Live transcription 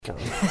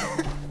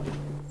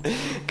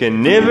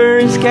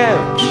Carnivorous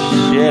couch,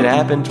 it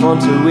happens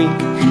once a week.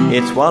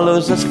 It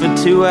swallows us for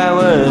 2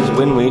 hours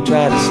when we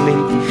try to sleep.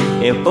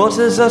 It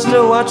forces us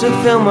to watch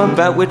a film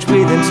about which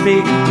we then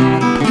speak.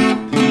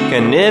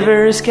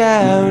 Carnivorous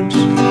couch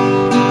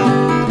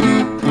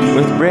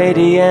with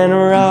Brady and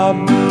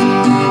Rob.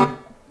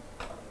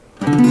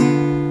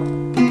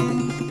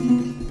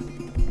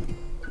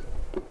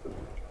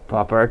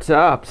 Pop our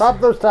tops. Pop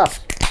those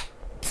tops.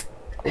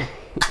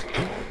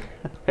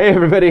 Hey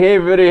everybody,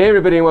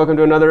 and welcome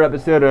to another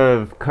episode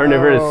of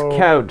Carnivorous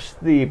Couch,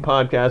 the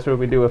podcast where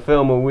we do a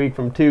film a week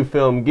from two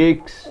film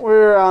geeks.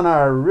 We're on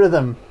our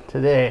rhythm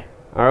today.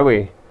 Are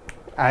we?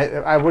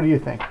 What do you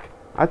think?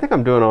 I think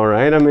I'm doing all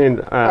right. I mean,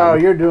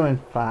 you're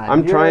doing fine.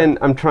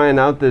 I'm trying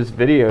out this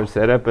video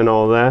setup and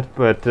all that,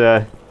 but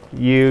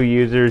you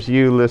users,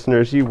 you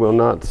listeners, you will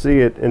not see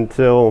it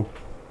until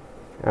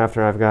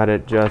after I've got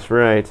it just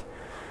right.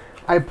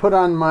 I put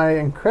on my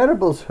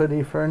Incredibles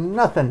hoodie for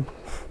nothing.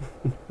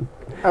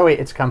 Oh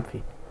wait, it's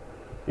comfy.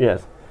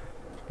 Yes.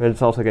 And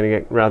it's also going to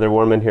get rather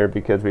warm in here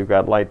because we've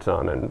got lights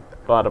on and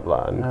blah, blah,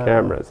 blah, and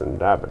cameras and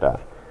da, da, da.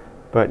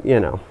 But, you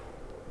know.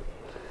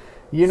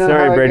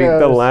 Sorry, Brady,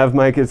 the lav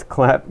mic is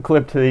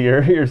clipped to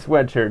your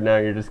sweatshirt now.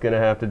 You're just going to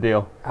have to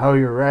deal. Oh,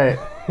 you're right.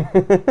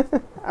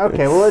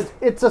 Okay, well,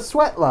 it's a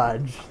sweat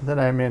lodge that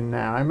I'm in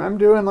now. I'm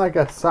doing like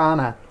a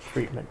sauna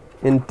treatment.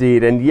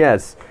 Indeed, and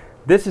yes,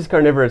 this is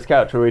Carnivorous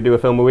Couch, where we do a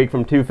film a week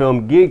from two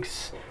film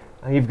geeks.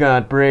 You've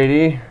got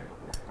Brady.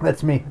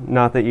 That's me.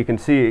 Not that you can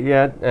see it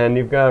yet. And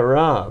you've got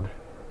Rob.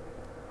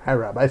 Hi,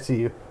 Rob. I see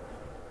you.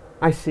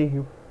 I see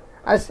you.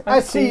 I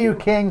see you,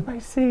 King. I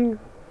see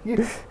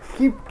you.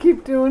 You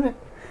keep doing it.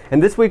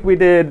 And this week we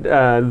did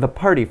The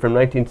Party from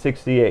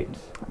 1968.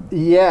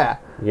 Yeah.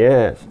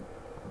 Yes.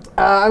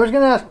 I was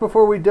going to ask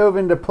before we dove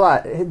into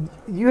plot.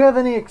 You have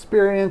any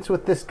experience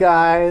with this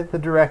guy, the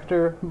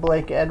director,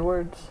 Blake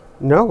Edwards?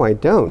 No, I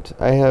don't.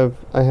 I have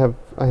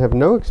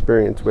no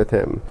experience with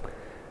him.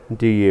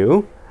 Do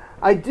you?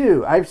 I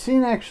do. I've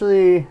seen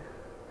actually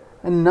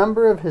a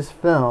number of his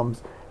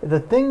films. The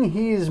thing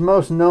he's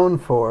most known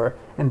for,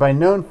 and by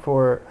known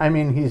for, I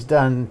mean he's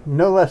done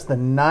no less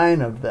than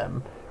 9 of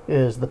them,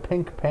 is the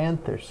Pink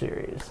Panther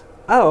series.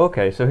 Oh,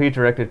 okay. So he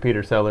directed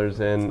Peter Sellers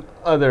in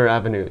other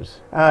avenues.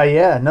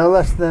 Yeah, no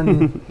less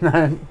than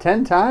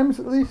 10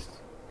 times at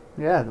least.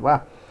 Yeah,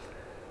 wow.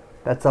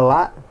 That's a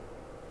lot.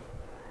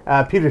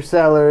 Peter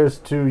Sellers,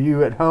 to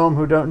you at home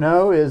who don't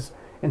know, is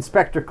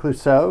Inspector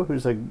Clouseau,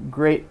 who's a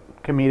great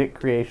comedic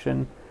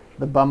creation,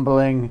 the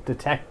bumbling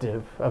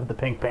detective of the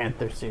Pink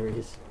Panther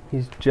series.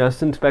 He's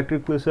just Inspector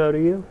Clouseau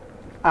to you?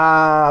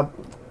 I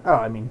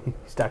mean,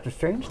 he's Dr.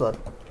 Strangelove.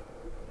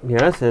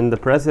 Yes, and the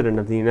President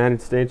of the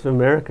United States of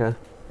America.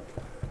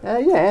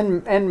 Yeah,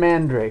 and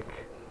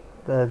Mandrake,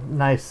 the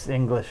nice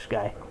English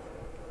guy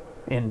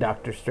in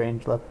Dr.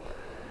 Strangelove.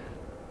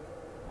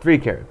 3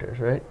 characters,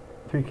 right?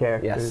 3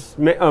 characters.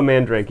 Yes.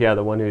 Mandrake, yeah,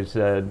 the one who's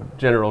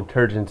General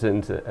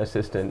Turgenson's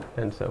assistant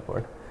and so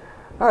forth.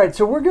 All right,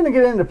 so we're going to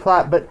get into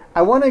plot, but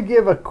I want to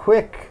give a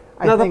quick...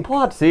 The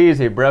plot's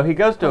easy, bro. He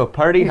goes to a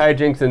party,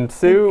 hijinks, and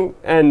Sue,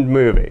 and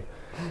movie.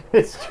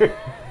 It's true.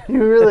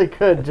 You really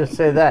could just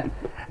say that.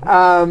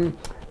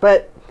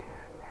 But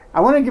I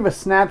want to give a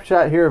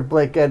snapshot here of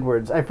Blake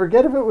Edwards. I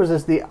forget if it was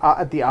at the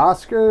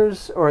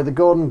Oscars or the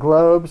Golden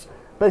Globes,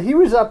 but he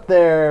was up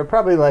there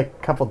probably like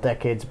a couple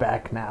decades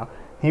back now.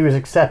 He was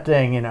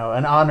accepting, an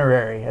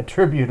honorary, a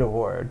tribute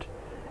award,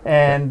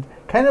 and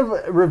kind of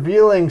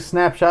revealing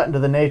snapshot into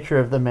the nature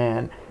of the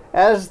man.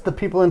 As the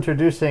people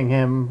introducing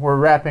him were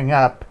wrapping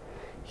up,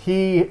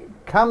 he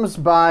comes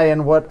by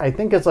in what I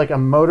think is like a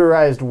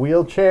motorized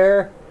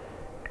wheelchair,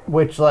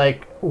 which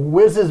like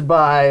whizzes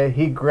by,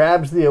 he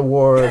grabs the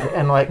award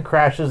and like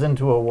crashes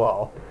into a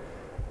wall.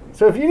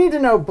 So if you need to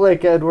know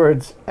Blake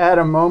Edwards at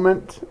a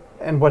moment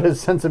and what his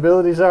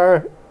sensibilities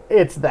are,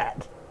 it's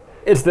that.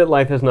 It's that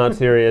life is not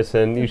serious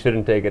and you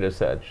shouldn't take it as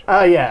such.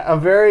 Yeah, a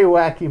very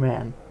wacky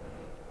man.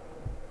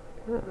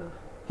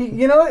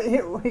 He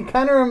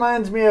kind of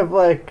reminds me of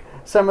like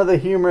some of the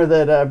humor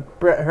that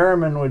Brett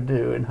Herman would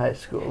do in high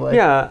school.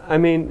 Yeah, I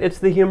mean, it's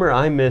the humor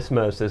I miss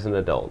most as an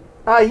adult.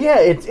 Yeah,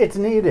 it's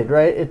needed,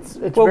 right? It's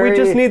well, we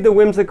just need the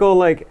whimsical,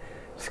 like,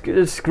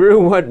 screw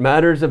what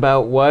matters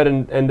about what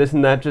and this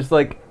and that. Just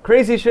like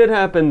crazy shit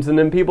happens and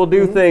then people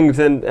do things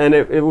and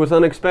it was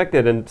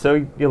unexpected and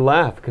so you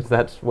laugh because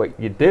that's what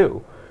you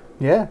do.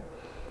 Yeah.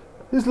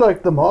 He's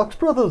like the Marx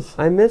Brothers.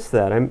 I miss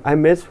that. I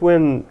miss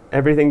when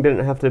everything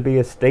didn't have to be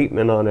a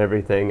statement on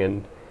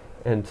everything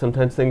and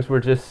sometimes things were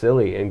just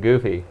silly and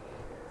goofy.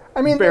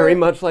 I mean, very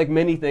much like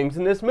many things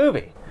in this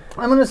movie.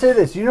 I'm going to say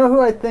this. You know who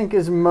I think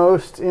is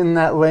most in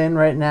that lane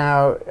right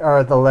now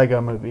are the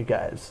Lego Movie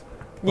guys.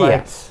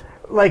 Yes.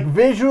 Like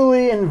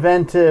visually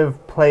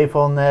inventive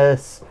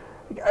playfulness.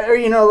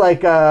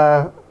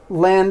 Or,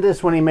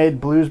 Landis when he made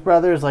Blues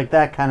Brothers, like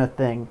that kind of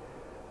thing.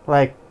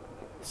 Like,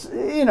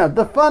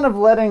 the fun of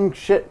letting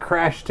shit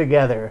crash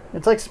together.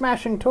 It's like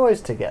smashing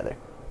toys together.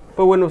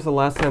 But when was the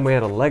last time we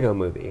had a Lego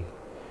movie?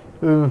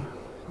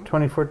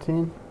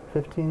 2014,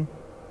 15?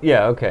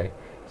 Yeah, okay.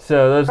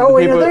 So those are the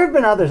people. There have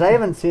been others. I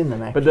haven't seen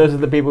them, actually. But those are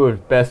the people who are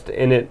best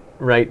in it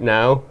right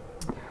now.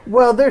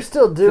 Well, they're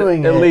still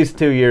doing At least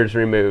 2 years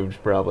removed,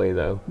 probably,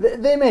 though.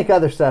 They make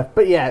other stuff.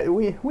 But yeah,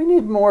 we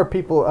need more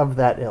people of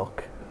that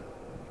ilk.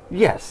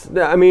 Yes.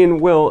 I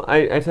mean, Will,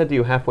 I said to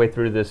you halfway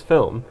through this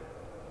film,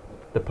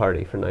 The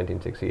Party from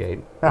 1968,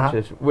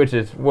 which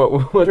is what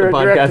the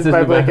podcast is by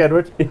about. Blake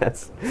Edwards.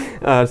 Yes.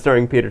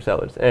 Starring Peter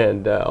Sellers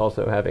and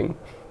also having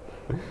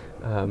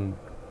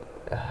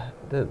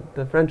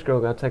the French girl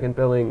got second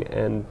billing,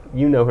 and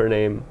you know her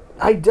name.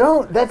 I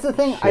don't. That's the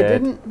thing.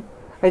 Shit.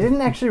 I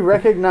didn't actually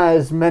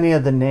recognize many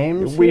of the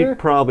names We here.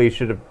 probably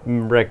should have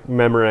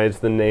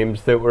memorized the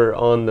names that were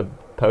on the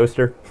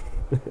poster,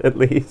 at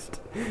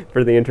least,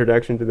 for the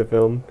introduction to the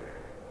film.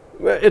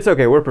 It's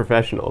okay, we're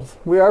professionals.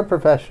 We are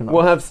professionals.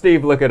 We'll have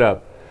Steve look it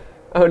up.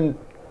 Oh,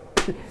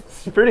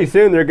 pretty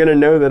soon they're going to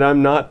know that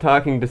I'm not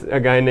talking to a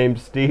guy named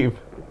Steve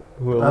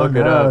who will look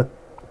it up.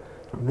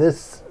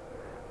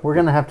 We're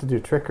going to have to do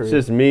trickery. It's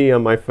just me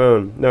on my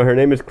phone. No, her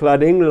name is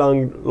Claudine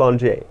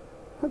Longet.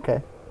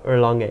 Okay. Or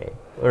Longet.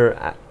 Or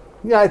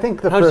yeah, I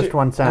think the first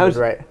one sounded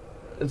right.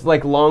 It's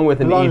like long with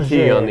an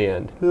E-T on the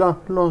end.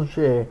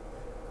 Longet.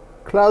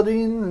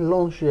 Claudine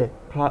Longet.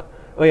 Claudine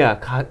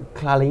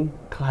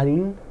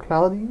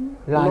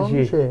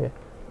Longet.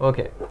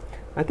 Okay.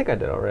 I think I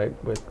did all right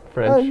with Oh,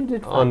 French you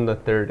did fine. on the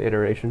third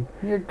iteration.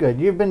 You're good.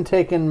 You've been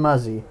taking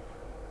Muzzy.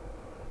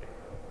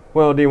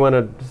 Well, do you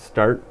want to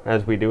start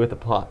as we do with the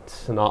plot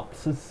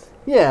synopsis?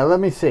 Yeah, let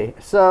me see.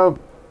 So,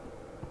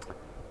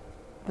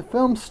 the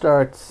film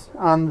starts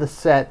on the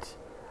set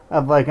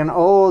of like an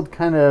old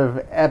kind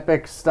of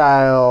epic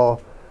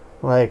style,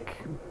 like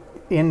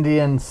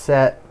Indian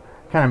set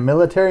kind of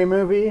military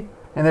movie.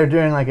 And they're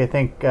doing like, I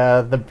think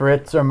the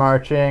Brits are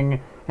marching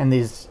and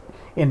these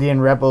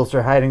Indian rebels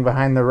are hiding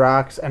behind the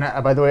rocks. And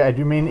by the way, I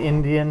do mean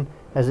Indian,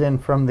 as in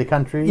from the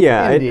country.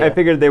 Yeah, India. I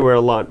figured they were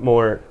a lot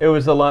more. It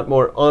was a lot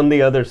more on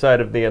the other side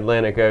of the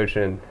Atlantic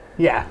Ocean.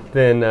 Yeah.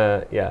 Than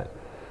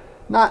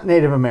Not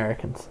Native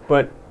Americans.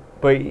 But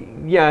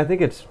yeah, I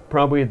think it's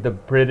probably the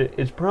Brit.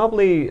 It's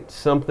probably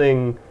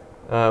something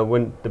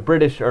when the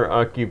British are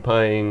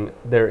occupying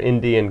their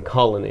Indian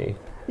colony.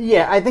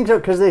 Yeah, I think so,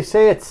 because they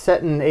say it's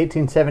set in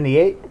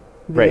 1878.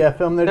 The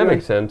film they're doing. That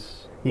makes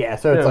sense. Yeah,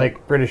 so it's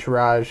like British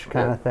Raj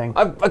kind of thing.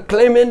 I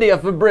claim India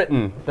for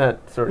Britain.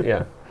 That sort of,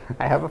 yeah.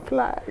 I have a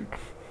flag.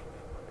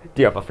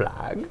 Do you have a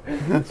flag?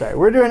 Sorry,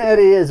 we're doing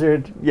Eddie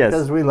Izzard Yes.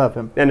 because we love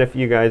him. And if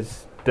you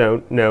guys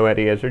don't know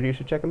Eddie Izzard, you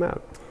should check him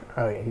out.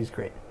 Oh yeah, he's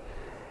great.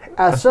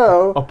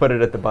 So I'll put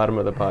it at the bottom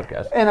of the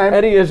podcast. And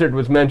Eddie Izzard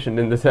was mentioned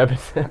in this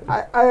episode.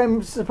 I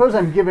suppose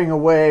I'm giving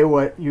away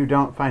what you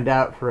don't find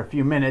out for a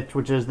few minutes,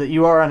 which is that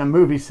you are on a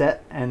movie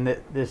set and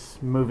that this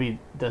movie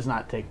does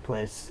not take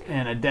place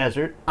in a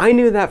desert. I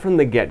knew that from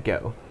the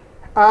get-go.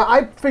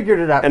 I figured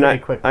it out pretty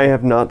quickly. I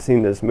have not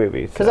seen this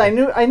movie. Because I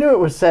knew it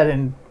was set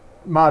in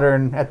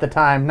modern, at the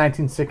time,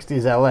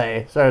 1960s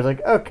LA. So I was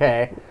like,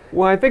 okay.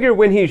 Well, I figured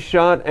when he's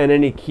shot and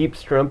then he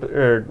keeps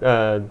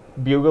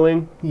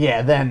bugling.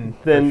 Yeah, then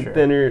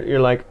you're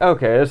like,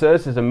 okay, so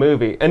this is a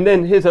movie. And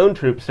then his own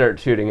troops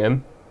start shooting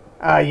him.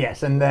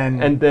 Yes, and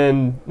then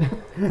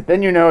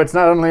then you know it's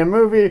not only a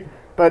movie,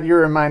 but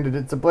you're reminded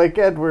it's a Blake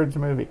Edwards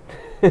movie.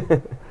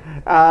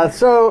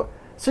 So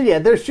yeah,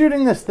 they're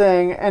shooting this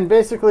thing, and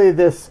basically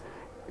this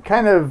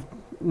kind of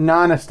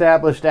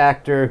non-established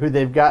actor who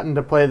they've gotten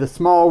to play the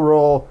small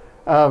role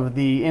of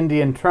the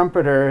Indian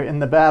trumpeter in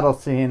the battle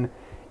scene,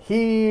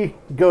 he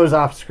goes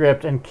off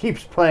script and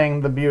keeps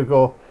playing the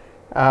bugle.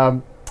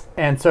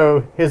 And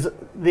so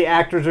the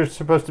actors are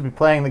supposed to be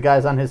playing the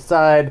guys on his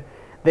side.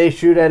 They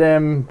shoot at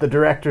him. The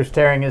director's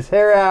tearing his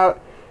hair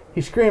out. He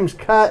screams,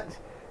 "Cut!"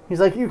 He's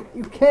like, you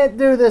can't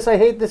do this. I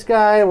hate this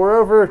guy. We're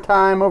over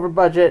time, over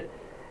budget.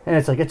 And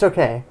it's like, it's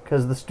okay,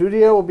 because the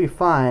studio will be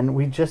fine.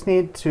 We just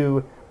need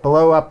to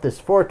blow up this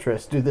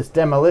fortress, do this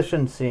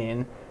demolition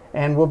scene,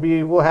 and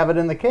we'll have it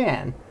in the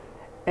can.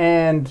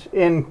 And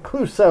in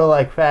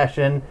Clouseau-like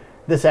fashion,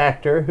 this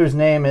actor, whose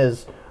name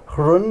is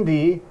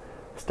Hrundi,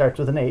 starts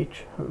with an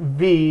H,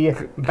 V.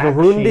 Bakshi.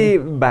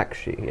 Hrundi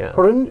Bakshi, yeah.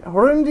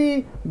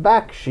 Hrundi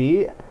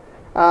Bakshi,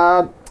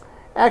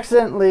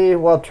 accidentally,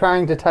 while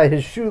trying to tie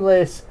his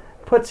shoelace,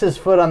 puts his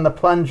foot on the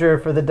plunger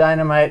for the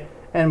dynamite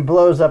and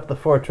blows up the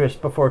fortress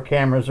before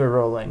cameras are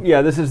rolling.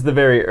 Yeah, this is the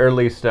very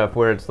early stuff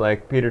where it's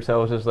like Peter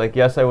Sellers is like,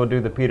 yes, I will do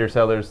the Peter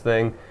Sellers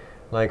thing.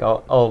 Like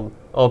I'll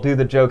do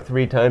the joke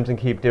 3 times and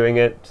keep doing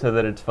it so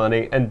that it's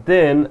funny. And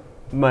then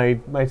my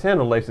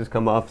sandal laces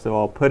come off, so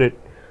I'll put it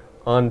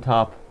on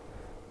top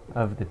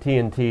of the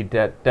TNT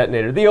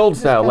detonator, the old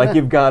style, like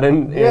you've got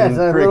in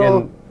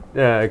friggin'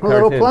 cartoon.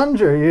 Little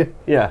plunger.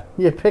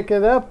 You pick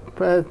it up.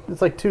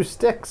 It's like 2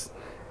 sticks.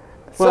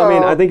 Well, I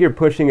mean, I think you're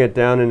pushing it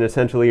down, and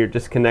essentially you're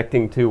just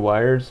connecting 2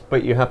 wires,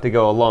 but you have to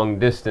go a long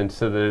distance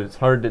so that it's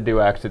hard to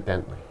do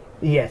accidentally.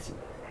 Yes.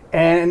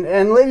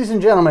 And ladies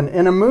and gentlemen,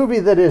 in a movie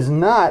that is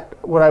not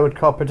what I would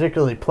call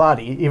particularly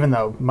plotty, even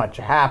though much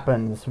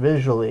happens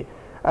visually,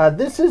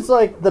 this is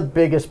like the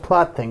biggest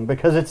plot thing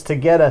because it's to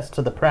get us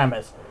to the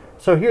premise.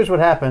 So here's what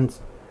happens.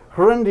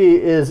 Hrundi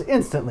is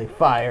instantly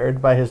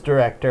fired by his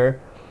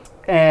director,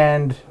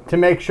 and to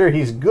make sure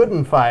he's good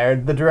and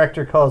fired, the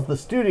director calls the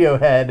studio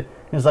head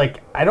and is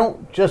like, I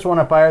don't just want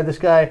to fire this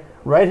guy,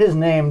 write his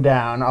name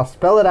down, I'll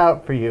spell it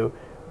out for you,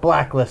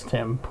 blacklist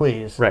him,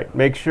 please. Right,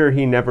 make sure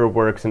he never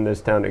works in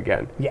this town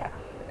again. Yeah.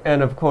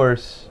 And of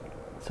course...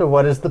 So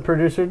what does the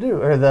producer do?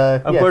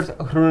 Of course,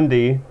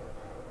 Hrundi...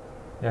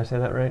 Did I say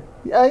that right?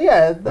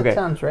 Yeah, that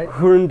sounds right.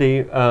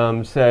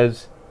 Hrundi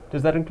says,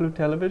 does that include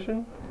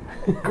television?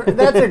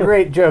 That's a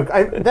great joke.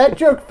 That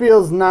joke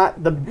feels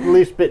not the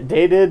least bit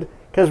dated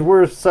because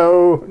we're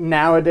so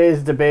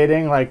nowadays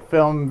debating like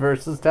film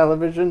versus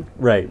television.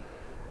 Right.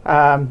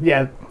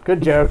 Yeah,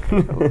 good joke.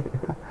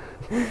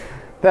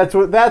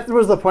 That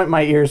was the point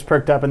my ears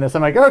perked up in this.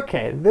 I'm like,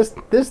 okay, this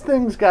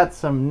thing's got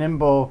some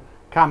nimble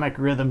comic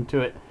rhythm to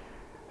it.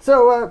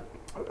 So,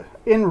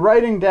 in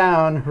writing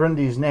down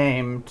Hrundi's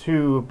name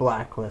to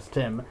blacklist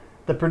him,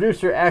 the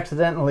producer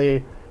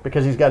accidentally,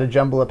 because he's got a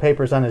jumble of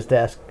papers on his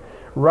desk,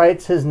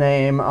 writes his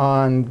name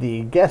on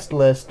the guest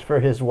list for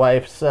his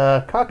wife's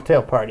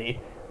cocktail party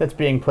that's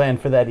being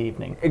planned for that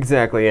evening.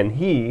 Exactly, and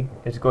he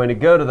is going to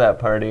go to that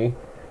party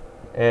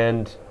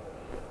and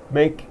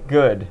make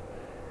good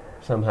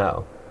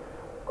somehow.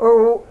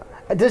 Or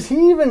does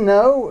he even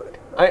know?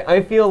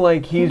 I feel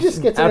like he's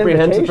just gets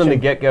apprehensive from the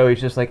get-go.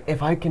 He's just like,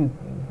 if I can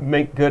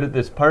make good at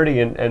this party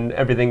and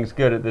everything's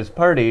good at this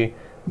party,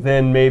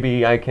 then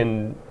maybe I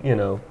can,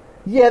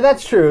 Yeah,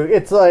 that's true.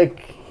 It's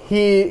like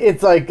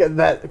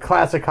that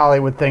classic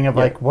Hollywood thing of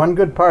like one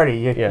good party,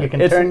 you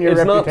can turn your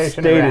reputation around. It's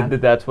not stated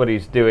that that's what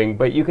he's doing,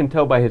 but you can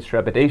tell by his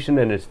trepidation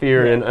and his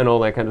fear and all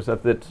that kind of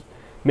stuff that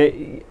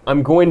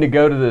I'm going to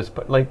go to this.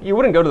 Like, you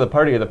wouldn't go to the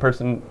party of the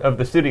person of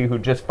the city who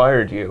just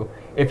fired you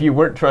if you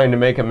weren't trying to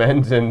make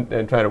amends and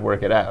try to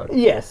work it out.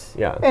 Yes.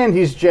 Yeah. And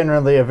he's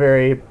generally a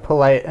very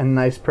polite and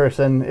nice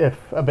person, if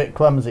a bit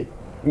clumsy.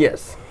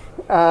 Yes.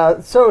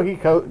 So he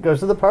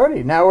goes to the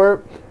party.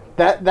 Now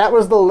that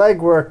was the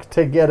legwork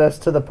to get us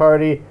to the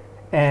party,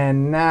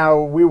 and now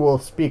we will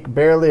speak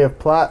barely of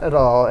plot at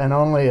all and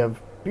only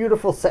of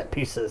beautiful set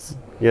pieces.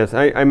 Yes,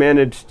 I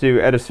managed to,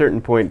 at a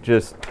certain point,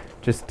 just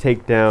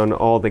take down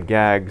all the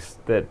gags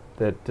that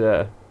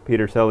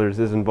Peter Sellers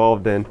is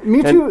involved in.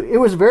 Me too. It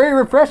was very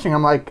refreshing.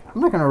 I'm like, I'm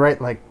not going to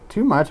write like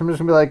too much. I'm just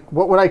going to be like,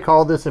 what would I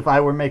call this if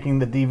I were making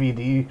the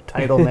DVD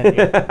title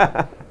menu?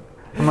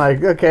 I'm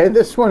like, okay,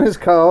 this one is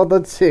called,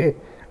 let's see,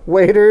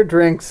 Waiter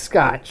Drinks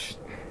Scotch.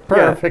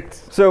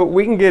 Perfect. Yeah. So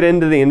we can get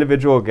into the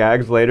individual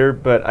gags later,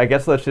 but I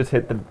guess let's just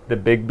hit the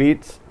big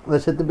beats.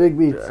 Let's hit the big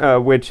beats.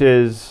 Which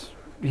is,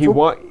 they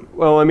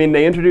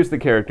introduce the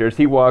characters.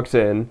 He walks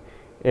in,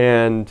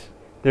 and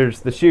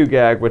there's the shoe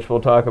gag, which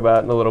we'll talk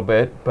about in a little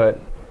bit,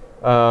 but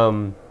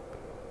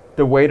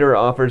the waiter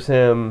offers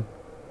him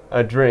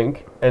a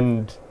drink,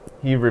 and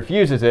he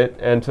refuses it,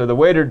 and so the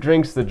waiter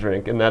drinks the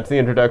drink, and that's the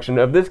introduction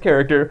of this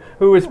character,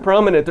 who is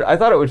prominent. I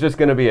thought it was just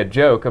going to be a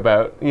joke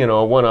about,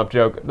 a one-off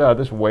joke. No,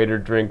 this waiter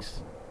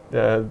drinks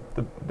the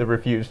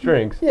refused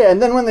drinks. Yeah,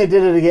 and then when they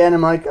did it again,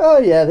 I'm like, oh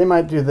yeah, they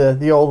might do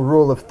the old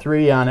rule of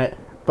 3 on it,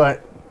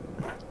 but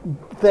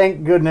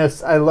thank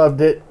goodness I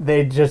loved it.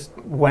 They just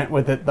went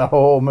with it the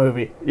whole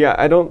movie. Yeah,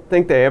 I don't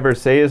think they ever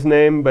say his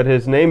name, but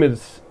his name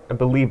is, I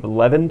believe,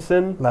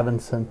 Levinson.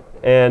 Levinson.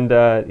 And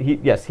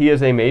he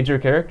is a major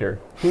character.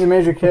 He's a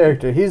major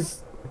character.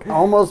 He's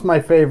almost my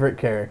favorite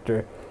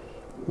character.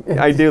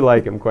 I do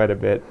like him quite a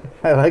bit.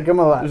 I like him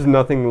a lot. There's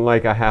nothing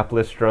like a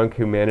hapless drunk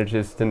who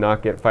manages to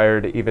not get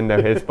fired even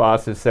though his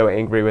boss is so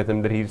angry with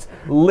him that he's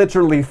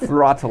literally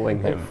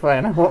throttling him.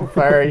 Fine, I won't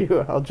fire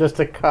you. I'll just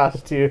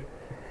accost you.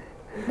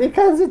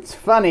 Because it's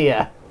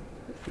funnier.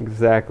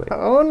 Exactly.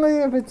 Only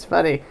if it's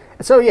funny.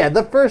 So yeah,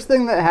 the first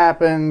thing that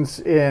happens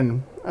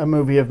in a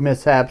movie of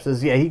mishaps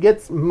is, he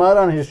gets mud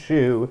on his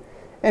shoe,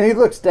 and he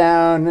looks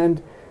down,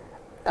 and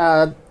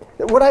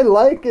what I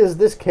like is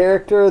this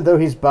character, though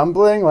he's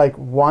bumbling,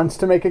 wants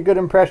to make a good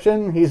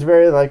impression. He's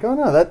very oh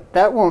no,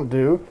 that won't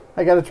do.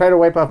 I gotta try to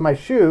wipe off my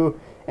shoe.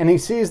 And he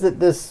sees that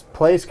this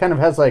place kind of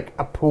has a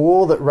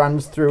pool that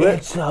runs through it.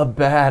 It's a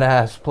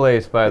badass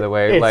place, by the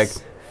way.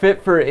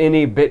 Fit for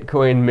any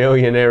Bitcoin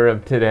millionaire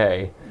of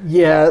today.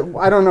 Yeah,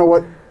 I don't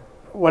know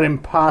what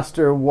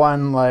imposter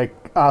won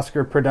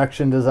Oscar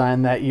production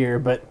design that year,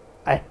 but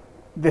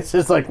this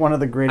is one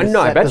of the greatest.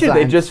 I bet you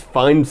they just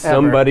find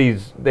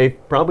somebody's. They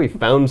probably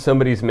found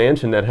somebody's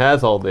mansion that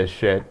has all this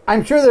shit.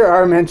 I'm sure there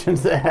are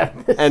mansions that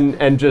have this.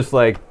 And just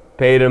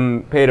paid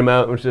him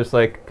out and was just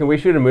can we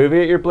shoot a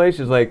movie at your place?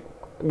 She's like,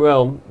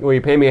 well, will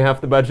you pay me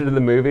half the budget of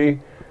the movie?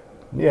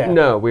 Yeah.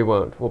 No, we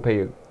won't. We'll pay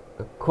you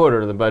a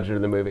quarter of the budget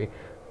of the movie.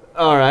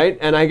 All right,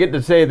 and I get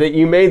to say that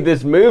you made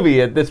this movie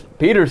at this.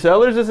 Peter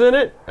Sellers is in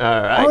it? All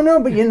right. Oh,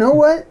 no, but you know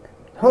what?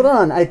 Hold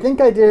on. I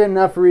think I did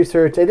enough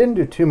research. I didn't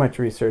do too much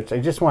research. I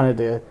just wanted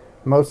to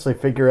mostly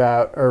figure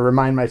out or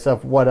remind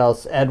myself what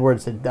else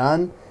Edwards had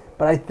done.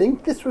 But I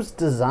think this was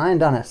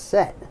designed on a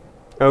set.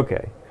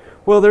 Okay.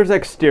 Well, there's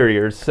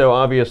exteriors, so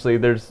obviously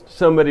there's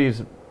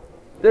somebody's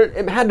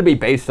it had to be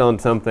based on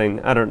something.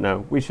 I don't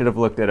know. We should have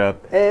looked it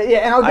up. Yeah,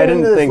 and I'll get I didn't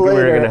into this think later.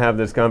 we were going to have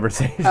this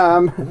conversation.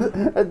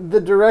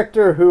 The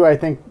director who I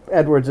think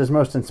Edwards is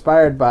most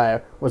inspired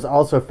by was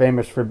also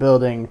famous for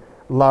building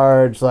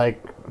large,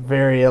 like,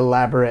 very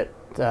elaborate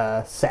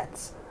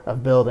sets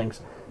of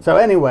buildings. So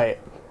anyway,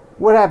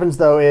 what happens,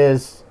 though,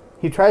 is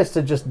he tries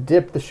to just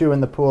dip the shoe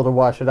in the pool to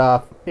wash it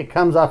off. It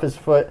comes off his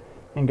foot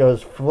and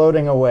goes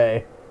floating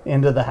away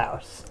into the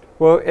house.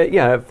 Well,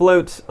 it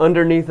floats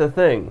underneath a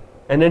thing.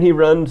 And then he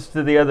runs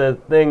to the other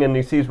thing and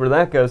he sees where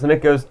that goes, and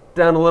it goes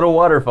down a little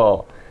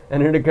waterfall.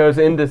 And then it goes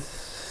into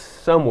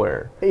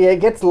somewhere. Yeah, it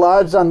gets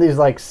lodged on these,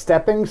 like,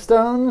 stepping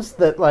stones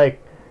that,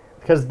 like,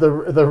 because the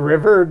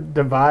river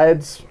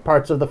divides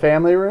parts of the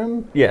family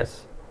room.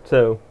 Yes.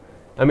 So,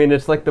 I mean,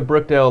 it's like the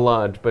Brookdale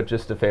Lodge, but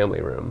just a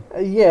family room.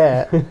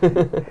 Yeah.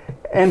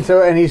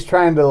 and he's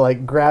trying to,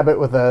 like, grab it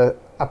with a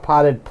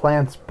potted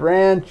plant's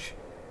branch.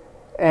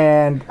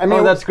 And I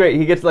mean, that's great.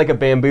 He gets like a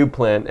bamboo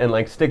plant and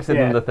like sticks it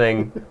in the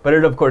thing, but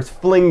it of course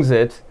flings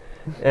it,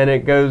 and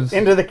it goes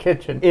into the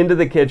kitchen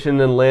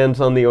and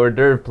lands on the hors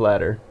d'oeuvre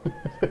platter.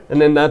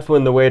 And then that's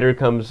when the waiter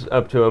comes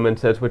up to him and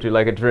says, "Would you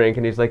like a drink?"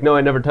 And he's like, "No,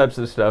 I never touch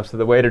this stuff." So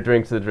the waiter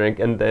drinks the drink,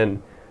 and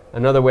then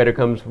another waiter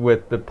comes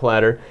with the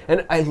platter.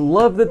 And I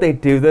love that they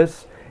do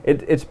this.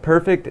 It's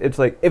perfect. It's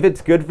like, if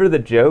it's good for the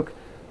joke,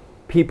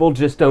 people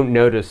just don't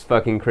notice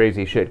fucking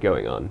crazy shit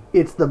going on.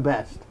 It's the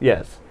best.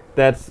 Yes,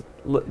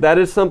 that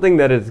is something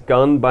that has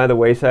gone by the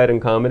wayside in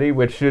comedy,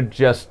 which should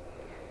just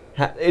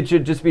it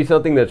should just be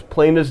something that's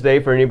plain as day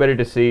for anybody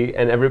to see,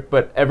 and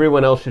but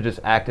everyone else should just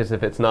act as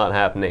if it's not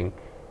happening,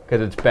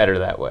 because it's better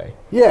that way.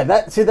 Yeah,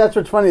 that's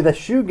what's funny. The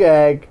shoe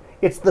gag,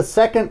 it's the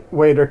second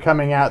waiter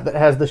coming out that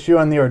has the shoe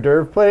on the hors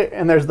d'oeuvre plate,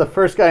 and there's the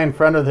first guy in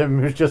front of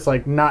him who's just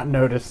like not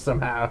noticed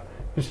somehow.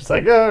 He's just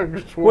like, oh,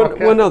 just walk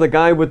well, no, the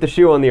guy with the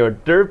shoe on the hors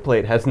d'oeuvre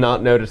plate has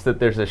not noticed that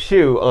there's a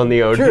shoe on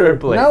the hors d'oeuvre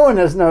plate. No one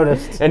has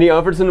noticed. And he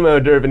offers him an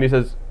hors d'oeuvre, and he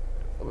says,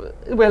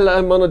 "Well,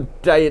 I'm on a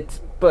diet,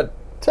 but..."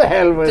 To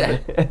hell with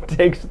it. And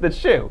takes the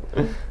shoe.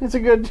 It's a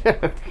good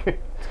joke.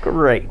 It's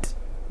great.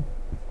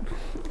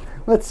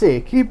 Let's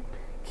see. Keep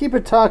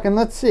it talking.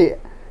 Let's see.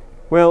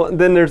 Well,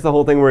 then there's the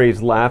whole thing where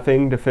he's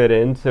laughing to fit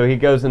in. So he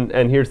goes and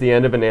here's the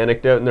end of an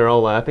anecdote, and they're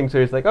all laughing. So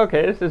he's like,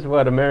 okay, this is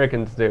what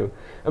Americans do.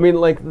 I mean,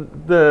 like,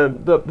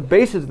 the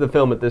basis of the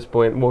film at this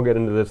point, and we'll get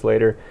into this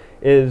later,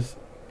 is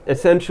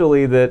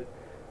essentially that,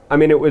 I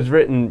mean, it was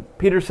written,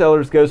 Peter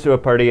Sellers goes to a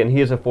party, and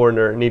he is a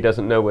foreigner, and he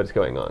doesn't know what's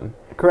going on.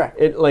 Correct.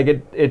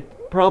 It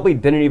probably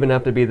didn't even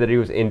have to be that he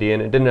was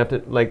Indian. It didn't have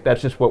to, like,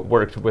 that's just what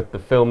worked with the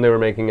film they were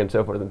making and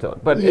so forth and so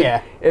on. But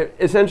yeah.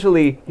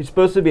 Essentially, he's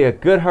supposed to be a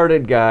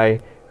good-hearted guy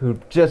who,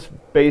 just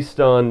based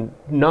on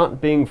not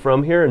being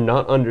from here and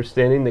not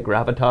understanding the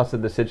gravitas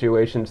of the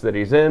situations that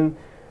he's in,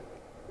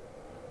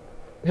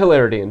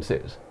 hilarity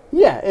ensues.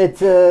 Yeah,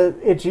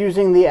 it's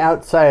using the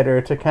outsider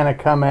to kind of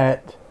come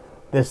at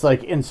this,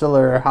 like,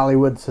 insular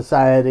Hollywood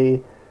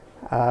society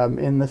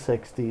in the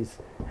 60s.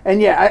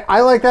 And yeah,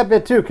 I like that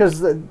bit too, because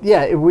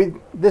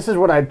this is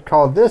what I'd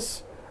call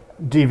this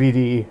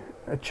DVD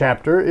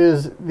chapter,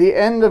 is the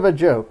end of a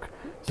joke.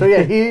 So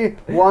yeah, he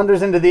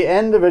wanders into the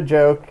end of a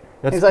joke.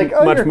 That's he's like,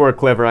 oh, much more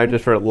clever. I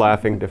just wrote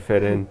laughing to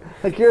fit in.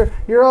 Like,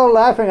 you're all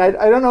laughing. I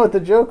don't know what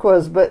the joke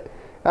was, but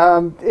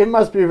it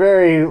must be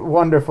very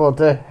wonderful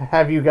to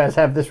have you guys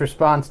have this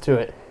response to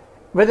it.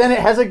 But then it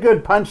has a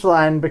good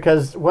punchline,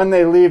 because when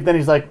they leave, then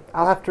he's like,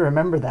 I'll have to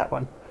remember that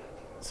one.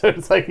 So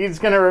it's like he's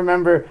going to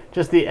remember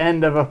just the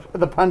end of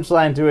the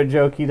punchline to a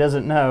joke he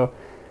doesn't know,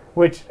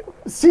 which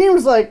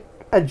seems like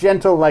a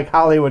gentle, like,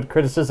 Hollywood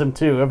criticism,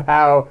 too, of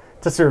how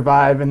to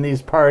survive in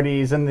these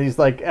parties and these,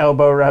 like,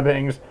 elbow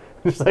rubbings.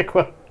 It's like,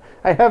 well,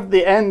 I have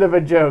the end of a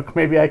joke.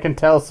 Maybe I can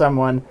tell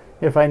someone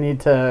if I need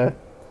to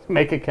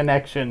make a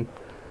connection.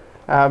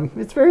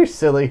 It's very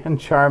silly and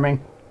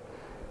charming.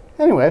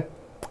 Anyway.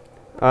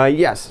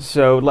 Yes,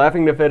 so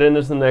laughing to fit in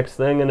is the next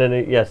thing, and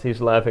then, he's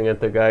laughing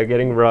at the guy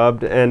getting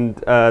robbed, and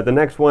the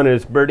next one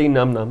is Birdie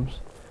Num Nums.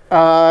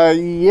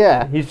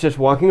 Yeah. He's just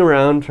walking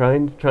around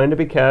trying to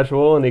be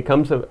casual, and he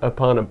comes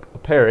upon a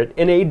parrot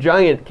in a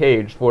giant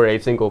cage for a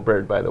single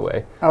bird, by the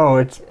way. Oh,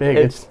 it's big.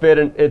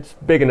 It's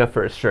big enough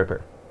for a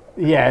stripper.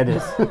 Yeah, it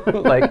is.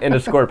 Like in a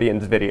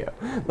Scorpions video.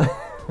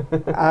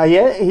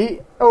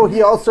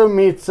 He also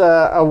meets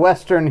a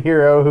Western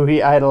hero who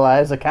he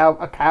idolized, a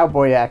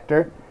cowboy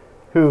actor,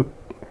 who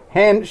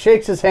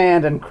shakes his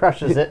hand and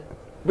crushes it.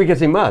 Because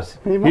he must.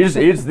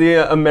 He's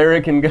the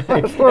American guy.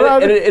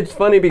 And it's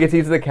funny because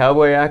he's the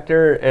cowboy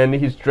actor and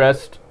he's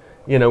dressed,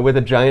 with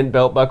a giant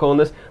belt buckle in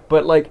this.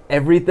 But, like,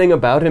 everything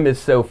about him is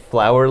so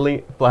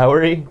flowery.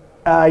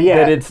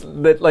 Yeah.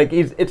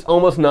 It's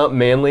almost not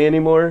manly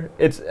anymore.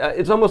 It's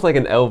almost like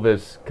an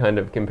Elvis kind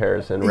of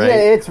comparison, right?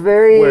 Yeah, it's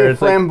very where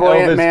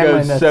flamboyant, like Elvis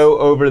manliness. goes so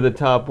over the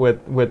top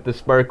with the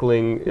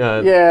sparkling.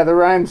 The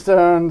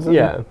rhinestones.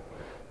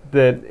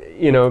 That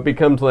it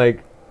becomes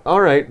like, all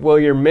right, well,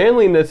 your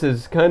manliness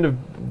is kind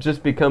of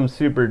just become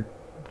super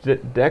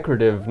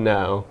decorative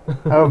now.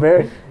 Oh,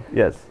 very.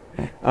 Yes.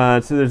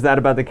 So there's that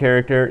about the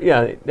character.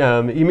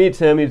 Yeah. He meets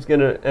him. He's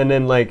gonna, and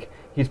then, like,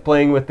 he's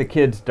playing with the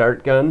kid's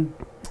dart gun.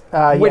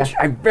 Which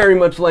I very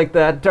much like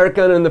that. Dart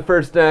gun in the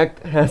first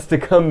act has to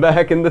come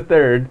back in the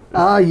third.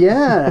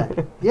 Yeah.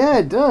 Yeah,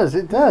 it does.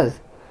 It does.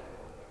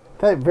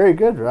 Very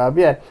good, Rob.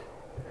 Yeah.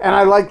 And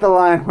I like the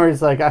line where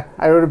he's like,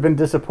 I would have been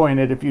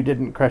disappointed if you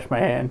didn't crush my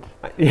hand.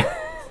 Yeah.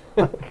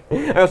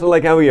 I also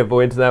like how he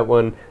avoids that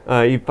one.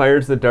 He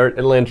fires the dart,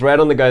 it lands right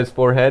on the guy's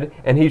forehead,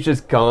 and he's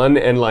just gone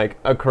and like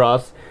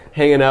across,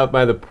 hanging out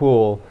by the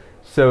pool.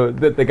 So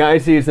that the guy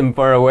sees him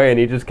far away and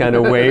he just kind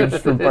of waves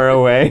from far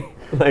away.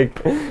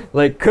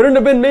 Like, couldn't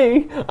have been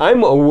me.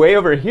 I'm way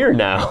over here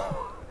now.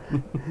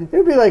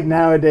 It'd be like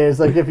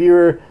nowadays, like if you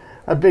were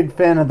a big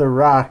fan of The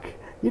Rock,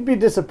 you'd be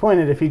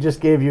disappointed if he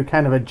just gave you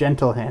kind of a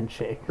gentle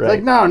handshake.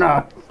 Right. Like,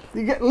 no,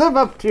 live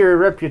up to your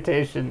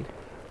reputation.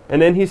 And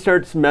then he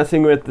starts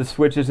messing with the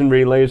switches and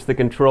relays that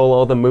control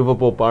all the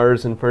movable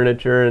bars and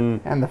furniture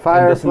and the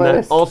fireplace. And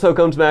that also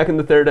comes back in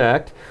the third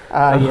act.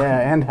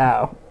 And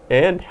how.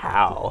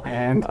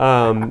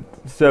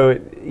 So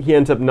he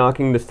ends up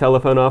knocking this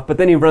telephone off, but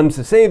then he runs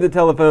to save the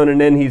telephone,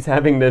 and then he's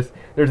having this.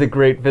 There's a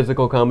great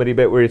physical comedy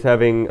bit where he's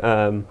having.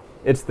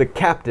 It's the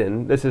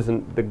captain. This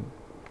isn't the.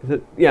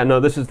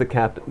 This is the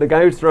captain. The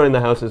guy who's throwing the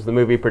house is the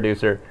movie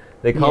producer.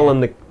 They call him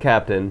the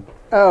captain.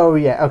 Oh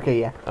yeah. Okay.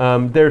 Yeah.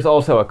 There's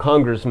also a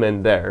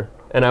congressman there,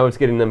 and I was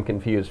getting them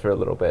confused for a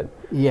little bit.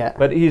 Yeah.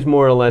 But he's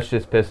more or less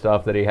just pissed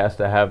off that he has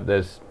to have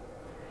this.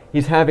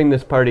 He's having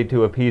this party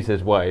to appease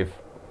his wife.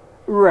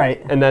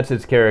 Right. And that's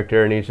his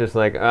character, and he's just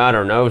like, I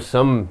don't know,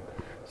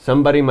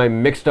 somebody my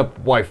mixed up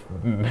wife.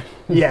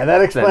 Yeah,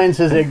 that explains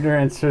his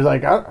ignorance. He's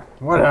like,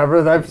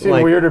 whatever, I've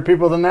seen weirder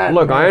people than that.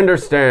 Look, I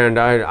understand.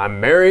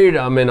 I'm married,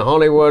 I'm in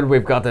Hollywood,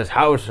 we've got this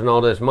house and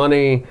all this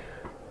money.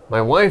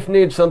 My wife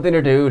needs something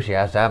to do, she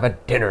has to have a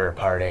dinner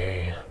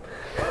party.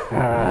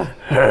 At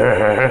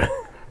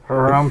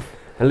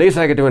least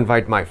I get to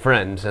invite my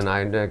friends, and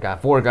I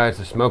got 4 guys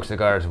to smoke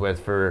cigars with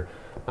for...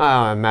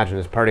 I imagine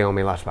this party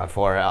only lasts about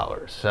 4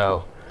 hours,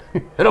 so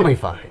it'll be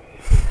fine.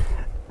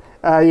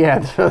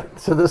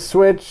 So the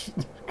switch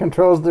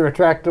controls the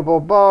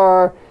retractable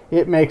bar.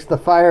 It makes the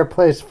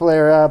fireplace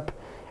flare up,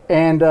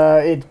 and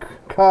it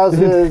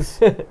causes...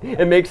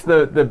 It makes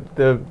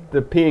the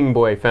peeing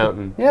boy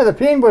fountain. Yeah, the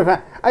peeing boy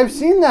fountain. I've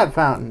seen that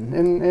fountain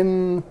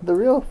in the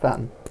real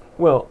fountain.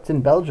 Well, it's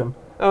in Belgium.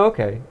 Oh,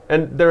 okay.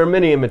 And there are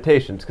many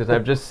imitations, because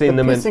I've just seen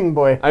them pissing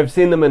boy. I've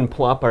seen them in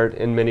plop art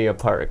in many a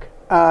park.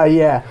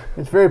 Yeah,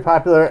 it's very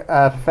popular.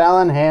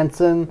 Fallon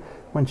Hansen,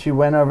 when she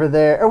went over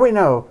there. Oh wait,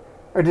 no,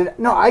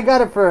 I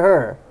got it for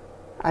her.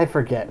 I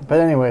forget, but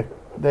anyway,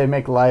 they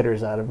make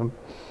lighters out of them.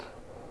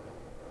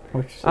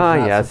 Which is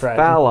not surprising.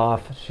 Foul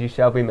off. She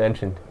shall be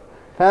mentioned.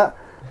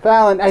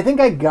 Fallon, I think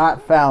I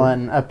got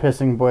Fallon a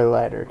pissing boy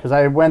lighter because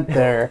I went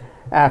there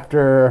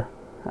after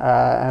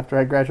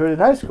I graduated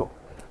high school.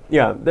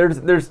 Yeah,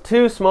 there's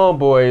 2 small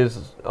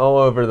boys all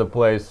over the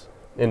place.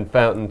 In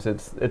fountains,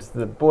 it's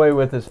the boy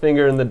with his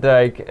finger in the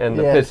dike and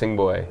the pissing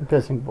boy.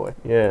 Pissing boy.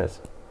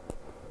 Yes.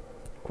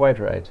 Quite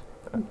right.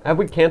 Have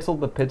we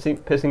canceled the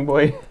pissing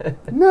boy?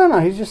 No,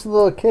 he's just a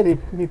little kid.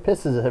 He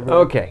pisses everywhere.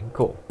 Okay,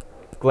 cool.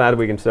 Glad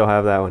we can still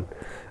have that one.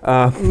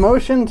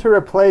 Motion to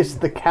replace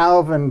the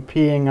Calvin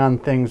peeing on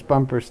things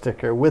bumper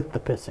sticker with the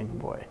pissing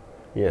boy.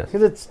 Yes.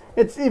 Because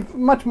it's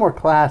much more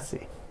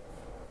classy.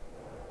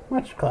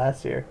 Much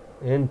classier.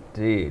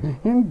 Indeed.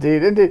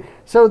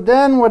 So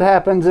then what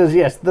happens is,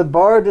 yes, the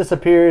bar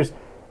disappears,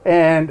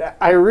 and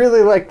I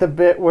really like the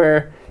bit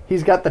where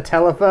he's got the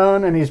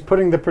telephone and he's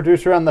putting the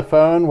producer on the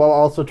phone while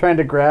also trying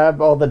to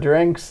grab all the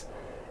drinks.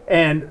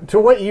 And to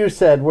what you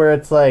said, where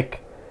it's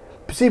like,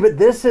 see, but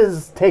this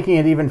is taking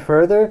it even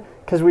further,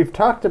 because we've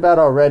talked about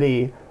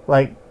already,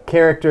 like,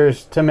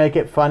 characters to make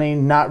it funny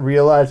not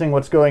realizing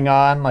what's going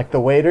on, like the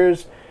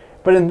waiters.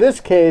 But in this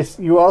case,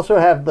 you also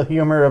have the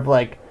humor of,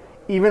 like,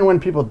 even when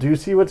people do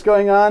see what's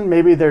going on,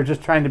 maybe they're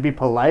just trying to be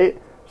polite,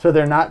 so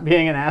they're not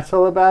being an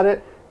asshole about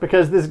it,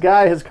 because this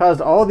guy has caused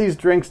all these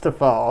drinks to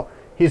fall.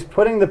 He's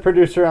putting the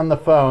producer on the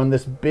phone,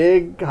 this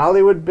big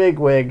Hollywood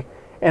bigwig,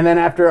 and then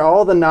after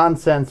all the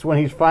nonsense, when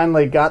he's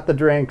finally got the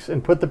drinks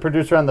and put the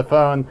producer on the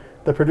phone,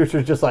 the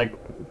producer's just like,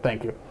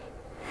 thank you.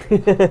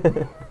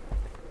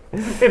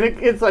 And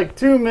it's like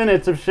 2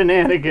 minutes of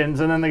shenanigans,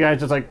 and then the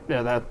guy's just like,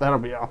 yeah, that'll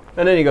be all.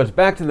 And then he goes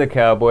back to the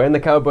cowboy, and the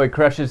cowboy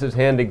crushes his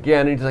hand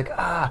again, and he's like,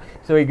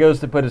 So he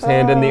goes to put his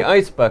hand in the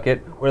ice bucket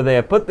where they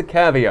have put the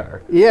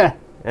caviar. Yeah.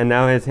 And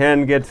now his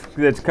hand gets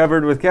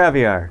covered with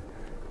caviar.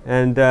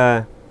 And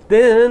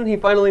then he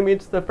finally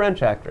meets the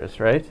French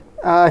actress, right?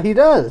 He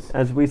does.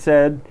 As we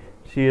said,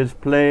 she is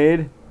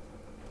played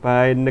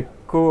by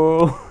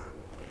Nicole...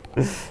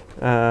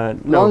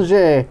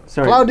 Lange.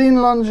 Sorry.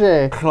 Claudine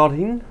Lange.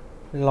 Claudine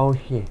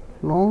Lange.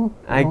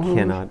 I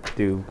cannot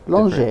do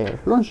Lange.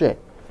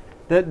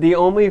 The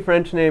only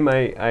French name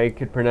I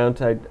could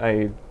pronounce,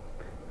 I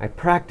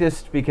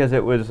practiced because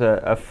it was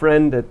a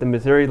friend at the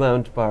Missouri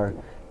Lounge Bar,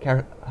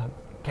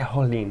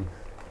 Caroline.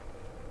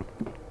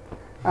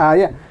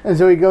 Yeah, and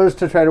so he goes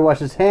to try to wash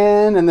his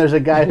hand, and there's a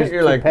guy whose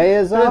toupee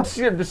is off.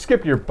 Just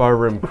skip your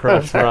barroom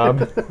crush,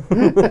 Rob.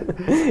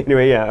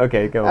 Anyway, yeah,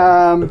 okay, go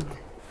on.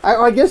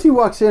 I guess he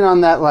walks in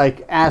on that,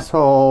 like,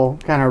 asshole,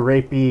 kind of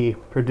rapey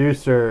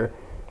producer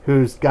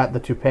who's got the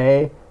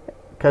toupee,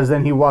 because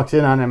then he walks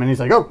in on him and he's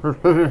like,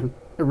 oh,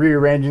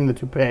 rearranging the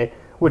toupee,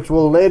 which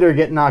will later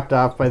get knocked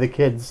off by the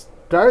kid's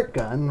dart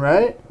gun,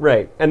 right?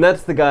 Right, and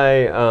that's the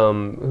guy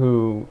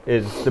who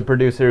is the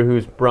producer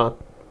who's brought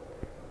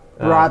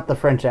the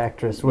French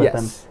actress with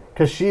him,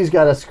 because she's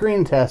got a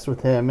screen test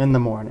with him in the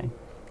morning.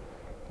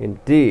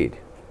 Indeed.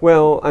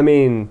 Well, I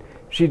mean,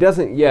 she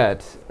doesn't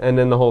yet, and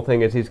then the whole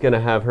thing is he's going to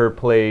have her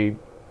play...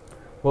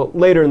 Well,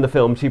 later in the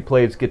film, she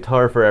plays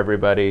guitar for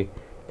everybody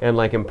and,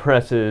 like,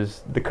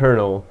 impresses the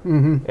colonel,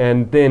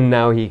 and then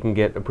now he can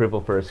get approval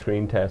for a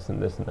screen test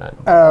and this and that.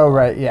 Oh,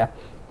 right, yeah.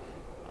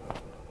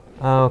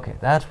 Okay,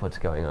 that's what's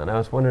going on. I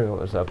was wondering what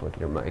was up with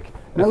your mic.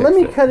 Now, let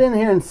me cut in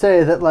here and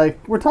say that,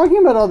 like, we're talking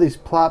about all these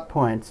plot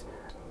points,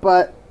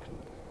 but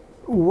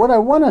what I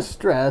want to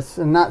stress,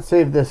 and not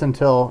save this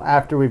until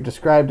after we've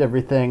described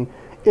everything,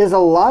 is a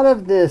lot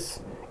of this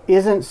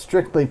isn't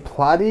strictly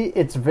plotty.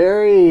 It's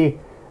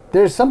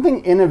there's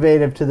something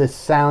innovative to this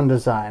sound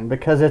design,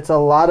 because it's a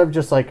lot of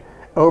just like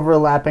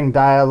overlapping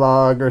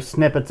dialogue or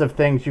snippets of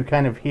things you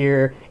kind of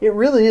hear. It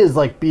really is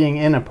like being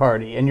in a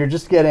party, and you're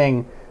just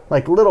getting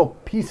like little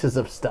pieces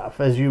of stuff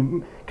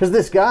because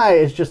this guy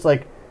is just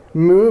like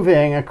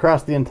moving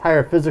across the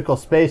entire physical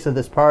space of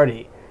this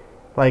party.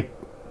 Like,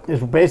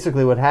 is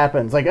basically what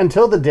happens. Like,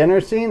 until the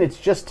dinner scene, it's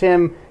just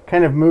him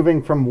kind of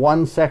moving from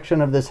one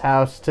section of this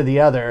house to the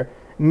other,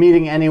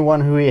 meeting anyone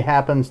who he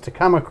happens to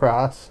come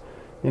across,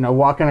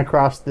 walking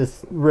across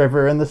this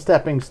river and the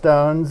stepping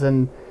stones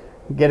and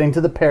getting to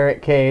the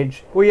parrot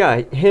cage. Well, yeah,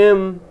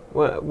 him,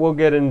 we'll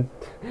get in,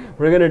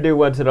 we're going to do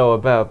What's It All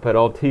About, but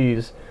I'll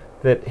tease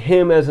that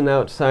him as an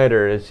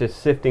outsider is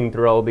just sifting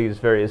through all these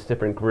various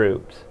different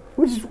groups.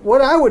 Which is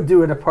what I would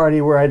do at a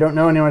party where I don't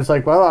know anyone. It's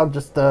like, well, I'll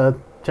just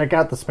check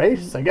out the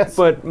space, I guess.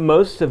 But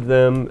most of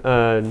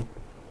them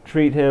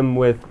treat him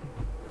with,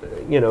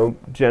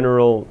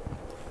 general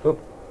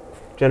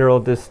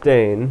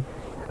disdain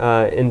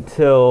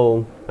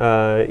until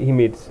he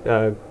meets,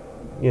 the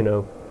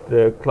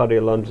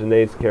Claudia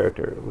Longenet's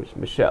character, which is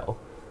Michelle.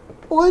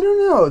 Well, I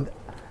don't know.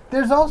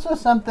 There's also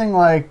something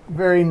like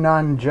very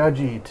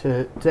non-judgy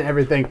to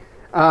everything.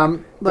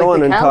 Like go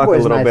on and talk a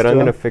little bit. I'm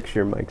going to fix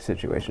your mic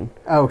situation.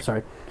 Oh,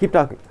 sorry. Keep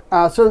talking.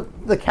 So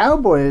the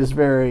cowboy is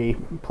very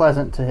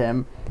pleasant to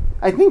him.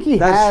 I think he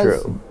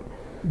has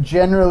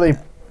generally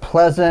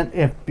pleasant,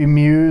 if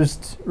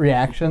bemused,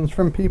 reactions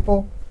from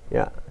people.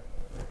 Yeah.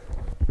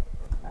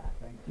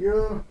 Thank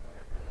you.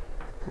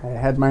 I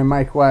had my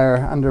mic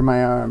wire under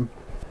my arm.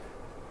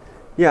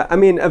 Yeah, I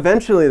mean,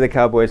 eventually the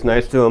cowboy's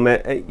nice to him.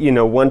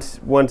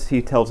 Once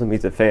he tells him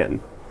he's a fan.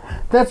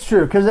 That's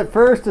true, because at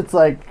first it's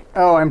like,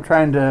 oh, I'm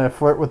trying to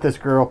flirt with this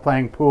girl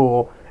playing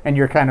pool, and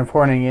you're kind of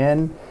horning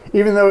in.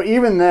 Even though,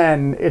 even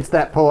then, it's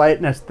that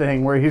politeness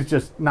thing where he's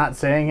just not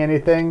saying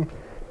anything.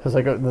 It's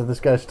like, oh, this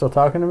guy's still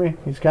talking to me?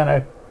 He's kind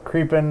of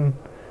creeping.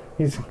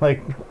 He's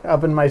like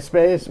up in my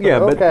space. But yeah,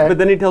 okay. but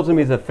then he tells him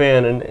he's a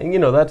fan,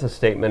 and that's a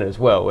statement as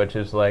well, which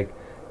is like,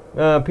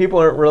 people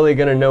aren't really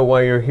going to know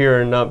why you're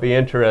here and not be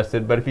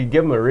interested, but if you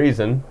give them a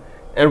reason,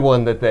 and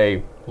one that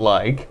they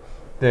like,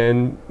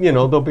 then,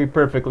 they'll be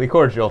perfectly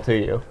cordial to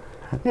you.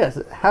 Yes,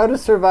 how to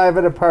survive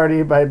at a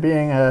party by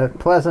being a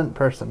pleasant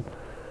person.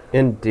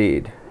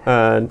 Indeed.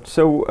 I'm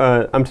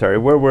sorry,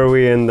 where were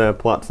we in the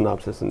plot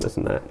synopsis and this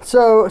and that?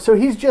 So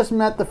he's just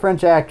met the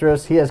French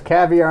actress. He has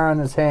caviar on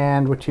his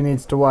hand, which he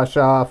needs to wash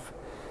off.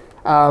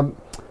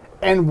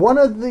 And one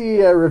of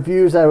the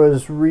reviews I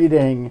was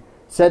reading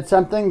said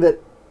something that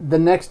the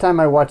next time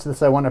I watch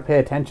this I want to pay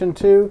attention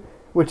to,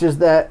 which is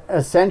that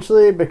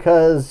essentially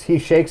because he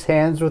shakes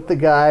hands with the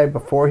guy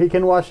before he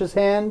can wash his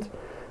hand,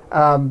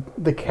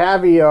 the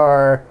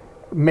caviar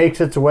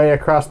makes its way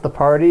across the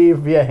party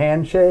via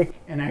handshake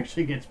and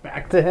actually gets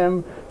back to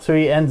him, so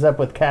he ends up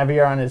with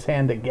caviar on his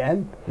hand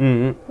again,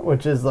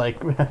 which is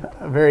like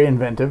very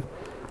inventive.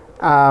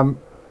 And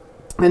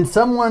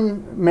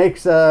someone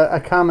makes a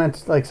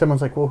comment, like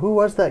someone's like, well, who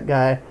was that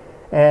guy?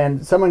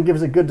 And someone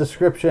gives a good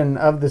description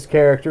of this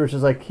character, which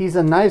is like, he's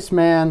a nice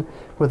man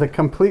with a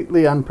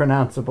completely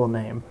unpronounceable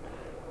name.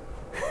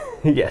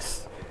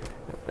 Yes.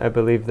 I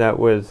believe that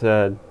was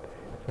the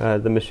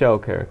Michelle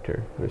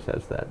character who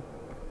says that.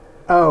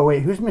 Oh,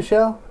 wait, who's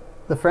Michelle?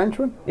 The French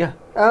one? Yeah.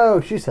 Oh,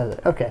 she says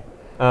it. Okay.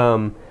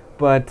 So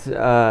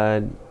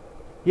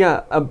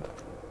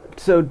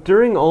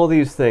during all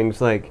these things,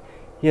 like,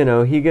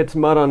 he gets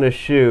mud on his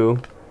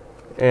shoe,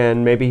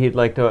 and maybe he'd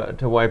like to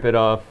wipe it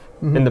off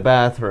in the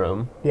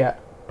bathroom. Yeah.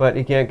 But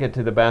he can't get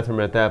to the bathroom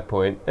at that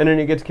point. And then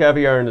he gets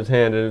caviar in his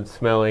hand, and it's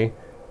smelly,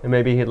 and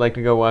maybe he'd like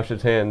to go wash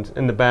his hands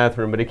in the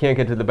bathroom, but he can't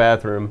get to the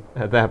bathroom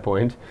at that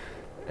point.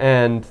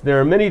 And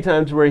there are many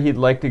times where he'd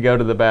like to go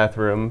to the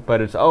bathroom, but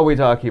it's always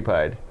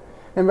occupied.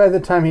 And by the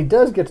time he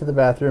does get to the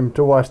bathroom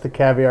to wash the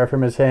caviar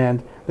from his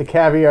hand, the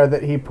caviar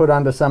that he put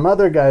onto some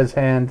other guy's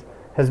hand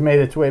has made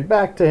its way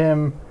back to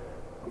him.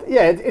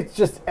 Yeah, it's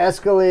just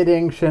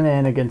escalating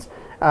shenanigans.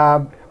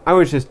 I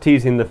was just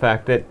teasing the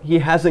fact that he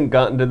hasn't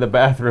gotten to the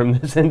bathroom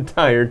this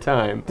entire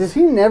time. Does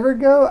he never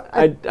go?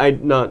 I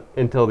not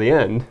until the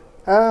end.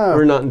 Oh.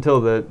 Or not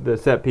until the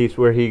set piece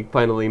where he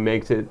finally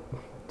makes it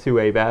to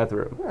a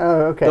bathroom.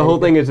 Oh, okay. The whole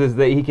thing is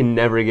that he can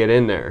never get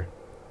in there.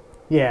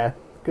 Yeah,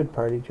 good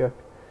party joke.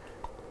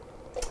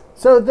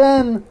 So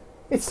then,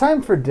 it's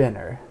time for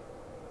dinner.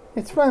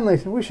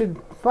 We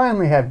should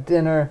finally have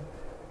dinner.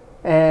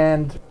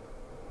 And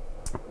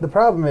the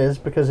problem is,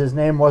 because his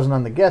name wasn't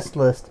on the guest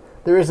list,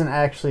 there isn't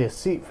actually a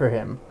seat for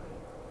him.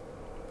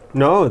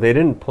 No, they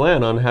didn't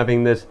plan on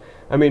having this.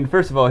 I mean,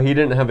 first of all, he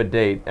didn't have a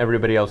date.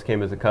 Everybody else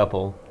came as a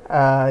couple.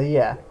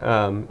 Yeah.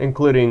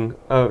 Including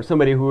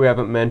somebody who we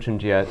haven't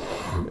mentioned yet.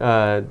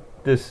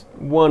 This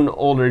one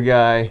older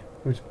guy,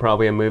 who's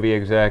probably a movie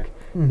exec,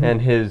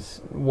 and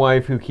his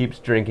wife who keeps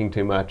drinking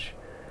too much.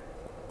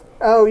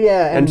 Oh,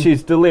 yeah. And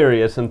she's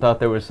delirious and thought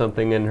there was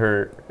something in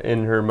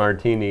her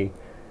martini.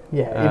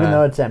 Yeah, even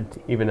though it's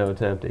empty. Even though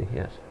it's empty,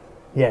 yes.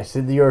 Yes,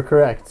 you're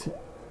correct.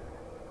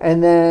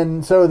 And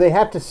then, so they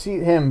have to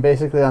seat him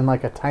basically on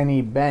like a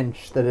tiny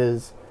bench that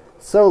is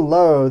so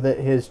low that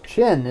his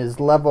chin is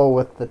level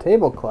with the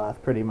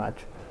tablecloth, pretty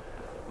much.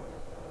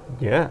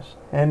 Yes.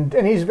 And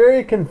he's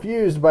very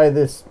confused by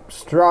this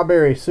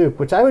strawberry soup,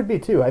 which I would be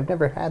too. I've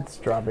never had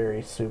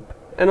strawberry soup.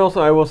 And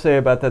also, I will say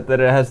about that it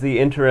has the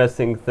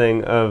interesting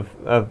thing of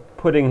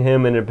putting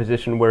him in a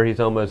position where he's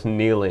almost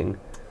kneeling,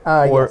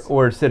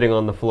 or sitting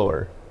on the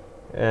floor,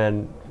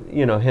 and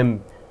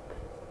him.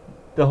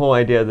 The whole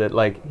idea that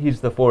like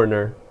he's the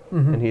foreigner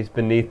and he's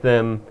beneath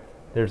them.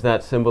 There's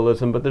that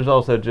symbolism, but there's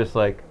also just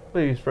like,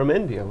 well, he's from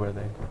India, where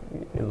they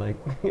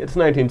it's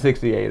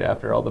 1968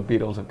 after all the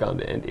Beatles have gone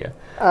to India.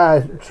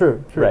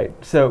 True. Right.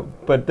 So,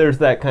 but there's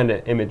that kind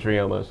of imagery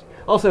almost.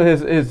 Also,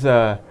 his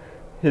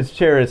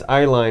chair is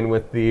eyeline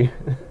with the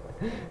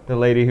the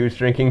lady who's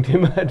drinking too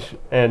much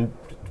and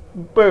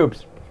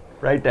boobs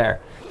right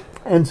there.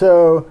 And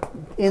so,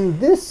 in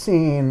this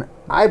scene,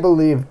 I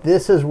believe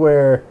this is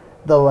where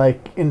the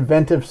like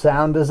inventive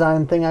sound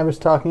design thing I was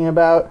talking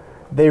about,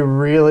 they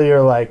really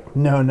are like,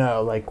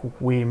 no, like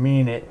we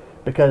mean it,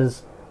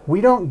 because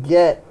we don't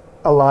get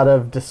a lot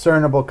of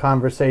discernible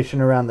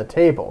conversation around the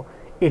table.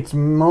 It's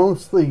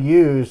mostly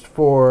used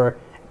for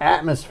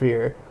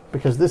atmosphere,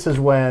 because this is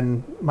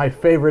when my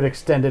favorite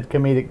extended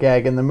comedic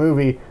gag in the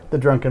movie, the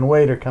drunken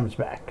waiter, comes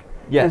back.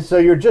 Yes. And so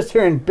you're just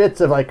hearing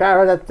bits of like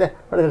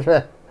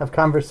of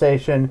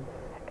conversation,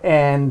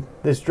 and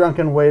this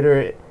drunken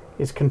waiter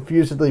is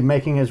confusedly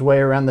making his way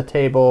around the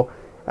table.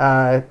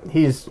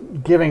 He's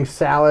giving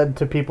salad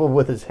to people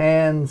with his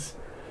hands.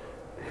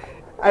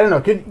 I don't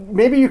know.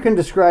 Maybe you can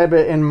describe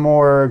it in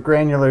more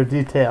granular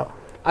detail.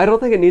 I don't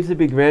think it needs to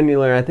be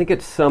granular. I think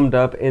it's summed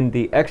up in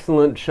the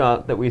excellent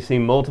shot that we see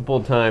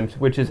multiple times,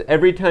 which is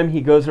every time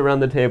he goes around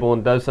the table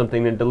and does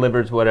something and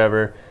delivers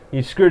whatever,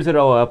 he screws it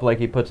all up, like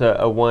he puts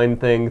a wine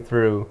thing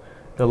through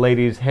the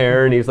lady's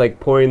hair, and he's like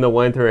pouring the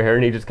wine through her hair,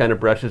 and he just kind of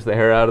brushes the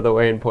hair out of the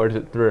way and pours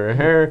it through her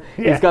hair.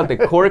 Yeah. He's got the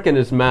cork in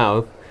his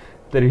mouth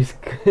that he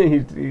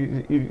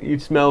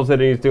smells it,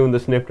 and he's doing the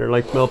snifter,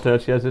 like, smell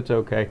test, yes, it's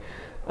okay.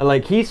 And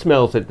like, he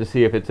smells it to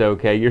see if it's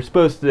okay. You're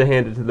supposed to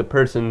hand it to the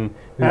person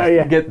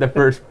who get the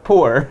first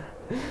pour.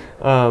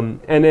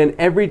 And then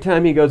every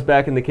time he goes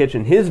back in the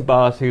kitchen, his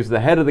boss, who's the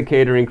head of the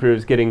catering crew,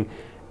 is getting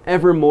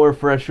ever more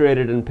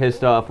frustrated and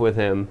pissed off with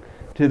him,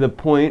 to the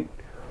point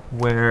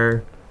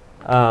where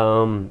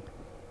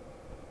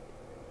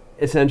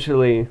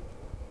essentially,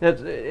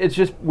 it's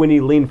just when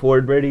you lean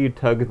forward, Brady, you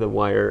tug the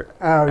wire.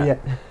 Oh, yeah.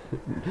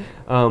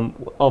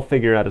 I'll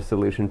figure out a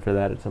solution for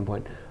that at some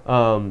point.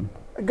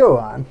 Go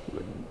on.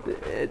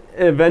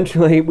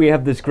 Eventually, we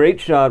have this great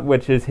shot,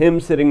 which is him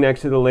sitting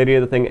next to the lady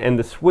of the thing and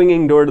the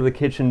swinging door to the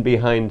kitchen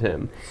behind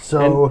him.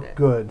 So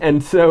good.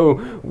 And so,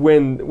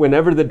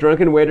 whenever the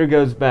drunken waiter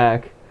goes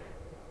back,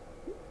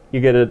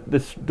 you get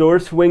this door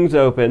swings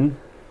open.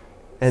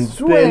 And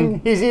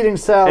swing! He's eating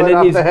salad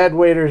off the head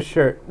waiter's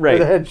shirt. Right.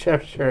 The head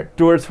chef's shirt.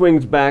 Door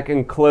swings back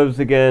and close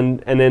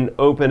again, and then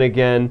open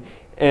again.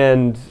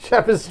 And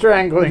Chef is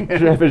strangling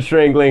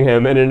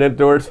him. And then the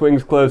door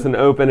swings closed and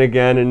open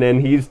again, and then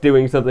he's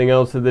doing something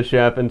else to the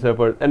chef and so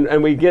forth.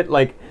 And we get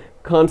like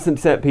constant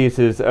set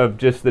pieces of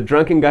just the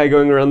drunken guy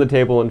going around the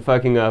table and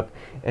fucking up,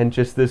 and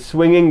just this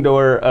swinging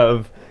door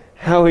of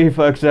how he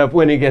fucks up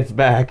when he gets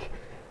back.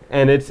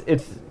 And it's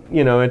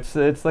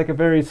like a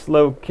very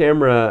slow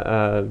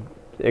camera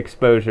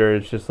exposure.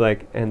 It's just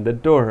like, and the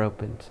door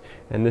opens,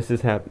 and this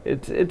is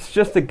it's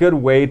just a good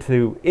way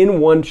to, in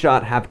one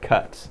shot, have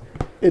cuts.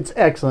 It's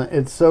excellent.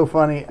 It's so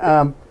funny.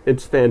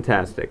 It's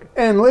fantastic.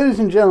 And ladies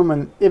and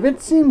gentlemen, if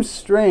it seems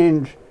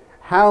strange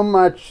how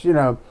much,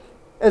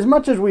 as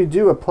much as we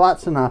do a plot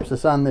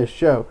synopsis on this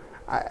show,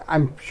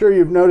 I'm sure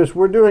you've noticed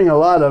we're doing a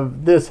lot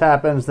of this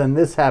happens, then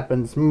this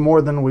happens,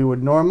 more than we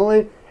would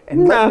normally.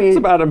 And it's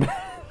about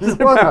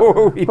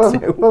what we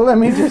do. But let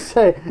me just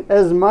say,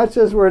 as much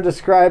as we're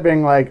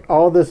describing like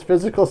all this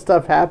physical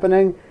stuff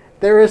happening,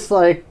 there is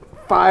like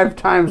 5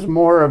 times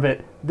more of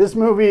it. This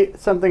movie,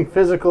 something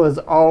physical is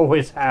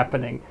always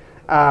happening.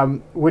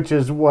 which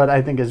is what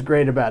I think is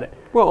great about it.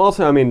 Well,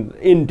 also, I mean,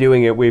 in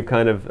doing it, we've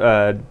kind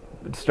of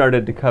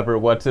started to cover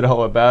what's it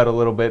all about a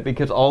little bit,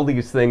 because all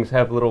these things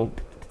have little...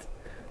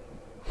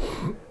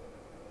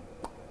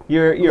 You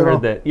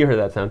heard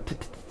that sound.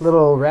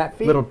 Little rat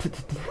feet? Little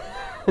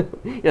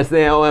yes,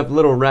 they all have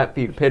little rat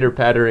feet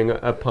pitter-pattering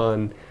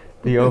upon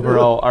the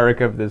overall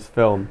arc of this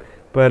film.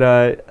 But,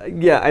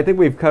 I think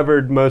we've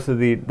covered most of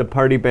the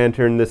party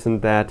banter and this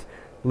and that.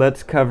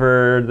 Let's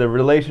cover the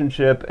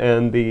relationship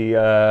and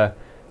the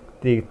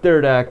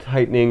third act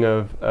heightening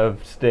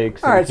of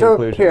stakes and conclusion. All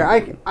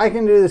right, so here, I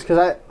can do this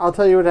because I'll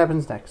tell you what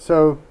happens next.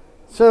 So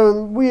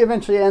we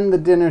eventually end the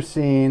dinner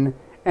scene,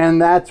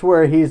 and that's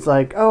where he's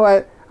like,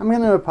 I'm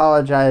going to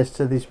apologize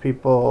to these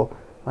people,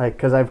 like,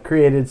 because I've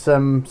created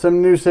some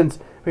nuisance,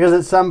 because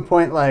at some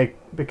point, like,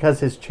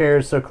 because his chair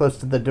is so close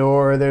to the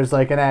door, there's,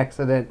 like, an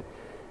accident.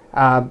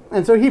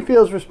 And so he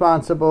feels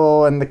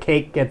responsible, and the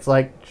cake gets,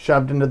 like,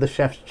 shoved into the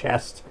chef's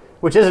chest,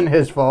 which isn't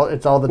his fault.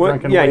 It's all the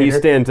drunken waiter. Yeah, he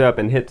stands up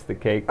and hits the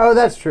cake. Oh,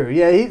 that's true.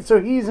 Yeah, so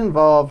he's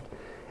involved.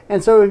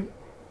 And so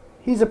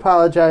he's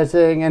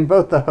apologizing, and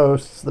both the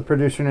hosts, the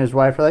producer and his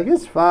wife, are like,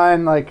 it's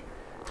fine, like,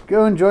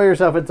 go enjoy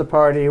yourself, it's a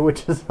party,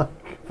 which is,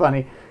 like,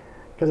 funny.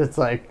 Because it's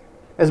like,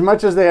 as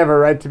much as they have a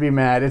right to be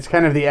mad, it's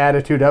kind of the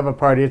attitude of a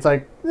party. It's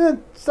like,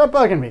 stop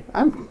bugging me.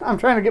 I'm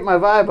trying to get my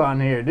vibe on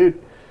here, dude.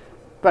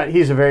 But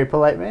he's a very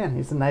polite man.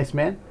 He's a nice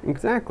man.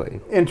 Exactly.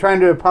 In trying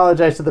to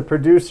apologize to the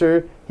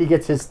producer, he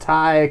gets his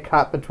tie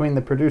caught between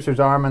the producer's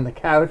arm and the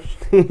couch.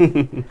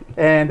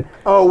 And,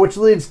 which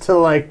leads to,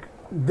 like,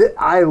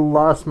 I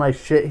lost my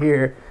shit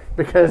here.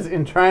 Because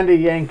in trying to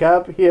yank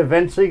up, he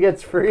eventually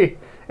gets free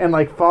and,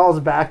 like, falls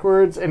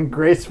backwards and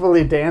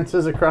gracefully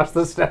dances across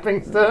the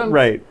stepping stones.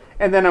 Right.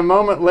 And then a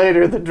moment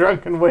later, the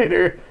drunken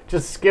waiter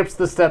just skips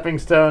the stepping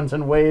stones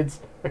and wades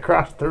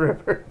across the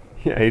river.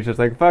 Yeah, he's just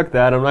like, fuck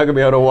that, I'm not going to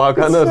be able to walk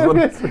on those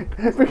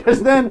ones.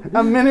 Because then,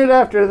 a minute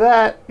after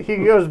that, he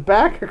goes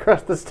back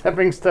across the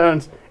stepping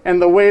stones,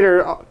 and the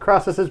waiter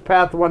crosses his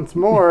path once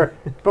more,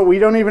 but we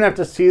don't even have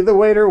to see the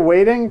waiter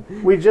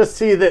waiting. We just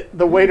see that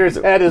the waiter's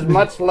head is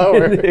much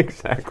lower.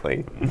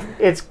 Exactly.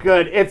 It's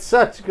good. It's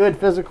such good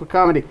physical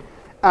comedy.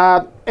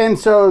 And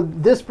so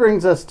this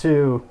brings us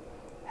to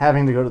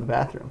having to go to the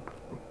bathroom.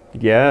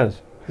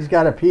 Yes. He's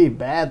got to pee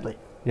badly.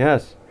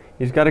 Yes.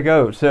 He's got to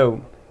go.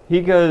 So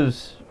he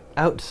goes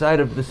outside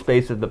of the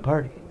space of the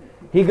party.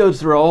 He's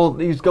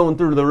going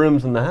through the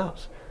rooms in the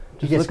house.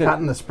 He gets caught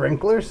in the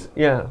sprinklers?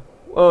 Yeah.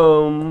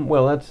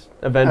 Well, that's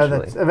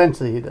eventually.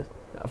 Eventually he does.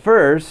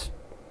 First,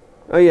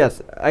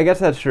 yes, I guess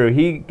that's true.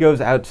 He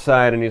goes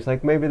outside and he's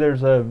like, maybe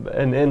there's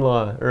an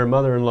in-law or a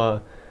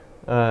mother-in-law,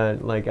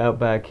 like out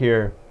back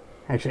here.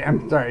 Actually,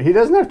 I'm sorry. He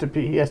doesn't have to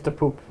pee. He has to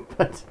poop.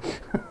 But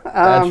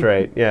that's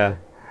right. Yeah.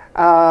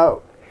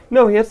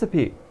 No, he has to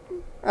pee.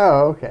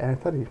 Oh, okay. I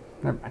thought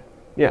never mind.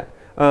 Yeah.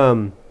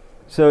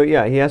 So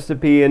yeah, he has to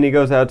pee, and he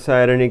goes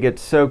outside, and he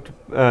gets soaked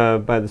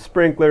by the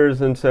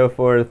sprinklers and so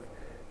forth,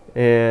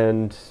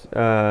 and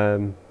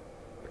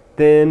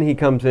then he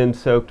comes in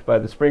soaked by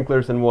the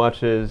sprinklers and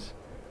watches.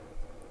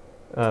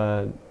 He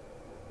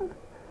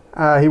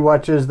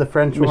watches the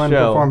French woman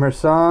perform her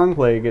song,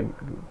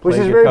 which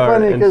is very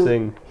funny because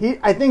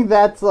I think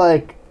that's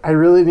like, I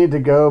really need to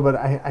go, but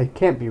I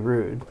can't be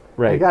rude.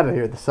 Right. I got to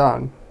hear the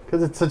song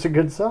because it's such a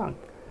good song.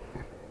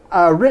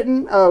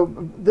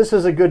 This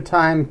is a good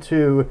time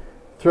to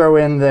throw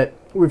in that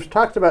we've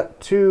talked about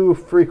two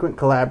frequent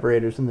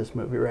collaborators in this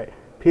movie, right?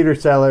 Peter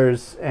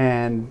Sellers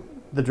and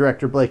the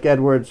director Blake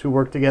Edwards, who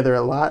work together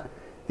a lot.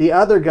 The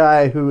other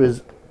guy who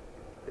is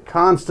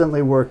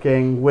constantly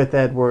working with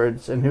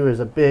Edwards and who is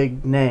a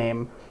big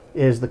name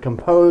is the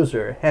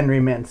composer Henry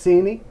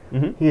Mancini.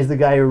 Mm-hmm. He's the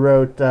guy who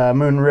wrote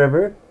Moon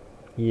River.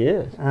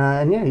 Yes.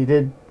 And yeah, he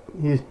did.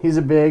 He's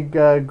a big,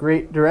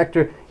 great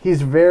director.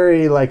 He's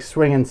very, like,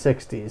 swinging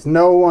 60s.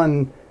 No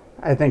one,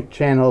 I think,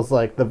 channels,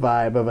 like, the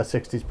vibe of a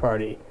 60s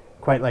party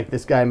quite like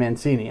this guy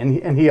Mancini.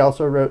 And he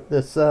also wrote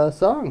this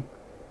song,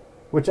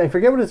 which I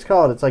forget what it's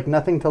called. It's, like,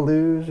 Nothing to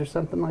Lose or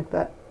something like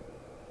that.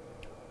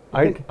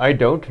 I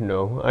don't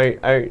know.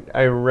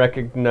 I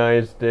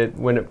recognized it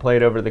when it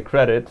played over the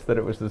credits that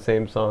it was the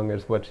same song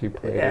as what she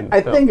played in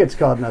the film. I think it's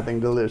called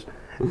Nothing to Lose.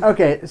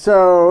 Okay,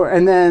 so,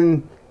 and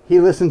then he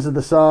listens to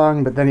the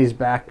song, but then he's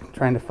back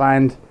trying to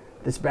find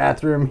this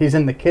bathroom. He's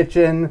in the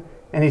kitchen,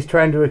 and he's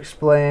trying to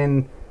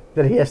explain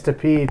that he has to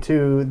pee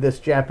to this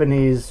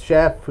Japanese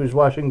chef who's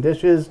washing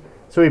dishes.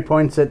 So he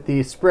points at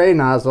the spray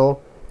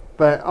nozzle,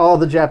 but all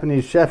the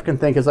Japanese chef can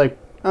think is like,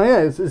 oh yeah,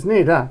 it's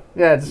neat, huh?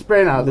 Yeah, it's a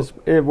spray nozzle.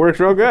 It works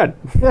real good.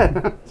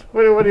 Yeah,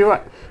 what do you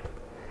want?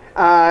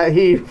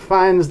 He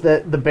finds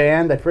that the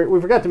band, we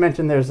forgot to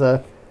mention there's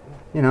a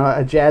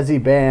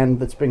jazzy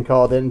band that's been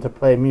called in to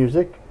play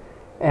music.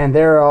 And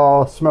they're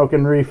all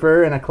smoking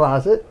reefer in a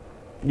closet.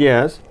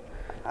 Yes.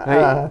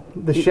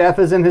 The chef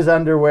is in his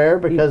underwear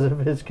because of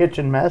his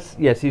kitchen mess.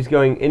 Yes, he's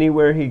going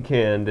anywhere he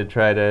can to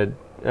try to...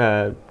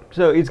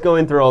 so he's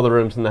going through all the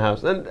rooms in the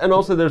house. And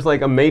also there's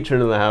like a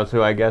matron in the house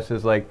who I guess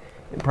is like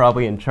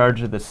probably in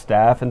charge of the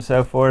staff and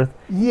so forth.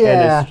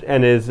 Yeah.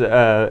 And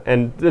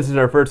this is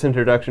our first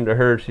introduction to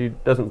her. She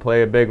doesn't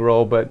play a big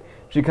role, but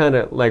she kind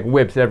of like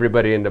whips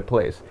everybody into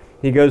place.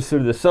 He goes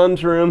through the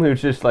son's room,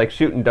 who's just like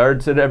shooting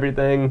darts at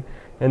everything,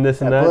 and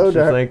this and that. She's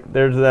like,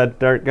 "There's that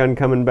dart gun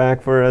coming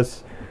back for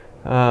us."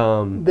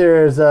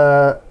 There's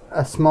a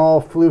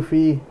small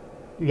floofy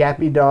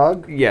yappy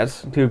dog.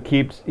 Yes,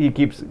 he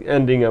keeps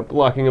ending up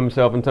locking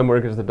himself in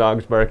somewhere because the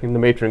dog's barking. The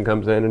matron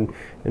comes in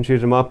and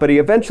shoots him off, but he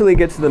eventually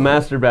gets to the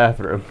master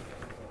bathroom.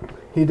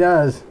 He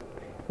does.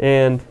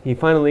 And he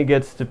finally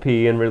gets to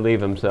pee and relieve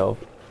himself.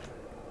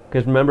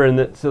 Because remember,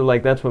 that's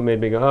what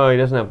made me go, oh, he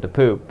doesn't have to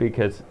poop,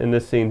 because in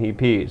this scene he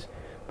pees.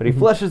 But he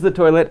flushes the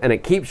toilet and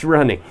it keeps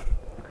running.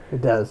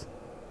 It does.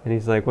 And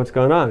he's like, what's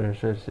going on?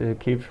 It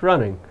keeps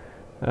running.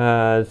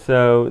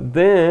 So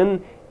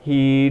then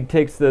he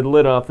takes the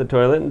lid off the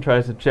toilet and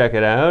tries to check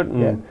it out.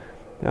 And,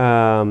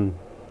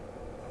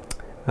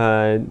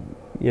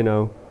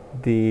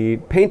 the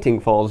painting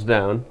falls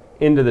down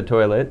into the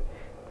toilet.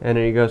 And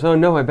then he goes, oh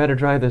no, I better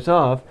dry this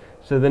off.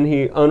 So then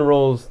he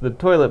unrolls the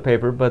toilet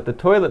paper, but the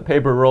toilet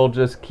paper roll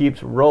just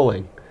keeps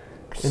rolling.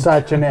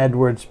 Such an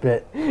Edwards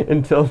bit.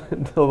 until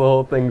the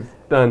whole thing's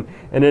done.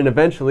 And then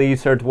eventually he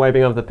starts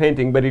wiping off the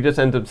painting, but he just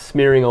ends up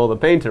smearing all the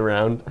paint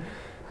around.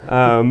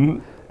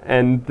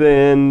 And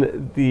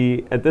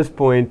then at this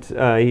point,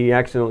 he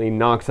accidentally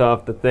knocks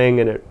off the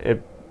thing, and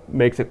it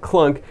makes a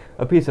clunk.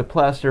 A piece of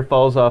plaster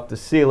falls off the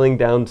ceiling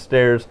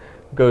downstairs,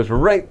 goes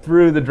right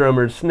through the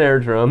drummer's snare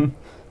drum,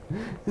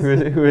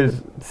 who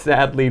is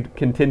sadly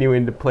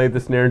continuing to play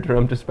the snare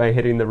drum just by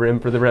hitting the rim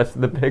for the rest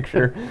of the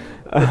picture.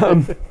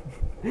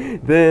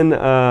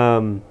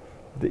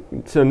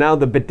 So now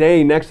the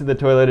bidet next to the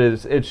toilet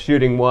it's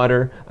shooting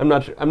water. I'm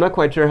not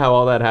quite sure how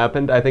all that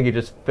happened. I think he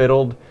just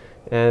fiddled,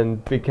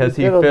 and because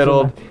he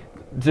fiddled,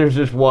 there's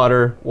just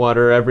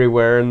water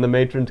everywhere, and the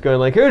matron's going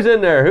like, "Who's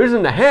in there? Who's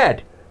in the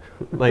head?"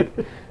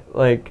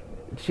 like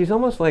she's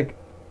almost like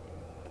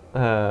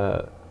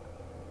I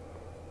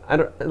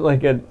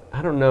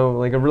don't know,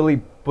 like a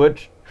really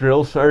butch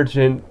drill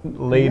sergeant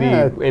lady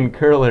in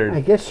curlers.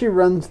 I guess she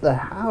runs the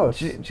house.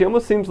 She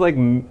almost seems like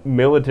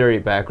military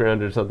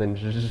background or something.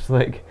 She's just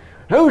like,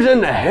 who's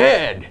in the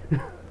head?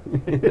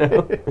 You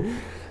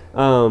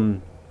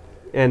know?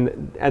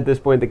 And at this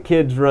point, the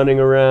kid's running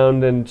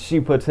around, and she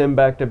puts him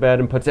back to bed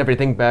and puts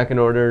everything back in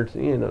order.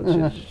 You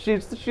know,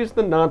 she's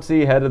the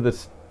Nazi head of the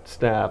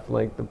staff,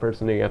 like the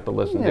person you have to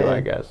listen to, I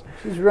guess.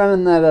 She's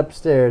running that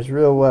upstairs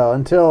real well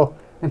until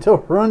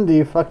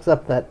Rundi fucks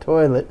up that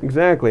toilet.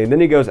 Exactly. Then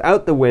he goes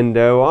out the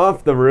window,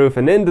 off the roof,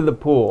 and into the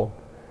pool.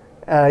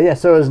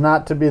 So as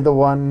not to be the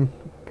one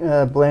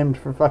blamed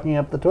for fucking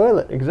up the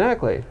toilet.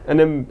 Exactly. And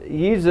then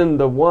he's in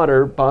the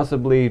water,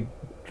 possibly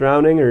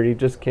drowning, or he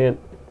just can't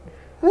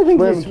I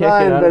think he's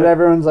fine, but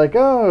everyone's like,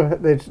 oh,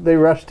 they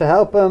rush to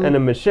help him. And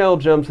then Michelle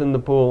jumps in the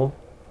pool.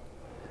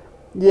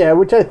 Yeah,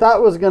 which I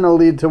thought was going to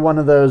lead to one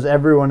of those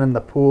everyone in the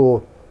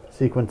pool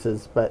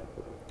sequences, but...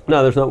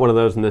 No, there's not one of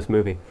those in this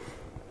movie.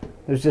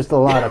 There's just a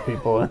lot of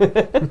people.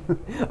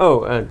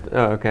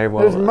 Okay.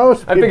 Well, there's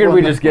most I figured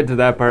we'd just get to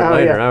that part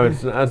later.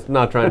 Yeah. I was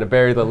not trying to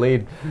bury the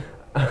lead.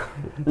 I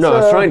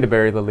was trying to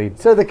bury the lead.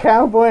 So the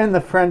cowboy and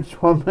the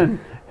French woman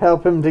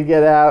help him to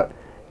get out,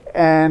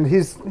 and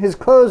his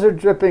clothes are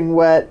dripping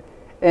wet,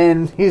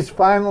 and he's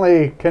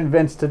finally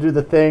convinced to do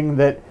the thing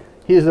that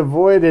he's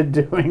avoided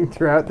doing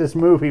throughout this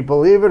movie,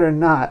 believe it or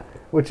not,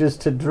 which is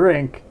to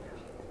drink.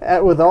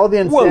 With all the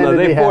insanity Well, no,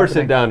 they force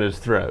happening. it down his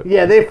throat.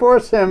 Yeah, they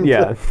force him.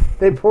 Yeah.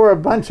 They pour a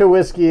bunch of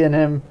whiskey in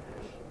him.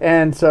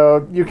 And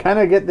so you kind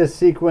of get this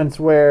sequence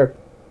where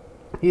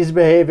he's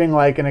behaving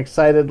like an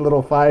excited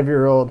little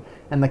 5-year-old,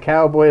 and the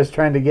cowboy is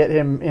trying to get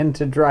him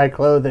into dry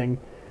clothing.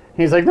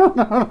 He's like,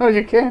 no,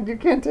 you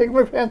can't take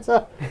my pants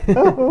off.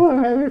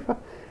 I'm having fun.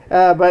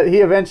 But he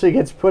eventually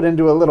gets put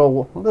into a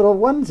little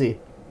onesie,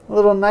 a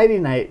little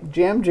nighty-night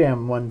jam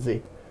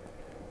onesie.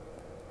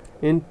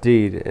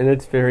 Indeed, and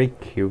it's very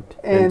cute.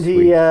 And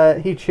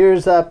he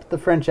cheers up the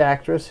French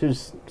actress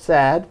who's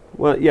sad.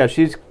 Well, yeah,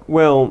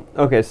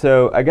 okay,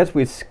 so I guess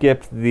we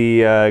skipped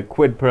the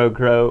quid pro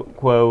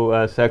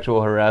quo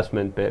sexual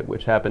harassment bit,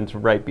 which happens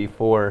right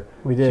before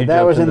we did.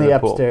 That was in the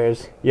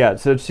upstairs. Yeah,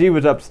 so she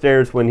was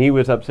upstairs when he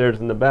was upstairs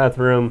in the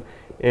bathroom,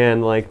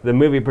 and like the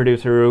movie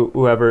producer,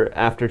 whoever,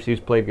 after she's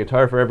played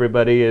guitar for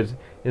everybody, is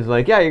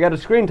like, yeah, you got a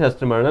screen test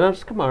tomorrow. And I'll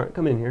just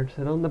come in here,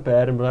 sit on the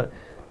bed,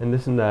 and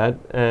this and that,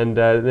 and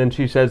then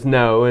she says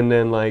no, and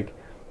then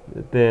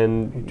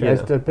he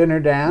tries to pin her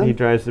down. He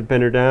tries to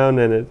pin her down,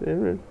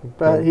 and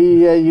but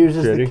he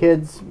uses the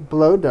kid's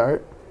blow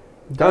dart.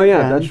 Oh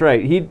yeah, that's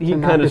right. He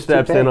kind of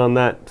steps in on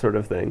that sort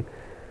of thing.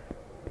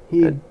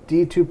 He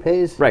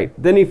detoupees. Right.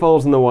 Then he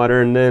falls in the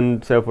water, and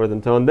then so forth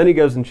and so on. Then he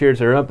goes and cheers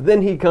her up.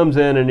 Then he comes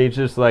in, and he's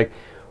just like,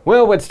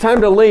 well, it's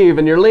time to leave,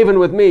 and you're leaving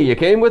with me. You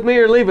came with me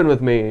or leaving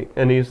with me?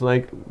 And he's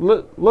like,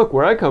 look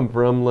where I come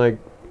from, like,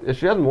 if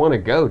she doesn't want to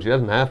go, she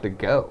doesn't have to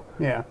go.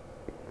 Yeah.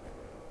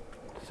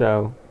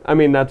 So, I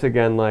mean, that's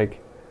again like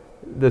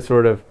the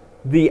sort of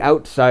the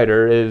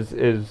outsider is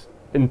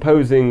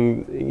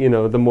imposing,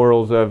 the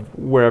morals of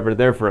wherever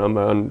they're from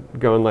on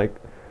going like,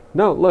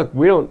 no, look,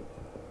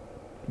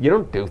 you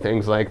don't do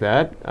things like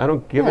that. I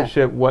don't give a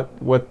shit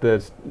what the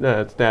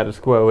status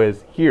quo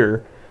is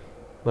here.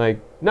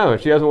 Like, no,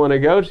 if she doesn't want to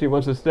go, she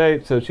wants to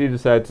stay, so she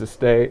decides to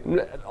stay.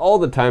 All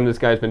the time this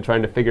guy's been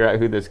trying to figure out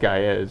who this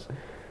guy is.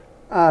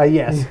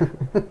 Yes.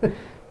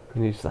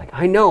 And he's like,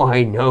 I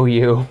know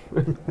you.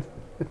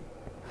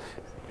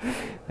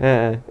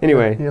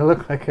 Anyway. You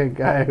look like a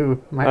guy who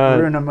might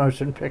ruin a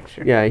motion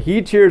picture. Yeah,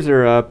 he cheers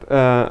her up.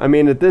 I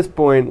mean, at this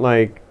point,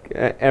 like,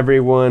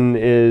 everyone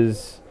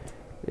is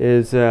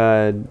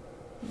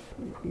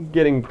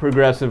getting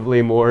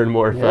progressively more and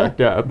more fucked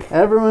up.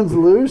 Everyone's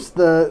loose.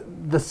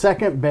 The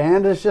second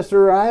band has just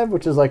arrived,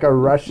 which is like a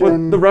Russian...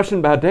 Well, the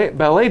Russian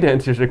ballet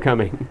dancers are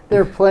coming.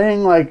 They're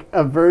playing like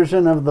a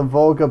version of the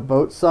Volga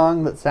boat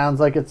song that sounds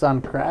like it's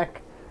on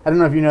crack. I don't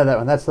know if you know that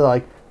one. That's the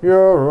like...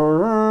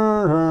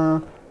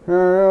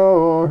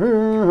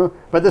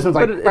 But this one's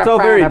like... But it's all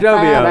very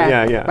jovial.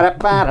 Yeah.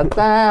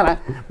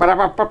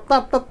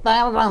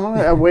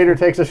 A waiter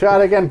takes a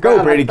shot again.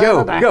 Go, Brady,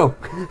 go.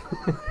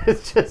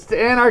 It's just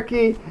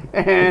anarchy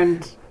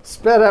and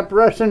sped up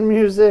Russian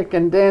music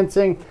and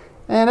dancing.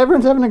 And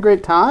everyone's having a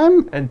great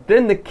time. And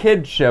then the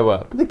kids show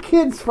up. The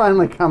kids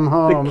finally come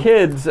home. The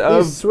kids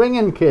These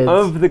swinging kids.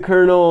 Of the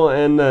colonel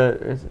and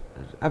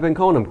I've been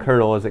calling him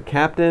colonel. Is it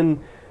captain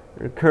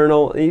or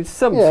colonel? He's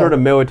some sort of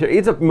military.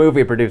 He's a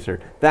movie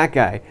producer. That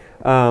guy.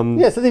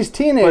 So these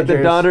teenagers. But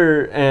the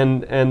daughter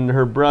and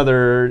her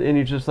brother, and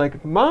he's just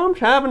like, Mom's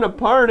having a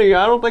party.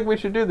 I don't think we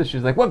should do this.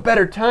 She's like, what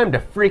better time to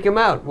freak him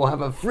out? We'll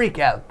have a freak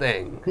out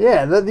thing.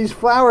 Yeah, these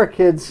flower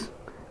kids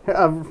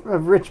of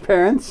rich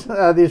parents,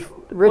 these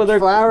rich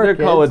flower kids.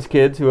 They're college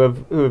kids who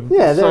have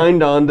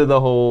signed on to the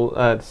whole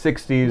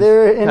 60s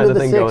they're into kind of the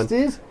thing 60s.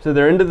 going. So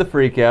they're into the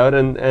freak out,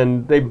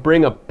 and they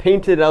bring a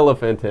painted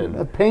elephant in.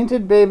 A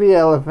painted baby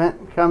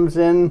elephant comes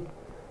in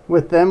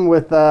with them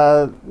with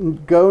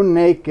Go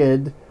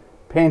Naked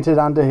painted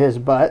onto his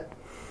butt.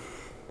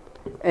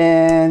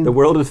 And the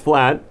world is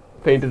flat,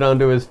 painted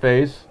onto his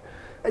face.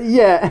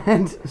 Yeah,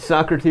 and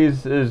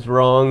Socrates is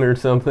wrong or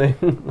something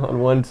on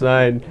one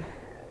side.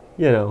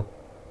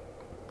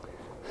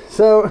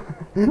 So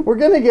we're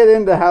going to get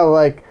into how,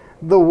 like,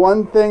 the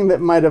one thing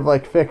that might have,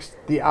 like, fixed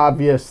the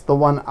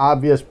one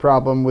obvious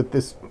problem with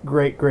this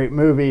great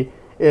movie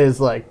is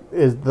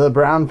the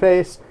brown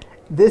face.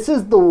 This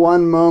is the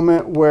one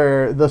moment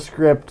where the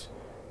script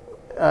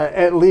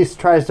at least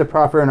tries to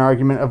proffer an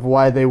argument of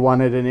why they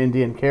wanted an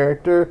Indian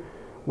character,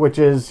 which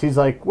is, he's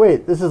like,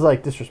 wait, this is,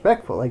 like,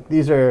 disrespectful. Like,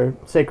 these are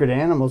sacred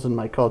animals in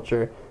my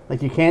culture.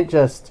 Like, you can't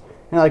just...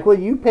 And like, well,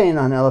 you paint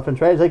on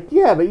elephants, right? It's like,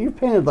 yeah, but you've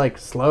painted, like,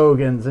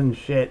 slogans and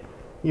shit.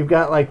 You've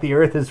got, like, the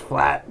earth is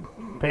flat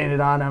painted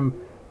on them.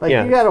 Like,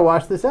 you got to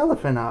wash this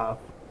elephant off.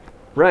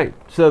 Right.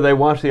 So they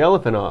wash the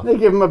elephant off. They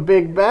give him a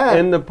big bath.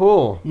 In the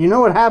pool. You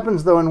know what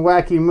happens, though, in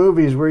wacky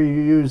movies where you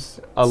use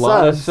a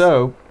lot of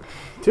soap.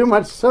 Too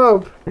much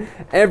soap.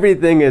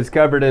 Everything is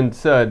covered in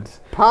suds.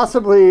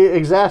 Possibly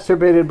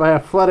exacerbated by a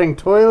flooding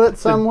toilet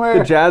somewhere.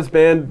 The jazz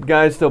band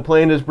guy's still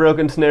playing his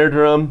broken snare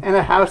drum. And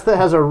a house that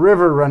has a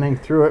river running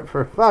through it,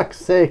 for fuck's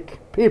sake.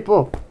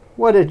 People,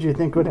 what did you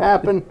think would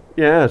happen?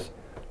 Yes.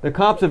 The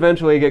cops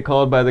eventually get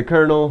called by the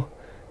colonel.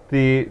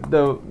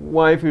 The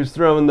wife who's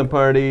throwing the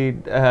party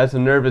has a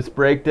nervous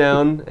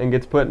breakdown and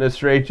gets put in a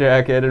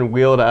straitjacket and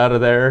wheeled out of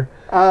there.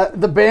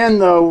 The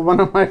band, though, one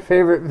of my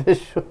favorite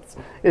visuals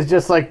is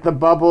just like the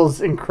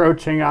bubbles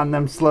encroaching on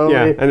them slowly.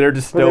 Yeah, and they're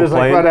just still playing.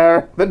 Like,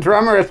 whatever. The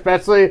drummer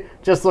especially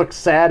just looks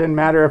sad and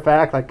matter of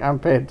fact, like, I'm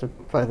paid to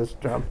play this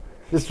drum.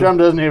 This drum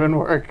doesn't even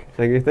work.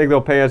 You think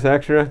they'll pay us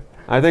extra?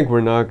 I think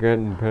we're not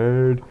getting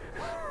paid.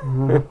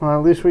 Well,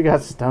 at least we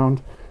got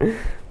stoned.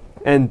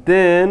 And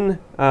then,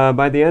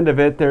 by the end of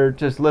it, they're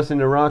just listening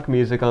to rock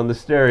music on the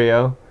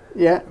stereo.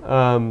 Yeah.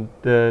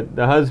 The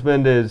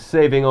husband is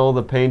saving all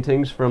the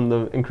paintings from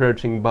the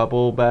encroaching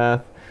bubble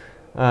bath,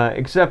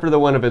 except for the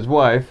one of his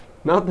wife.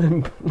 Not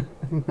that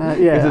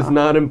because it's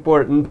not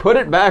important. Put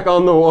it back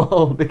on the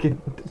wall to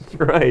get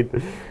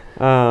destroyed.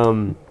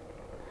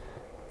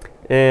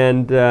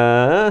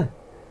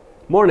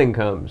 Morning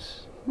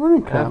comes.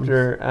 Morning comes.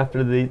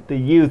 After the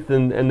youth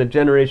and the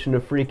generation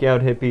of freak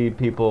out hippie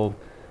people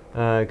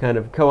kind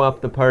of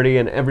co-opt the party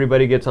and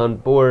everybody gets on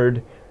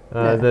board.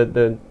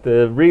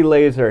 The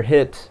relays are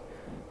hit.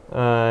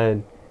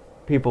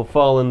 People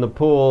fall in the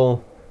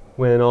pool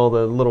when all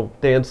the little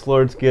dance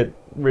floors get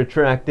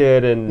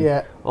retracted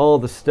and all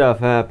the stuff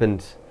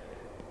happens.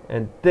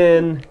 And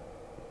then,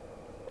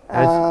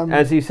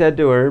 as he said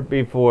to her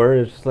before,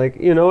 it's just like,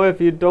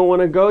 if you don't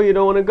want to go, you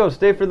don't want to go.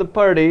 Stay for the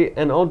party,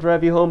 and I'll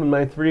drive you home in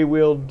my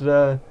three-wheeled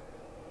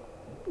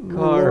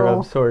car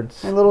of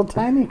sorts. A little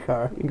tiny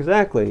car.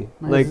 Exactly.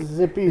 My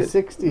zippy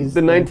 60s.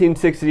 The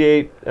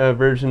 1968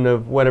 version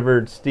of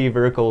whatever Steve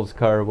Urkel's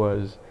car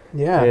was.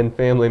 Yeah. In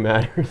Family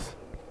Matters.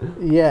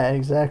 Yeah,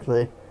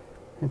 exactly.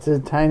 It's a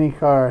tiny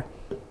car.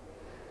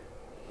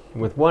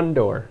 With one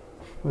door.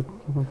 With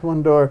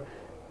one door.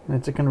 And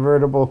it's a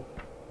convertible.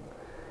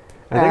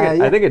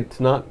 I think it's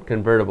not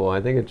convertible.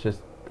 I think it's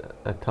just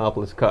a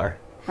topless car.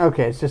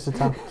 Okay, it's just a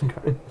topless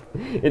car.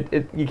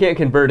 You can't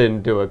convert it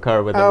into a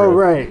car with a roof. Oh,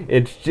 right.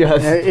 It's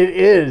just... It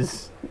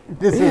is.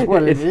 This is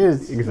what it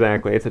is.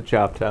 Exactly. It's a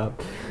chop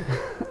top.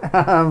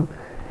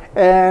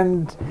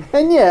 And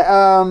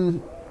yeah,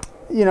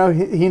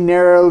 he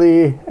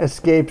narrowly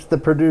escapes the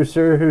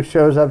producer who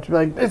shows up to be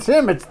like, it's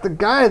him, it's the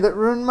guy that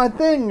ruined my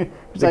thing.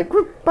 He's like,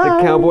 bye.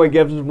 The cowboy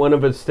gives one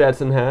of his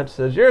Stetson hats,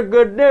 says, you're a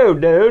good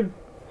dude.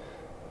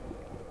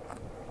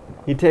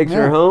 He takes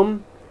her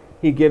home,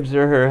 he gives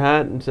her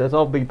hat and says,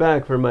 I'll be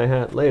back for my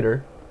hat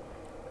later.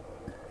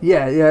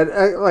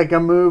 Yeah, like a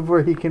move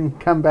where he can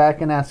come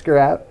back and ask her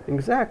out.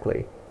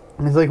 Exactly.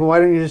 And he's like, well, why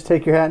don't you just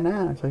take your hat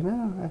now? It's like, no,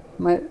 I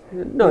might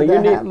need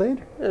that hat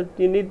later.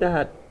 You need the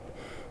hat.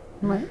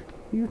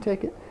 You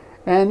take it.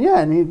 And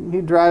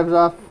he drives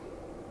off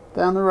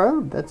down the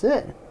road. That's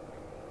it.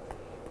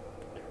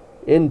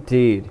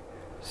 Indeed.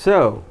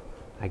 So,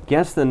 I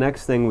guess the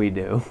next thing we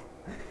do,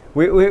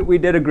 we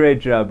did a great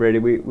job, Brady.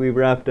 We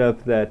wrapped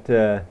up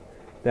that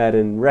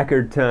in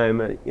record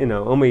time.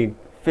 Only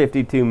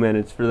 52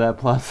 minutes for that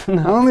plot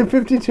synopsis. Only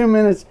 52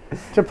 minutes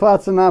to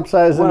plot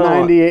synopsize a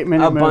 98-minute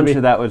movie. A bunch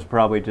of that was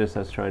probably just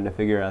us trying to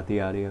figure out the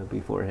audio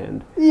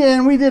beforehand. Yeah,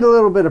 and we did a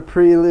little bit of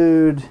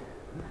prelude.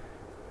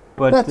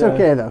 But that's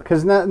okay, though,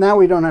 because now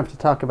we don't have to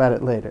talk about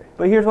it later.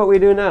 But here's what we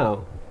do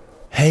now.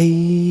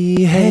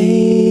 Hey,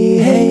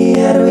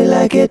 how do we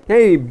like it?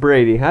 Hey,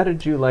 Brady, how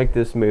did you like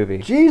this movie?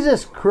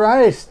 Jesus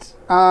Christ.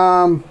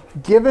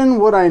 Given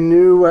what I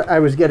knew what I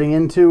was getting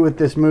into with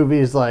this movie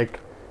is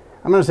like,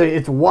 I'm going to say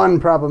it's one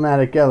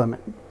problematic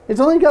element. It's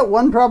only got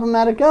one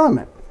problematic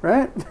element,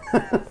 right?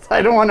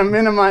 I don't want to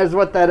minimize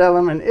what that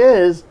element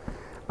is.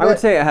 I would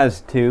say it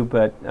has two,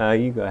 but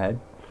you go ahead.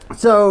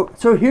 So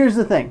here's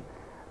the thing.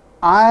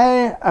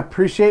 I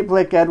appreciate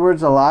Blake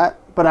Edwards a lot,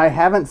 but I've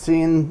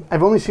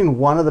only seen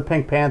one of the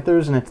Pink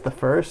Panthers, and it's the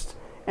first.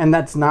 And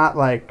that's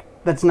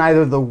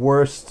neither the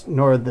worst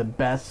nor the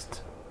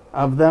best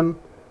of them.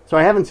 So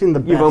I haven't seen the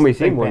best. You've only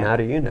seen one, how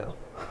do you know?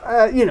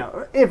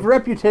 If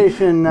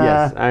reputation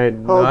yes, I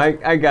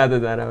gathered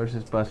that. I was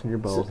just busting your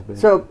balls a bit.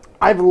 So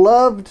I've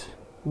loved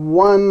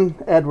one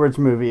Edwards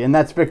movie, and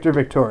that's Victor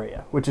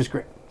Victoria, which is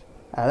great.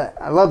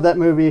 I love that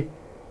movie.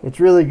 It's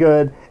really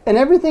good. And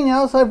everything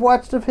else I've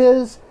watched of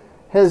his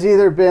has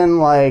either been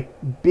like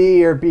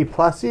B or B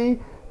plus-y,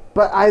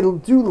 but I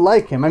do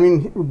like him. I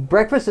mean,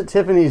 Breakfast at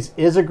Tiffany's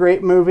is a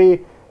great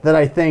movie that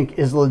I think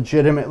is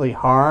legitimately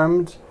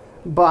harmed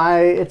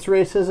by its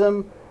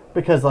racism,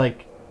 because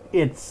like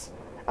it's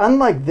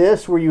unlike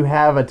this where you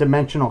have a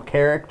dimensional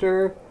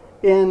character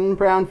in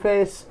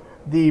Brownface.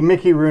 The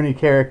Mickey Rooney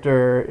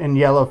character in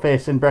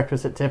Yellowface in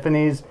Breakfast at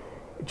Tiffany's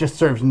just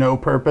serves no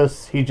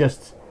purpose. He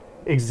just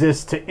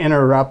exists to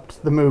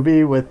interrupt the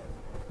movie with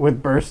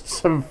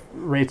bursts of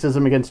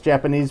racism against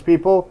Japanese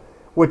people,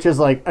 which is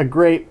like a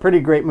pretty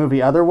great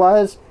movie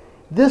otherwise.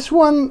 This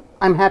one,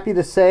 I'm happy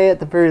to say at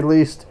the very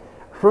least,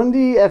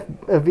 Hrundi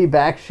V.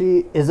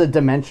 Bakshi is a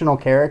dimensional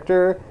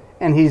character,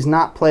 and he's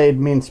not played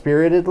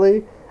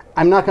mean-spiritedly.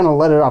 I'm not going to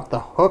let it off the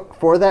hook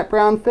for that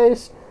brown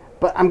face,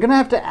 but I'm going to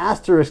have to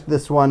asterisk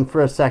this one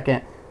for a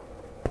second.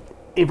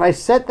 If I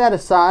set that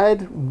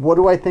aside, what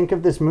do I think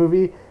of this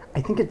movie?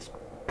 I think it's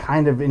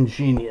kind of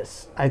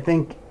ingenious. I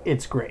think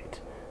it's great.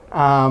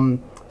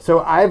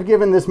 So I've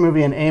given this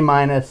movie an A-.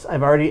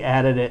 I've already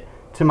added it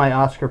to my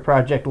Oscar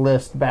project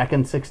list back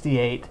in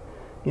 '68,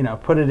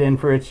 put it in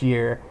for its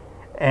year,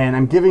 and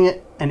I'm giving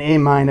it an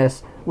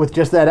A- with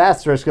just that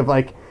asterisk of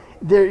like,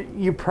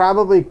 you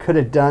probably could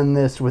have done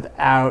this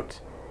without,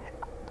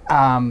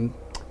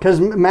 because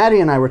Maddie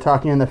and I were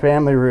talking in the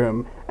family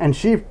room, and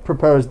she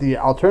proposed the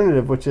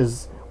alternative, which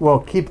is, well,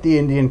 keep the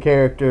Indian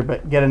character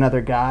but get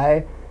another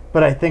guy.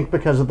 But I think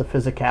because of the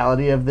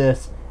physicality of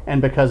this and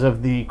because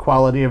of the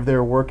quality of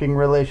their working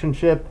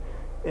relationship,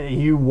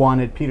 you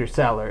wanted Peter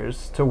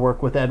Sellers to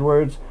work with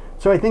Edwards.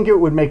 So I think it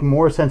would make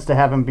more sense to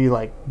have him be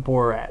like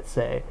Borat,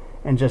 say,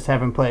 and just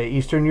have him play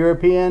Eastern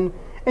European.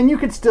 And you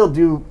could still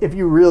do, if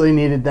you really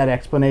needed that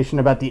explanation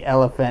about the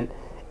elephant,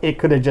 it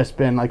could have just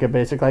been like a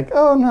basic, like,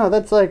 oh no,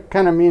 that's like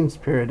kind of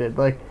mean-spirited.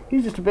 Like,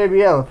 he's just a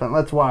baby elephant,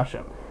 let's wash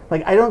him.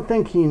 Like, I don't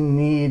think he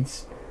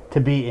needs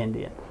to be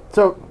Indian.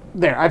 So,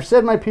 there, I've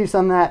said my piece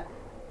on that.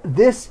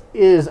 This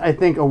is, I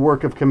think, a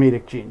work of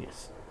comedic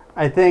genius.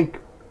 I think,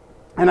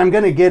 and I'm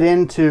going to get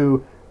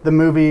into the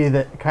movie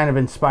that kind of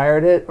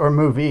inspired it, or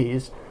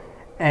movies,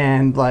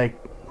 and like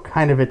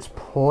kind of its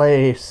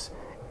place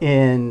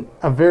in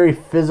a very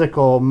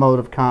physical mode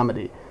of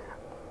comedy.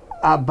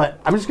 But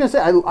I'm just going to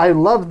say, I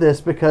love this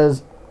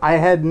because I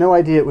had no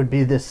idea it would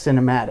be this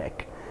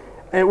cinematic.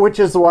 Which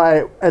is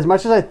why, as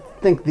much as I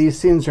think these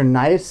scenes are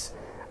nice,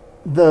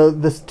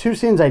 the two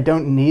scenes I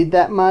don't need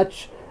that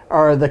much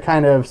are the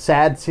kind of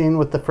sad scene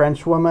with the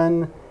French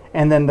woman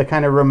and then the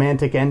kind of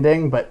romantic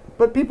ending.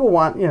 But people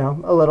want,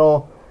 a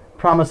little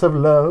promise of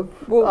love,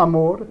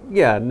 amour.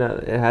 Yeah,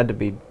 no, it had to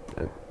be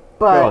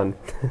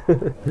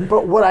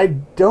but what I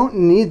don't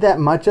need that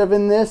much of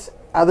in this,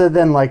 other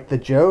than like the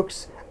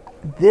jokes,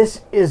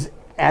 this is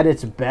at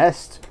its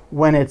best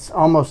when it's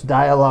almost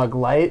dialogue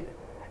light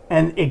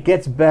And it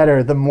gets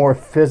better the more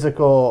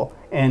physical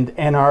and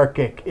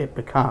anarchic it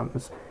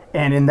becomes.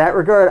 And in that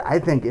regard, I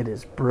think it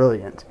is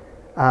brilliant.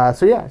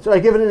 So I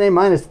give it an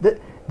A-.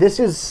 This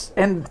is,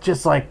 and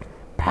just like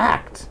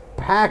packed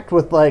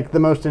with like the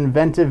most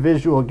inventive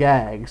visual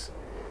gags.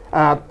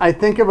 I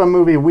think of a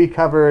movie we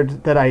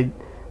covered that I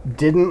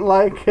didn't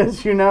like,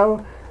 as you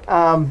know,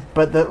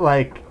 but that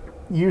like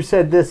you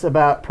said this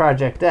about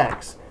Project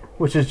X,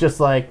 which is just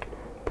like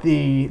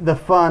the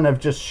fun of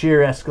just sheer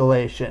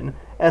escalation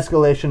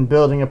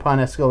building upon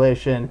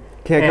escalation.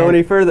 Can't go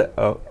any further.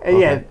 Oh, okay.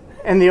 Yeah,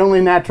 and the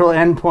only natural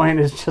endpoint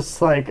is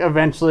just like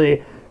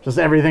eventually just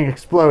everything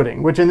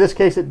exploding, which in this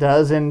case it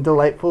does in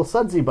delightful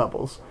sudsy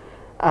bubbles.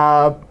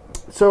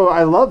 So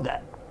I love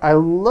that. I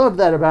love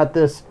that about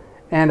this,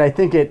 and I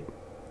think it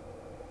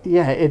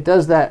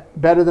does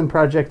that better than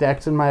Project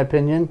X in my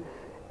opinion,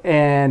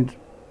 and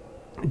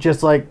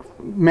just like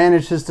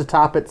manages to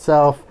top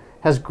itself,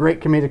 has great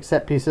comedic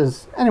set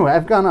pieces. Anyway,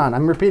 I've gone on.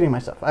 I'm repeating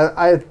myself.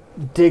 I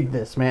dig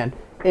this, man.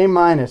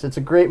 A-. It's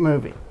a great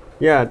movie.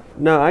 Yeah,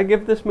 no, I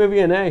give this movie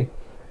an A.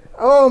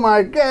 Oh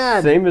my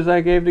God! Same as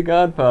I gave to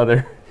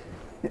Godfather.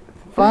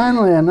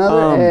 Finally,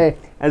 another A.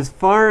 As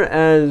far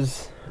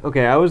as...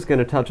 Okay, I was going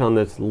to touch on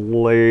this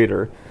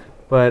later,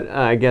 but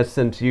I guess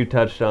since you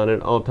touched on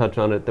it, I'll touch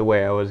on it the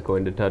way I was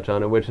going to touch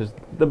on it, which is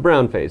the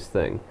brown face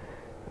thing.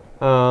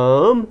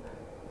 I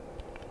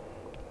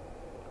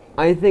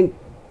think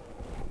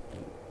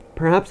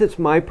perhaps it's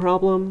my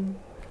problem,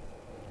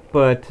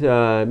 but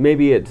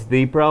maybe it's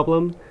the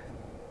problem.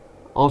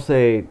 I'll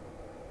say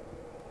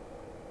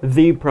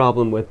the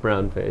problem with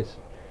brown face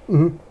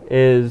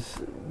is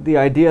the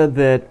idea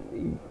that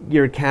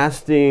you're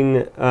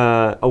casting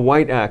a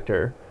white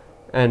actor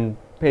and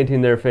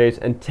painting their face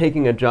and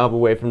taking a job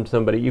away from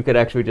somebody. You could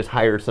actually just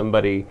hire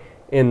somebody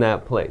in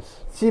that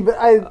place. See, but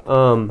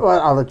well,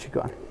 I'll let you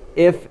go on.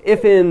 If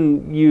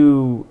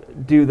you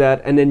do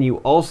that, and then you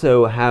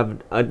also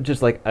have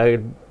just like a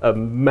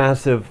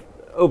massive,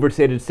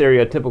 overstated,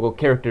 stereotypical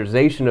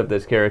characterization of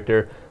this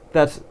character,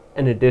 that's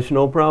an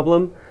additional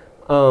problem.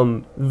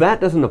 That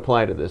doesn't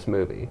apply to this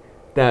movie.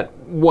 That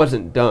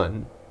wasn't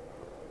done,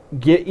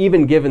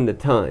 even given the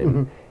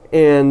time.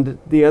 And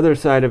the other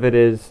side of it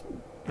is,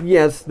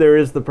 yes, there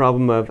is the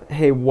problem of,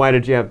 hey, why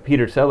did you have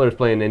Peter Sellers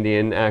play an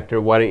Indian actor?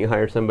 Why didn't you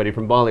hire somebody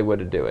from Bollywood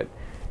to do it?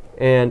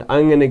 And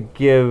I'm going to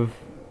give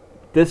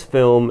this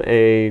film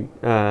a,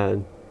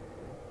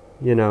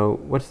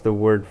 what's the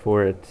word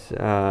for it?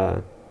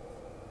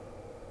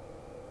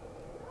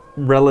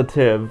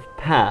 Relative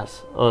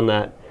pass on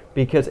that.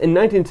 Because in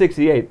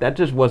 1968, that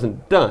just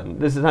wasn't done.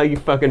 This is how you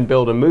fucking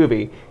build a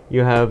movie.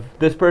 You have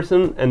this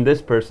person and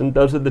this person.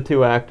 Those are the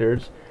two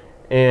actors.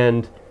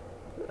 And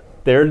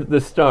they're the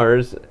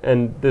stars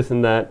and this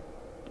and that.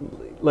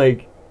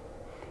 Like,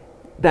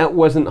 that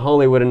wasn't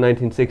Hollywood in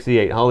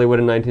 1968. Hollywood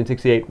in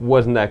 1968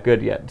 wasn't that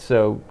good yet.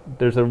 So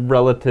there's a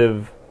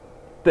relative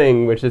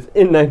thing, which is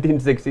in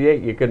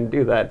 1968, you couldn't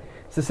do that.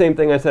 It's the same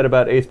thing I said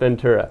about Ace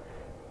Ventura.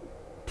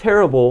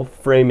 Terrible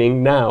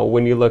framing now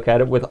when you look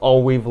at it with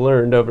all we've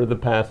learned over the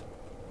past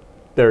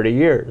 30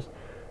 years.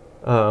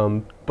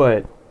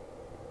 But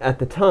at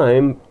the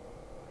time,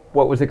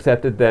 what was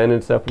accepted then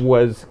and stuff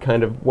was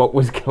kind of what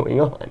was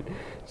going on.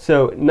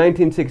 So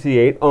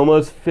 1968,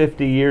 almost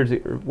 50 years,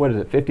 what is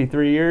it,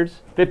 53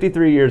 years?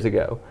 53 years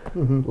ago.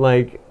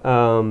 Like,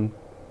 the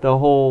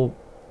whole,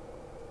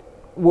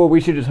 well,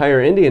 we should just hire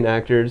Indian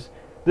actors.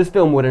 This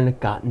film wouldn't have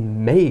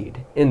gotten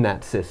made in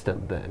that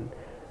system then.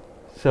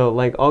 So,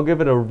 like, I'll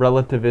give it a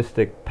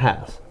relativistic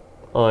pass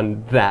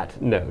on that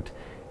note.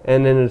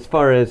 And then as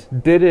far as,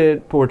 did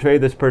it portray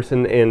this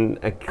person in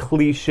a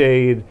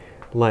cliched,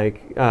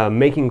 like,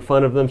 making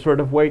fun of them sort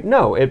of way?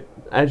 No, it,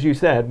 as you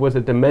said, was a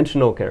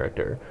dimensional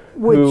character.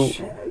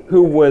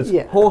 Who was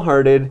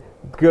wholehearted,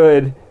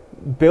 good,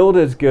 billed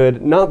as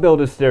good, not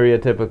billed as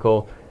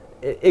stereotypical.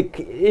 He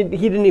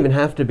didn't even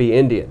have to be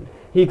Indian.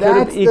 He could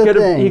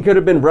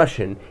have been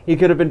Russian. He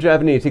could have been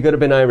Japanese. He could have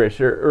been Irish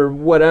or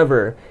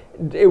whatever.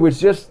 It was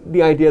just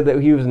the idea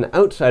that he was an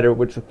outsider,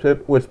 which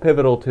was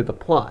pivotal to the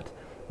plot.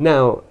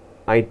 Now,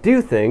 I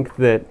do think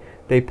that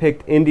they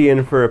picked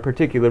Indian for a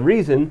particular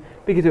reason,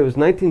 because it was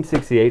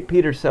 1968.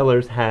 Peter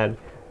Sellers had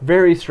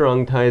very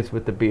strong ties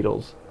with the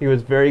Beatles. He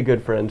was very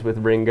good friends with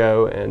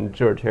Ringo and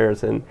George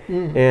Harrison.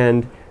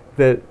 And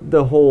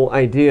the whole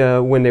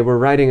idea when they were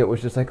writing it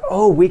was just like,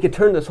 oh, we could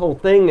turn this whole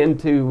thing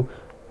into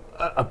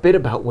a bit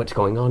about what's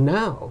going on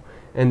now,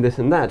 and this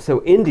and that.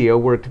 So India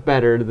worked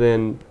better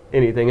than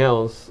anything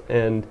else,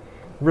 and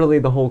really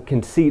the whole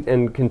conceit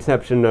and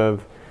conception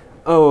of,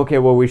 oh, okay,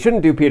 well, we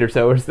shouldn't do Peter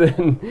Sellers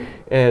then,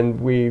 and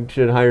we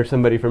should hire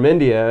somebody from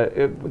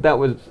India, that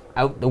was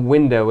out the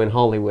window in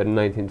Hollywood in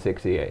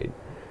 1968.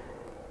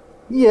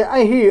 Yeah,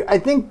 I hear you. I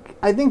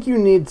think you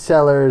need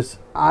Sellers.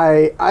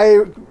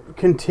 I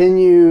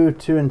continue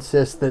to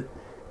insist that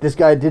this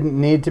guy didn't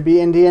need to be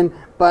Indian,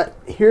 but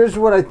here's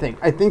what I think.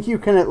 I think you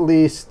can at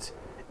least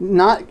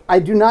I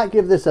do not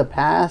give this a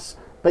pass,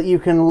 but you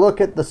can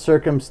look at the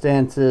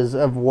circumstances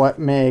of what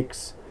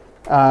makes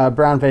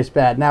brownface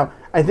bad. Now,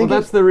 I think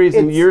that's the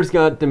reason yours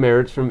got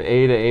demerits from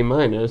A to A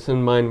minus,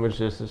 and mine was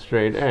just a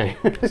straight A.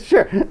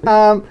 Sure.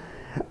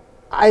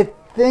 I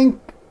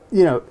think,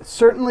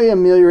 certainly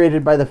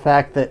ameliorated by the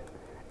fact that,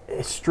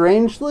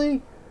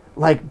 strangely,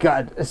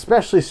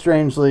 especially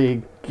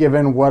strangely,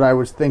 given what I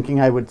was thinking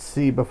I would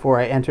see before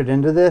I entered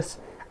into this,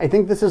 I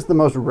think this is the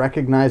most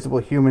recognizable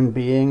human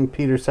being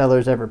Peter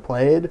Sellers ever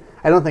played.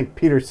 I don't think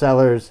Peter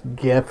Sellers'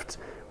 gift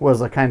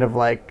was a kind of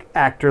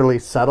actorly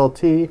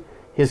subtlety.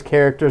 His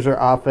characters are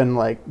often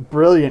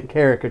brilliant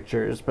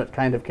caricatures, but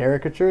kind of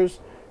caricatures,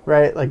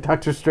 right? Like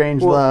Dr.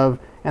 Strangelove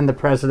and the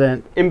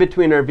President. In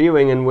between our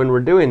viewing and when we're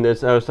doing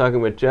this, I was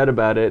talking with Jed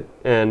about it,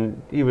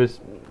 and he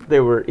was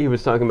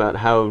talking about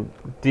how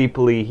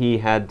deeply he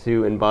had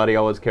to embody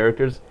all his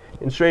characters.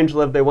 In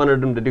Strangelove, they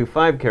wanted him to do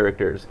 5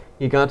 characters.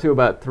 He got to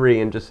about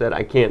 3 and just said,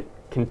 I can't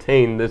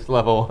contain this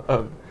level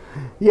of...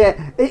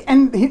 Yeah,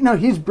 and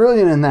he's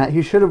brilliant in that.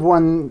 He should have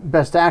won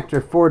Best Actor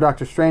for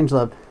Dr.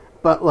 Strangelove,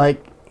 but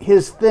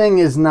his thing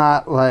is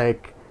not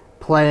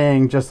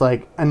playing just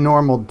a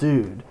normal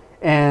dude.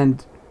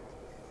 And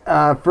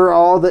for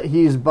all that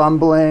he's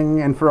bumbling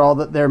and for all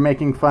that they're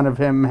making fun of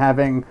him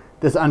having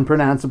this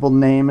unpronounceable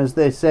name, as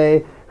they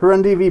say,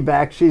 Harundevi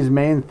Bakshi's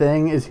main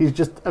thing is he's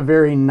just a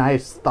very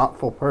nice,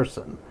 thoughtful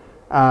person.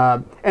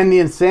 And the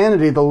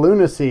insanity, the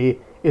lunacy,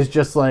 is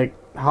just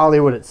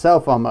Hollywood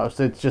itself almost.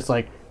 It's just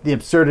the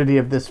absurdity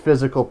of this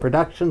physical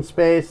production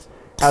space,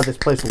 how this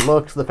place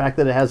looks, the fact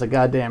that it has a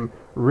goddamn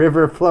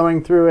river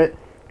flowing through it,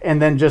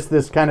 and then just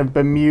this kind of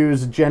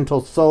bemused,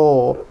 gentle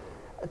soul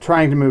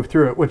trying to move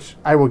through it, which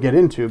I will get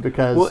into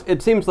because... Well,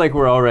 it seems like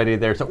we're already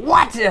there, so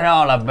what's it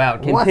all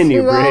about?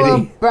 Continue, Brady.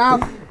 All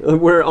about?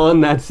 We're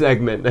on that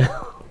segment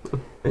now.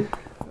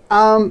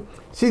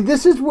 See,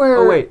 this is where...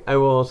 Oh, wait, I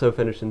will also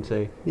finish and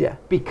say... Yeah.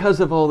 Because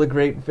of all the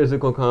great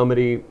physical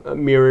comedy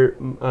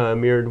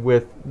mirrored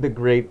with the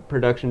great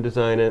production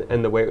design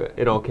and the way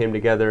it all came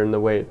together and the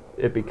way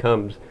it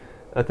becomes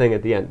a thing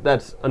at the end.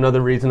 That's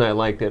another reason I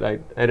liked it. I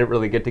didn't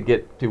really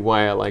get to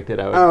why I liked it.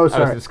 I was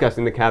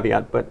discussing the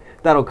caveat, but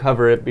that'll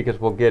cover it because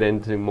we'll get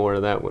into more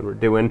of that when we're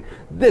doing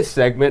this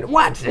segment.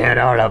 What's it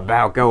all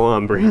about? Go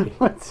on, Brady.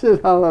 What's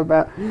it all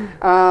about?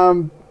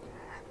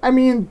 I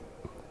mean,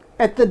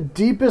 at the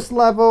deepest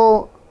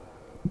level,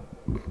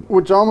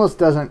 which almost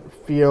doesn't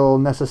feel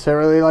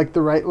necessarily like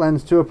the right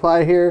lens to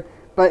apply here,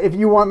 but if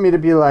you want me to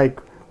be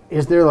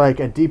is there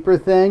a deeper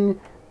thing?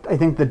 I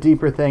think the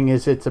deeper thing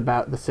is it's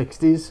about the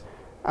 60s.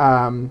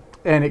 And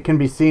it can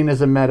be seen as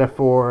a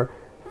metaphor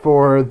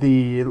for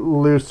the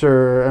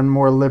looser and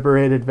more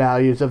liberated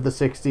values of the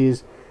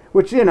 60s,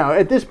 which,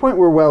 at this point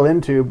we're well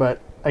into, but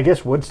I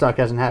guess Woodstock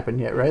hasn't happened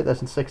yet, right?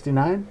 That's in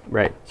 69?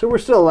 Right. So we're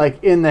still,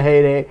 in the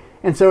heyday.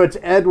 And so it's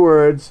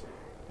Edwards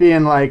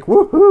being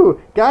woohoo,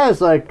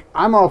 guys,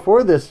 I'm all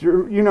for this.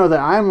 You know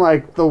that I'm,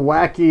 the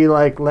wacky,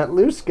 let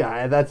loose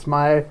guy. That's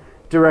my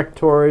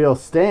directorial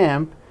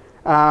stamp.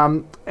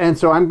 And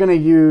so I'm going to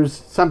use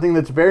something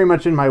that's very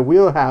much in my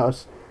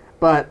wheelhouse,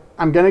 but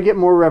I'm going to get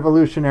more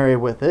revolutionary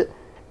with it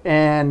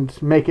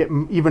and make it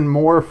even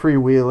more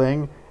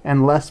freewheeling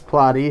and less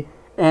plotty.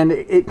 And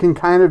it can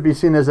kind of be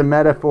seen as a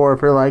metaphor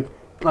for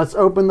let's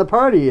open the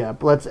party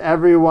up. Let's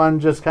everyone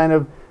just kind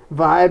of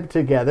vibe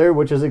together,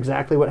 which is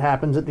exactly what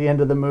happens at the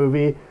end of the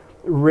movie.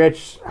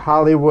 Rich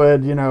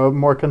Hollywood,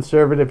 more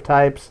conservative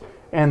types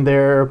and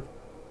their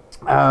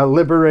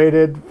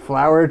liberated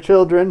flower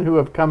children who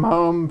have come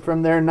home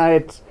from their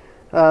night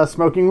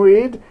smoking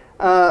weed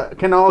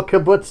can all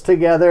kibbutz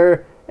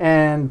together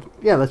and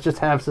let's just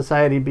have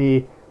society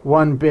be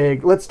one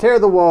big, let's tear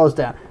the walls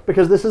down,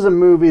 because this is a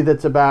movie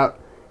that's about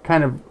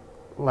kind of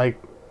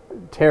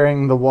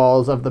tearing the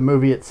walls of the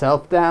movie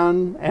itself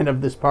down and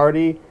of this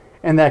party,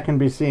 and that can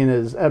be seen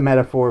as a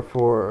metaphor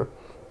for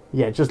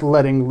just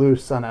letting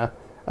loose on a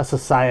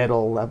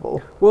societal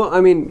level. Well, I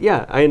mean,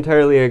 I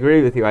entirely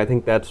agree with you. I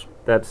think that's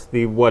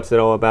the what's it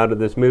all about of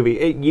this movie.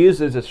 It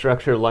uses a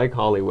structure like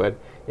Hollywood.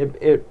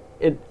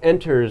 It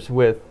enters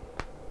with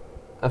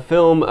a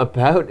film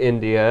about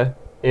India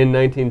in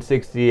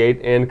 1968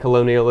 and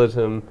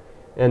colonialism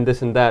and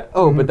this and that.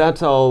 Oh, but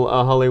that's all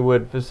a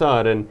Hollywood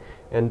facade, and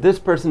this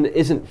person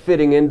isn't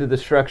fitting into the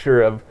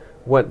structure of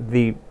what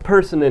the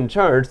person in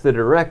charge, the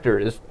director,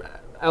 is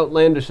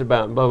outlandish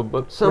about, and blah,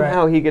 blah, blah.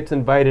 Somehow he gets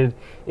invited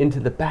into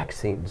the back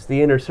scenes,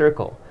 the inner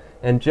circle.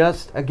 And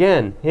just,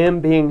 again, him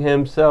being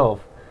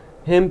himself,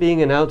 him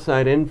being an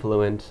outside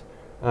influence,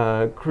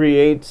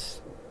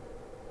 creates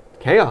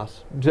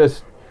chaos.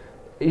 Just,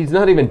 he's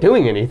not even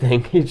doing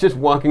anything. He's just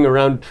walking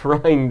around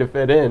trying to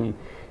fit in.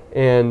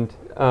 And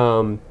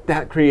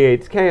that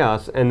creates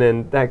chaos. And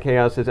then that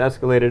chaos is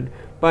escalated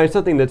by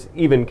something that's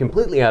even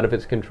completely out of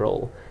his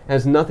control.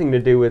 Has nothing to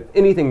do with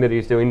anything that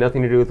he's doing,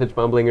 nothing to do with his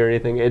bumbling or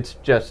anything. It's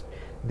just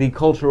the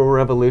cultural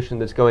revolution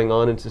that's going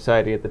on in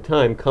society at the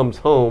time comes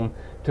home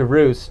to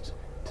roost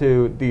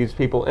to these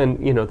people. And,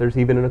 there's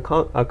even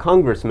a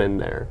congressman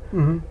there.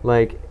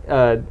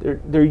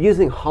 Mm-hmm. They're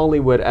using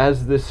Hollywood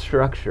as this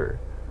structure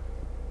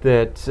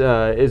that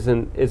is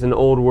an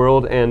old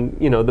world, and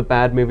the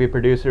bad movie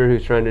producer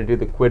who's trying to do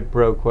the quid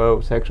pro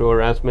quo sexual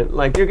harassment.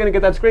 Like, you're gonna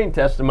get that screen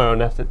test tomorrow.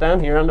 Now sit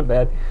down here on the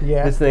bed.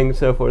 Yeah. This thing,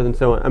 so forth and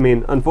so on. I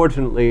mean,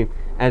 unfortunately,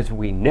 as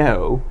we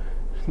know,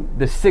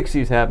 the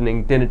 60s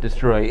happening didn't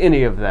destroy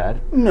any of that.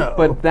 No.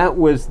 But that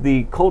was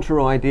the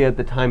cultural idea at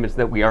the time, is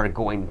that we are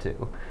going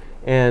to.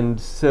 And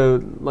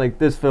so, like,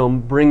 this film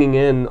bringing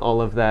in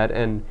all of that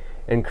and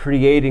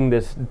creating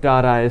this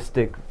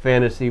Dadaistic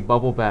fantasy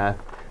bubble bath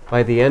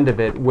by the end of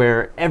it,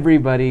 where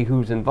everybody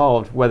who's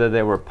involved, whether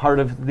they were part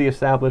of the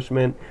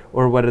establishment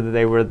or whether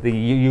they were the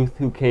youth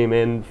who came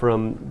in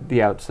from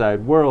the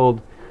outside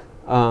world,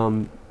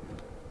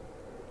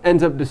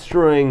 ends up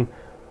destroying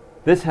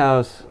this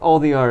house, all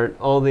the art,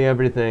 all the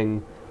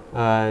everything.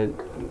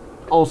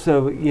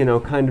 Also,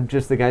 kind of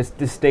just the guy's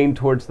disdain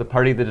towards the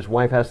party that his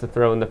wife has to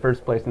throw in the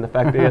first place, and the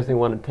fact that he doesn't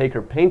want to take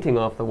her painting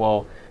off the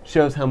wall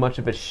shows how much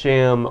of a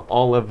sham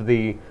all of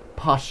the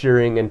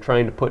posturing and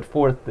trying to put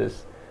forth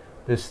this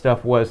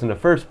stuff was in the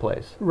first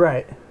place.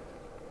 Right.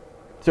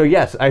 So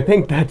yes, I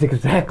think that's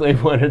exactly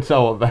what it's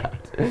all about.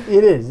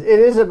 It is. It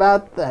is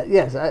about that,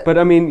 yes. But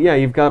I mean, yeah,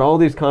 you've got all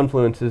these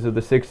confluences of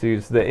the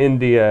 60s, the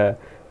India,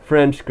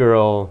 French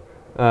Girl,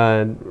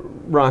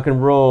 rock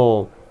and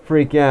roll,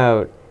 freak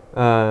out,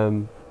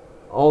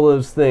 all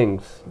those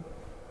things.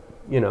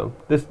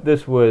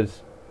 This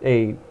was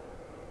a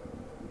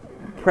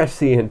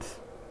prescient,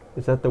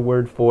 is that the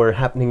word for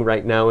happening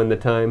right now in the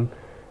time?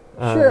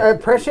 Sure,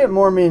 prescient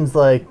more means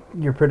like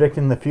you're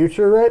predicting the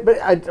future, right?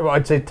 But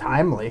I'd say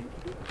timely.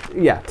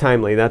 Yeah,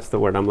 timely, that's the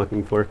word I'm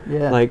looking for.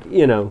 Yeah. Like,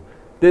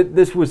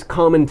 this was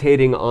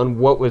commentating on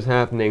what was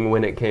happening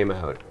when it came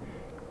out.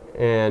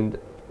 And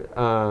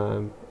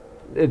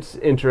it's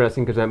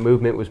interesting because that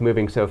movement was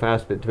moving so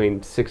fast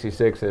between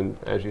 66 and,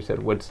 as you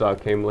said,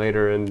 Woodstock came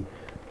later, and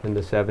in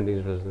the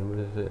 70s was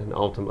an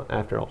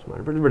after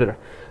Altamont.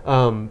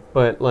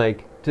 But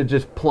like, to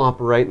just plop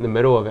right in the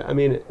middle of it, I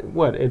mean,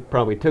 it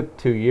probably took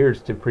 2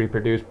 years to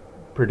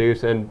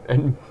produce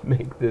and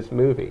make this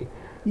movie.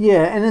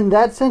 Yeah, and in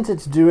that sense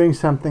it's doing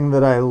something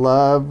that I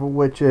love,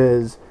 which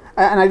is,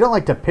 and I don't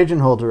like to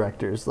pigeonhole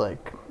directors,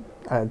 like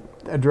a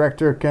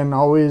director can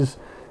always,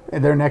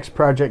 their next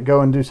project,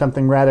 go and do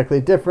something radically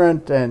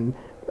different, and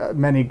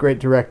many great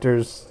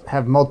directors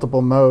have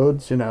multiple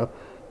modes,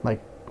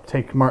 like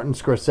take Martin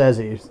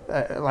Scorsese,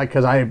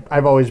 because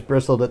I've always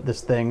bristled at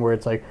this thing where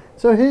it's like,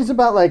 so he's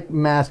about like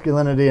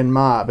masculinity and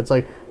mob. It's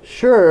like,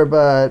 sure,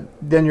 but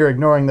then you're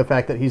ignoring the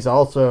fact that he's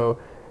also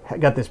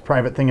got this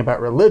private thing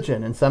about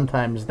religion, and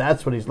sometimes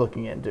that's what he's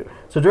looking into.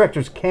 So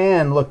directors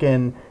can look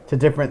into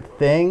different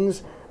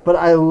things, but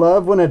I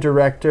love when a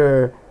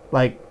director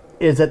like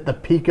is at the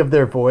peak of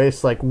their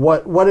voice. Like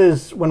what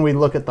is, when we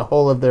look at the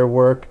whole of their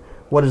work,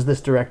 what is this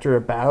director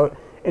about?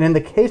 And in the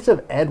case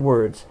of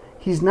Edwards,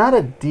 he's not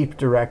a deep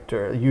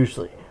director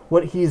usually.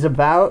 What he's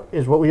about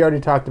is what we already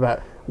talked about: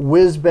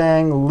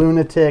 whiz-bang,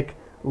 lunatic,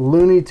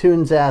 Looney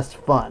Tunes-ass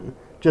fun.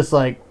 Just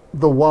like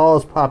the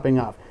walls popping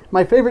off.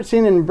 My favorite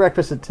scene in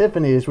Breakfast at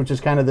Tiffany's, which is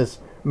kind of this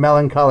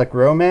melancholic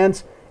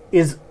romance,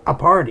 is a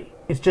party.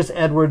 It's just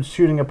Edwards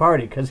shooting a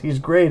party because he's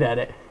great at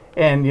it.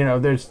 And,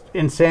 there's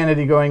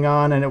insanity going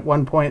on, and at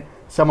one point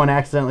someone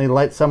accidentally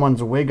lights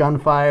someone's wig on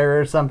fire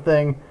or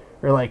something,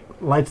 or like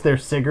lights their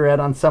cigarette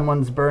on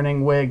someone's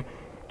burning wig.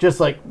 Just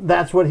like,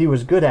 that's what he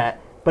was good at.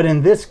 But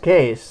in this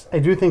case, I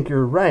do think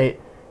you're right.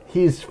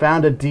 He's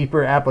found a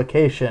deeper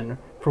application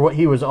for what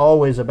he was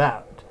always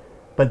about.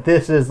 But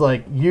this is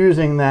like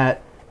using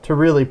that to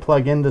really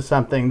plug into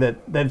something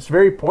that's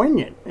very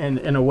poignant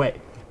in a way,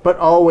 but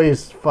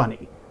always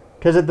funny.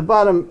 Because at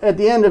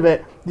the end of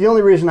it, the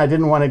only reason I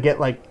didn't want to get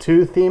like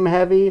too theme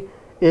heavy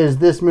is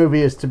this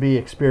movie is to be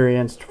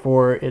experienced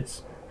for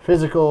its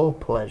physical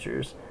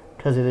pleasures.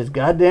 Because it is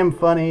goddamn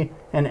funny,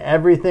 and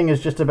everything is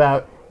just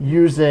about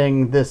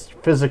using this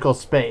physical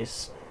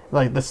space.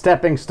 Like the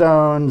stepping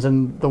stones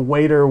and the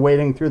waiter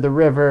wading through the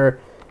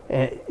river.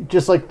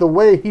 Just like the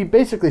way he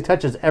basically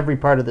touches every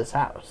part of this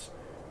house.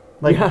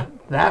 Like, yeah.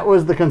 That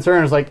was the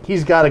concern, is like,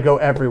 he's got to go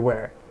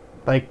everywhere.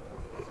 Like,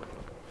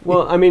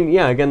 well, I mean,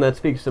 yeah, again, that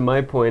speaks to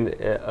my point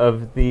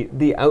of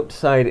the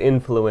outside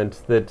influence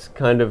that's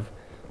kind of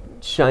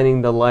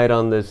shining the light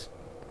on this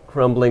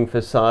crumbling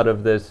facade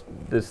of this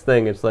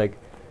thing. It's like,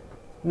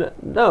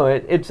 no,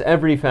 it's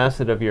every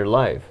facet of your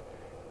life.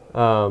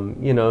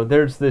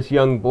 There's this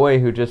young boy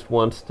who just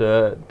wants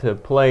to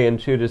play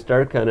and shoot his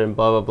dart gun and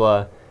blah, blah,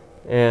 blah.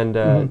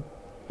 And,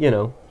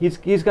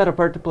 he's got a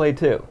part to play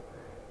too.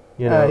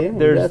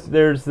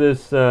 There's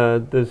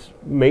this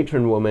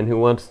matron woman who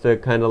wants to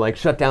kind of like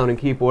shut down and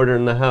keep order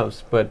in the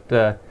house,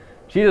 but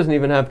she doesn't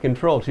even have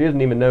control. She doesn't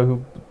even know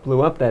who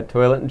blew up that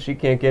toilet, and she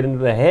can't get into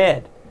the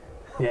head.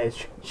 Yeah,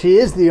 she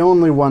is the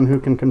only one who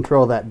can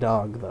control that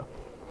dog, though.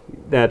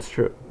 That's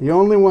true. The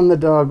only one the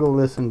dog will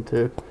listen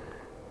to.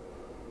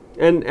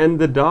 And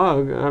the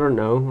dog, I don't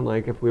know,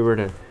 like if we were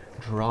to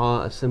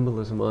draw a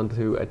symbolism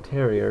onto a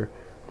terrier,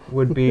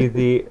 would be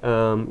the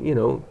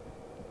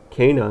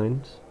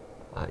canines.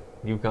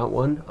 You've got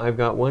one, I've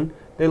got one.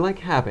 They like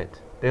habit.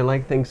 They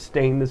like things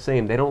staying the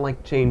same. They don't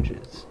like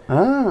changes.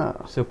 Oh.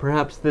 So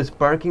perhaps this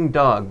barking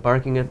dog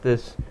barking at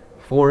this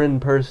foreign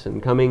person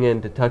coming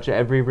in to touch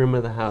every room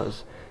of the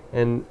house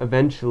and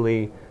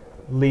eventually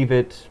leave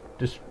it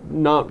just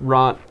not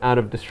rot out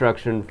of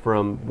destruction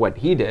from what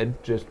he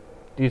did, just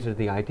these are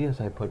the ideas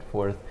I put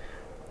forth,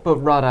 but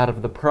rot out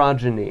of the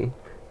progeny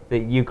that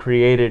you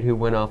created who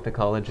went off to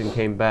college and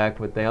came back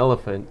with the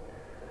elephant.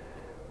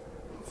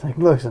 It's like,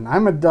 listen,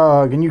 I'm a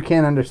dog and you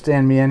can't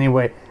understand me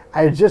anyway.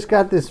 I just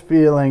got this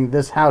feeling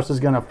this house is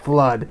going to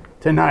flood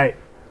tonight.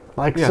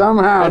 Like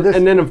somehow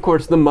and then, of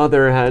course, the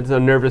mother has a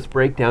nervous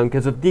breakdown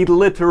because of the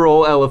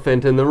literal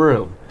elephant in the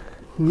room.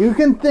 You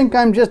can think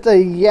I'm just a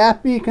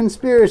yappy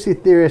conspiracy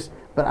theorist,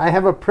 but I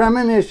have a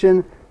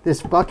premonition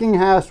this fucking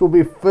house will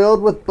be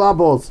filled with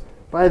bubbles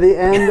by the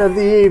end of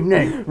the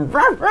evening.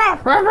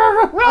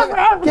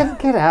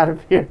 Get out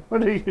of here.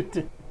 What are you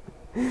doing?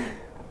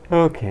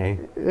 Okay.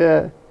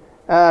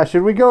 Yeah.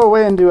 Should we go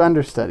away and do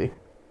understudy?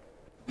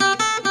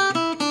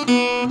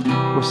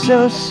 We're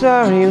so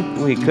sorry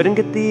we couldn't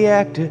get the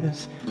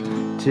actors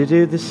to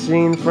do the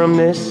scene from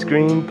this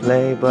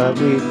screenplay, but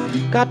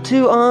we've got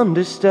 2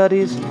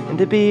 understudies, and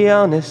to be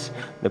honest,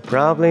 they're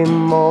probably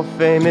more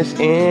famous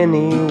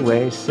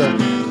anyway. So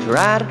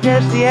try to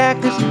guess the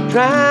actors,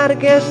 try to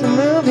guess the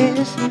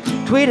movies.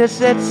 Tweet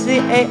us at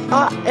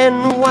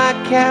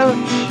CARNY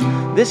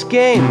Couch. This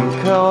game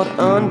called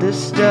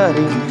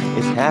Understudy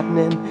is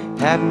happening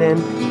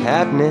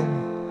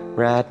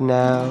right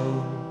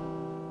now.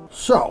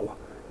 So,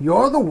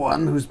 you're the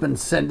one who's been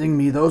sending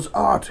me those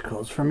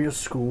articles from your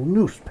school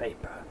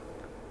newspaper.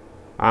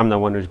 I'm the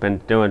one who's been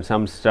doing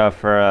some stuff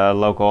for a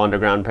local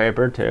underground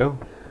paper, too.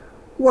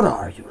 What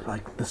are you,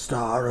 like the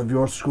star of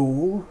your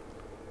school?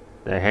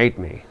 They hate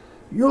me.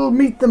 You'll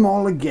meet them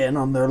all again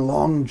on their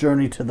long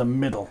journey to the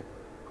middle.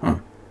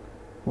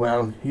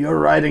 Well, your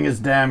writing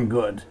is damn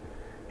good.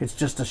 It's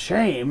just a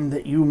shame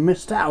that you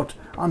missed out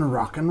on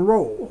rock and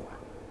roll.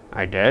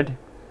 I did?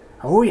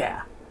 Oh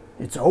yeah,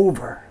 it's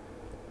over.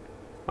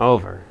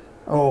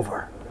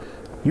 Over.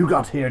 You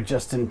got here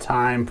just in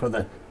time for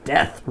the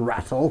death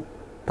rattle,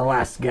 the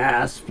last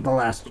gasp, the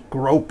last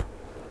grope.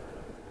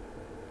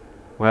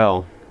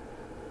 Well,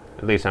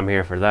 at least I'm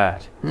here for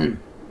that.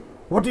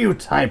 What do you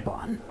type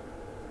on?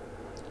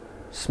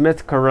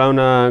 Smith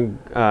Corona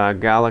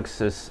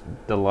Galaxis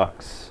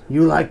Deluxe.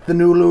 You like the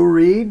new Lou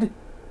Reed?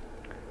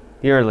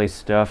 The early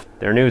stuff,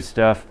 their new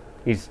stuff.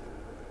 He's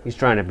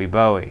trying to be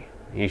Bowie.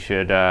 He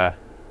should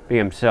be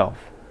himself.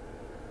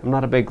 I'm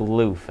not a big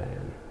Lou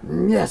fan.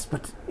 Yes,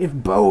 but if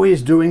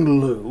Bowie's doing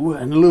Lou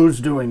and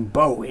Lou's doing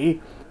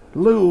Bowie,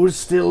 Lou's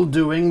still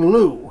doing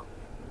Lou.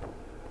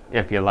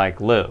 If you like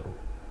Lou.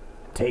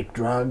 Take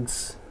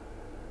drugs?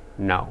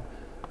 No.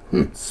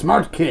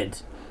 Smart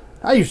kid.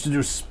 I used to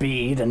do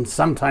speed and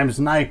sometimes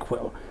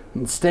NyQuil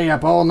and stay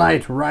up all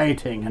night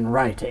writing and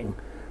writing.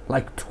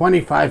 Like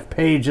 25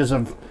 pages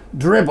of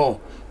dribble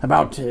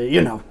about,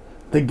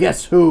 the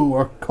Guess Who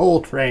or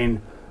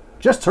Coltrane.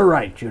 Just to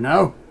write,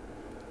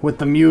 with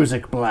the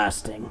music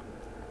blasting.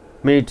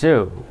 Me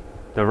too.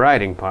 The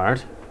writing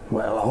part.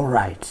 Well, all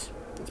right.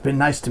 It's been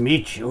nice to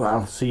meet you.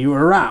 I'll see you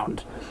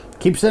around.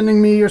 Keep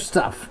sending me your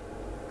stuff.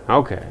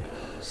 Okay.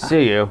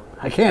 See you.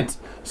 I can't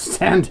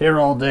stand here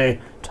all day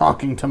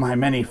talking to my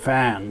many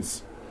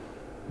fans.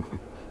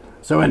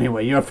 So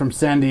anyway, you're from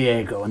San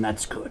Diego, and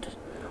that's good.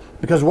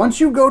 Because once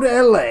you go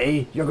to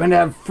LA, you're going to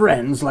have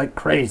friends like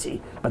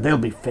crazy, but they'll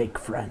be fake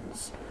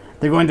friends.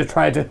 They're going to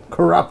try to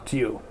corrupt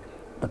you.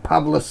 The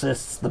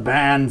publicists, the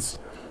bands.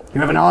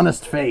 You have an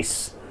honest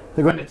face.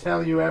 They're going to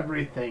tell you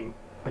everything,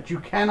 but you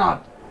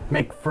cannot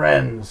make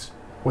friends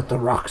with the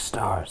rock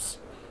stars.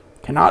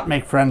 Cannot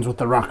make friends with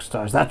the rock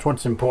stars. That's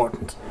what's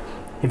important.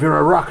 If you're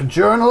a rock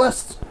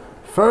journalist,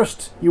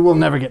 first, you will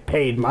never get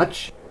paid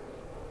much,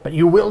 but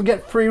you will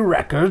get free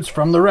records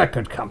from the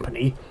record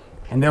company,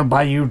 and they'll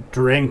buy you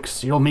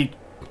drinks. You'll meet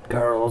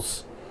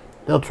girls.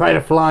 They'll try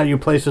to fly you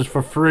places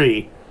for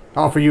free,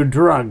 offer you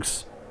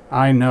drugs.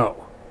 I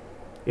know.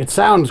 It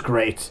sounds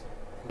great,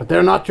 but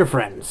they're not your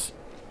friends.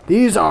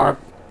 These are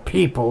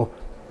people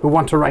who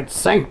want to write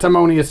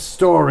sanctimonious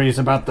stories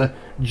about the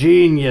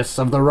genius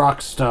of the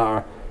rock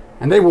star,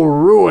 and they will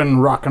ruin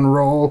rock and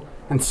roll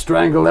and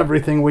strangle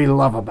everything we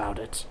love about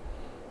it.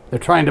 They're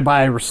trying to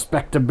buy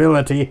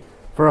respectability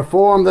for a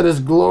form that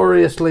is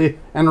gloriously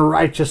and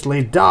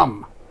righteously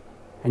dumb.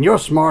 And you're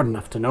smart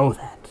enough to know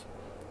that.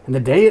 And the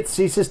day it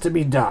ceases to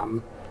be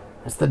dumb,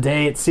 that's the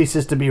day it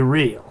ceases to be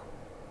real.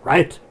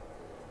 Right?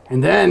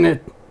 And then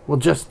it will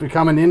just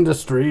become an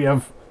industry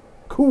of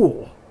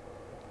cool.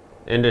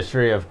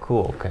 Industry of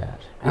cool, Cat.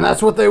 And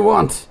that's what they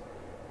want.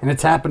 And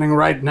it's happening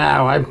right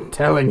now. I'm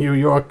telling you,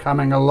 you're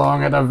coming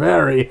along at a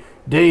very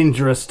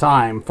dangerous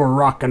time for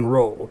rock and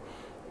roll.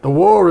 The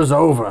war is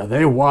over.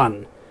 They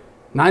won.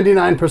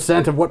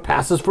 99% of what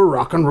passes for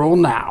rock and roll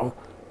now,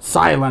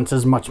 silence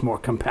is much more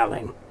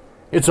compelling.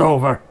 It's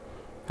over.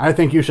 I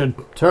think you should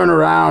turn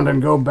around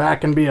and go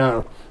back and be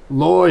a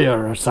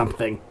lawyer or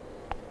something.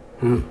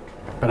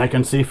 But I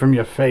can see from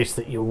your face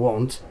that you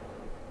won't.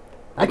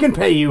 I can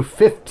pay you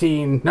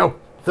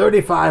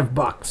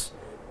 $35.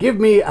 Give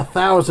me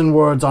 1,000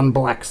 words on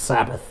Black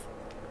Sabbath.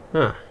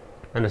 Huh.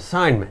 An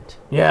assignment.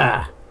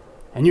 Yeah.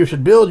 And you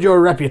should build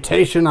your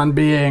reputation on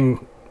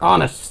being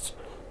honest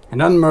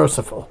and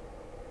unmerciful.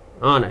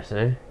 Honest,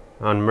 eh?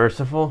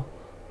 Unmerciful?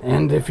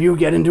 And if you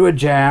get into a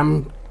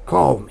jam,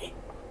 call me.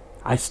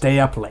 I stay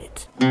up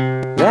late.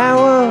 That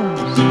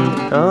was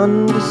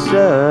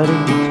Understudy.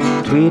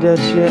 Tweet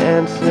us your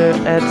answer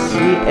at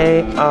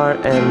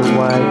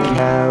CARNY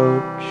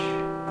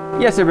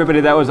Couch. Yes,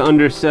 everybody, that was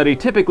Understudy.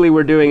 Typically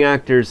we're doing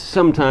actors,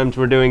 sometimes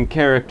we're doing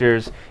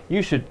characters.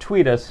 You should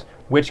tweet us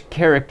which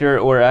character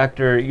or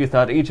actor you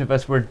thought each of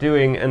us were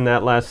doing in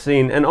that last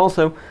scene. And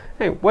also,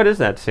 hey, what is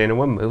that scene and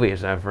what movie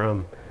is that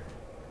from?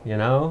 You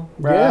know?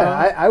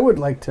 Yeah, I would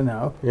like to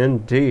know.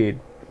 Indeed.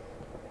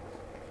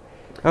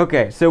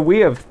 Okay, so we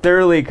have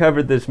thoroughly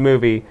covered this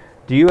movie.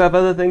 Do you have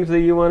other things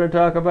that you want to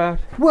talk about?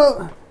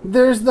 Well,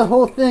 there's the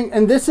whole thing,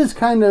 and this is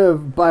kind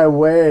of by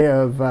way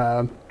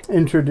of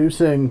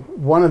introducing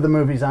one of the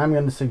movies I'm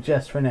going to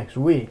suggest for next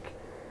week.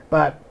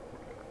 But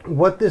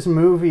what this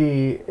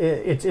movie,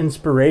 its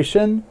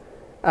inspiration,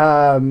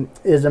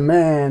 is a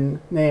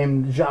man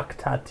named Jacques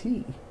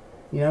Tati.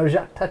 You know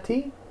Jacques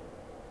Tati?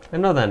 I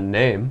know that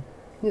name.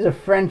 He's a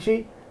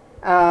Frenchie.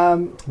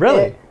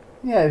 Really?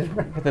 Yeah.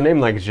 With a name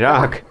like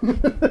Jacques.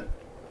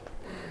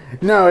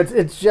 No,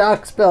 it's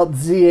Jacques spelled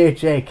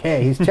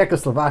Z-H-A-K. He's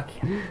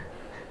Czechoslovakian.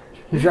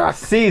 Jacques.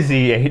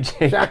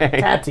 C-Z-H-A-K. Jacques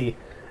Tati.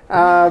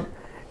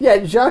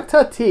 Jacques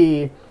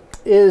Tati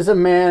is a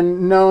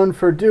man known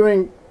for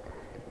doing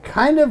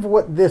kind of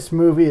what this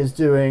movie is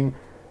doing,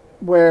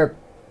 where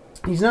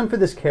he's known for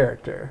this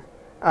character,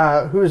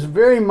 who's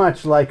very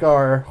much like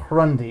our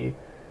Hrundi,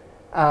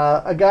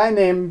 a guy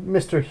named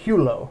Mr.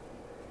 Hulot.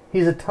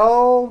 He's a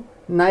tall,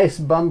 nice,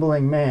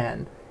 bumbling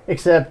man,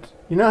 except,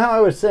 you know how I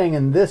was saying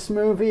in this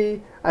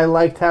movie, I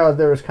liked how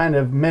there was kind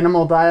of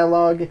minimal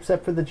dialogue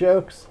except for the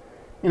jokes?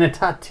 In a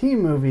Tati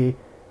movie,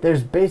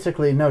 there's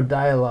basically no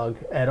dialogue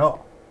at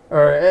all.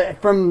 Or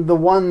from the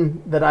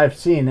one that I've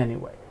seen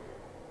anyway.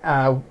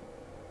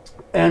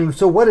 And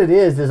so what it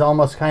is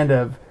almost kind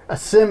of a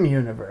sim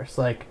universe.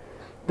 Like,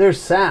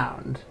 there's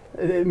sound.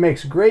 It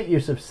makes great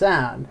use of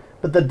sound.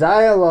 But the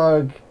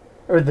dialogue,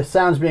 or the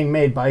sounds being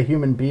made by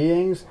human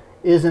beings,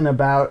 isn't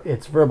about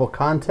its verbal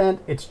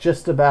content. It's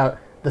just about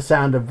the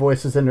sound of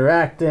voices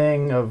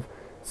interacting, of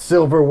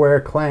silverware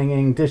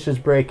clanging, dishes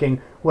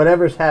breaking,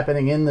 whatever's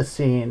happening in the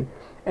scene.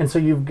 And so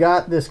you've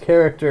got this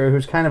character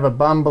who's kind of a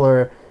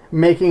bumbler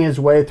making his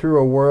way through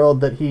a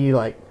world that he,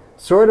 like,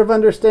 sort of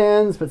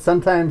understands, but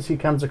sometimes he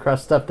comes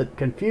across stuff that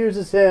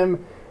confuses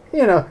him.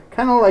 You know,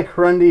 kind of like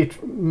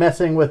Hrundi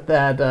messing with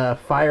that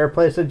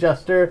fireplace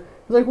adjuster.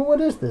 He's like, well,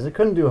 what is this? It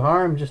couldn't do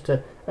harm just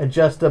to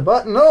adjust a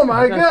button. Oh,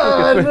 my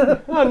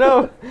God! Oh,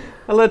 no.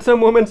 I lit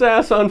some woman's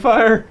ass on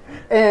fire.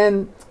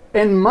 And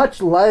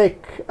much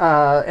like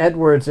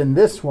Edwards in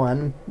this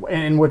one,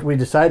 and what we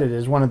decided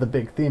is one of the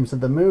big themes of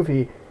the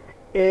movie,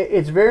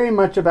 it's very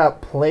much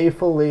about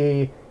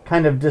playfully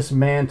kind of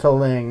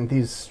dismantling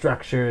these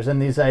structures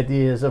and these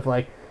ideas of,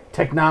 like,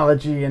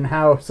 technology and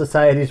how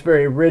society's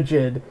very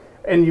rigid.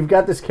 And you've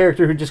got this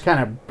character who just kind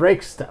of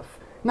breaks stuff.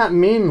 Not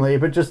meanly,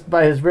 but just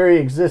by his very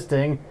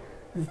existing,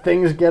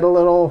 things get a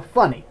little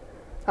funny.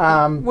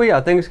 Well,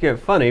 yeah, things get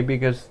funny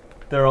because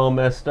they're all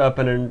messed up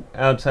and an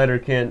outsider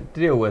can't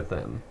deal with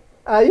them.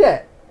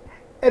 Yeah.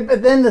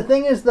 But then the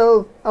thing is,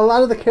 though, a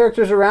lot of the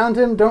characters around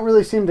him don't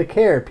really seem to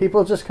care.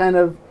 People just kind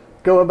of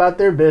go about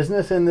their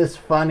business in this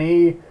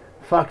funny,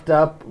 fucked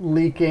up,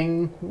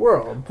 leaking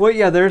world. Well,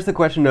 yeah, there's the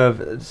question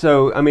of,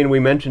 so, I mean, we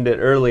mentioned it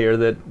earlier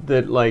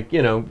that like,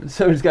 you know,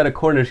 someone's got a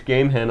Cornish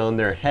game hen on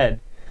their head.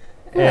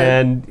 Yeah,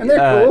 and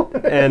they're cool.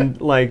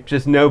 And, like,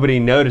 just nobody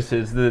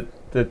notices that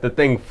the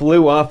thing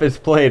flew off his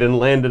plate and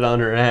landed on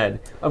her head.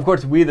 Of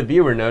course, we, the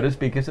viewer, notice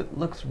because it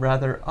looks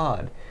rather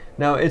odd.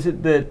 Now, is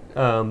it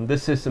that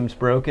this system's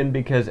broken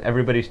because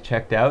everybody's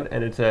checked out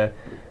and it's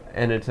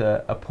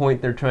a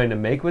point they're trying to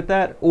make with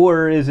that?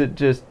 Or is it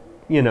just,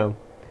 you know,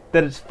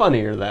 that it's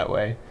funnier that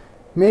way?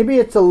 Maybe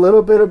it's a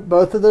little bit of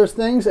both of those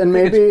things, and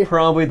maybe it's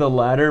probably the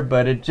latter,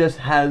 but it just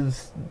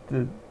has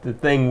the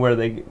thing where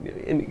they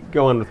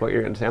go on with what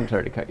you're going to say. I'm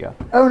sorry to cut you off.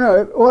 Oh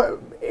no, well,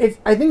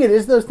 I think it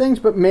is those things,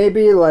 but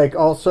maybe, like,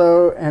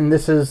 also, and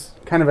this is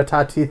kind of a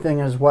Tati thing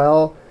as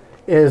well,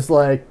 is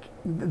like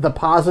the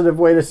positive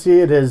way to see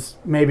it is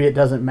maybe it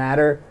doesn't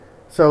matter.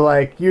 So,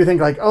 like, you think,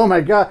 like, oh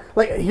my God,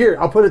 like, here,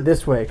 I'll put it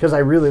this way because I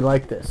really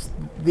like this: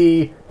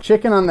 the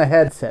chicken on the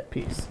head set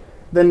piece.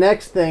 The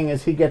next thing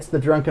is he gets the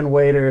drunken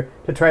waiter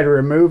to try to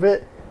remove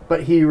it,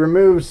 but he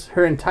removes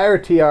her entire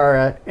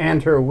tiara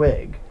and her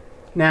wig.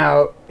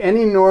 Now,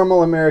 any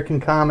normal American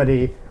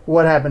comedy,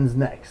 what happens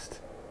next?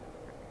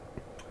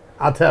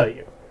 I'll tell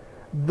you.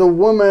 The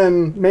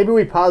woman, maybe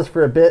we pause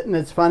for a bit and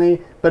it's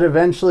funny, but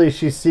eventually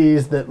she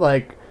sees that,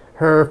 like,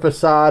 her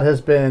facade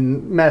has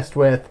been messed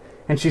with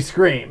and she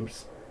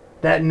screams.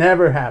 That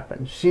never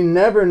happens. She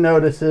never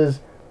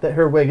notices that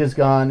her wig is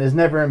gone, is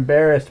never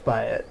embarrassed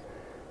by it.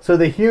 So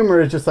the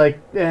humor is just like,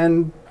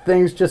 and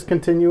things just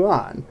continue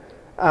on.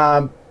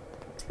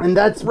 And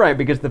that's... Right,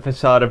 because the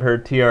facade of her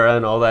tiara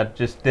and all that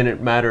just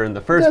didn't matter in the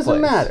first place.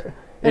 Doesn't matter.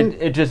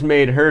 It just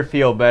made her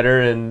feel better,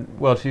 and,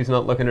 well, she's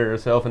not looking at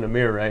herself in a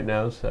mirror right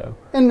now, so...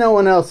 And no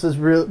one else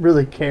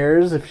really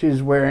cares if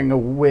she's wearing a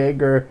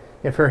wig or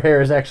if her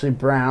hair is actually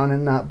brown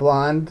and not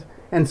blonde.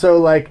 And so,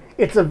 like,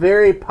 it's a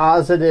very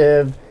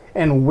positive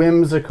and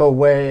whimsical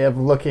way of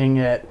looking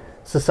at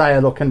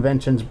societal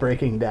conventions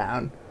breaking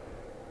down.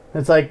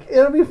 It's like,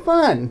 it'll be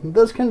fun.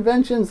 Those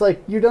conventions,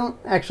 like, you don't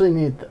actually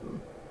need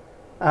them.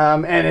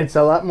 And it's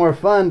a lot more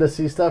fun to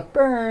see stuff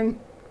burn.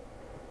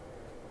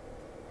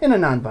 In a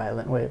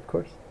non-violent way, of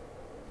course.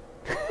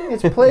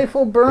 It's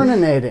playful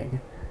burninating.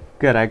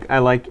 Good. I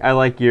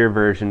like your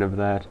version of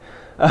that.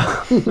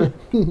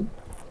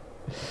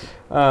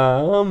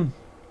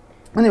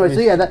 Anyway, so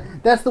yeah,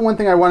 that's the one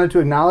thing I wanted to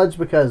acknowledge,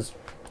 because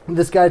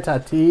this guy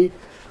Tati,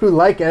 who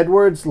like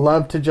Edwards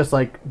loved to just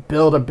like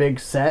build a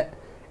big set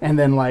and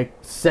then like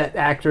set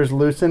actors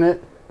loose in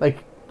it.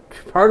 Like,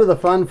 part of the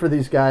fun for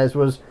these guys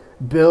was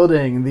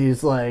building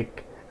these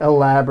like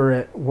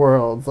elaborate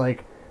worlds.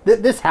 Like,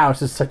 this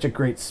house is such a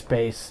great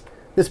space.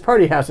 This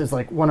party house is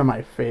like one of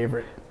my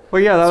favorite.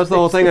 Well, yeah, that was the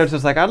whole thing. I was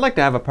just like, I'd like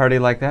to have a party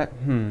like that.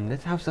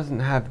 This house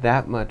doesn't have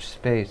that much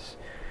space.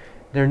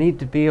 There need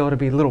to be able to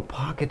be little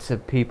pockets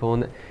of people.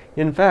 And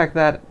in fact,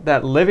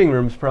 that living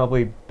room's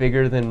probably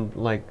bigger than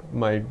like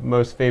my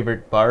most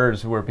favorite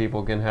bars where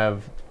people can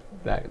have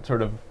that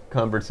sort of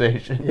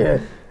conversation. Yeah.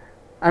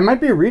 I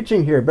might be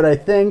reaching here, but I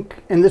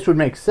think, and this would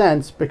make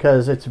sense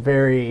because it's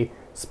very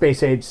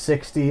space age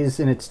 60s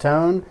in its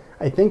tone,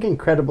 I think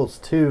Incredibles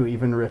 2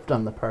 even riffed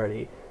on the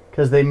party,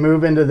 because they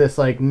move into this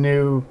like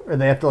new, or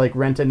they have to like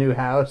rent a new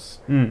house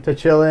to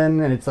chill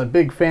in, and it's a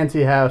big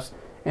fancy house,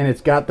 and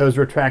it's got those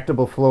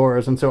retractable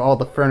floors, and so all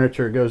the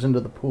furniture goes into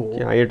the pool.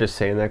 Yeah, you're just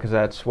saying that because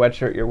that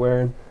sweatshirt you're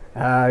wearing.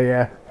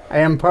 Yeah, I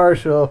am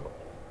partial.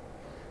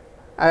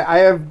 I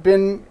have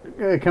been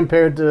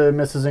compared to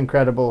Mrs.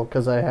 Incredible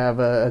because I have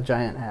a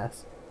giant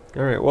ass.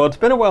 All right, well, it's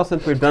been a while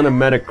since we've done a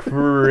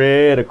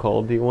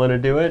Metacritical. Do you want to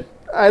do it?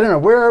 I don't know.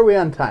 Where are we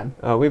on time?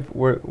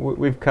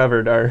 We've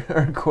covered our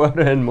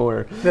quota and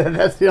more.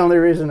 That's the only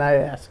reason I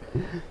ask.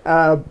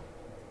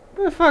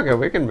 Fuck it,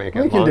 we can make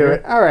it. We can do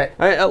it. All right.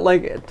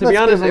 To be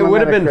honest, it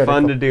would have been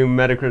fun to do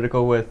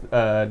Metacritical with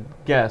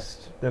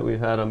guests that we've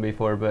had on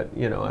before, but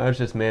I was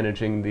just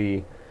managing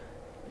the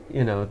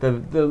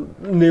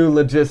new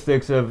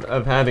logistics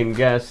of having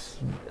guests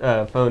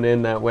phone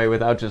in that way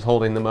without just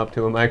holding them up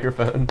to a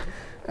microphone.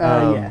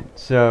 Yeah.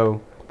 So.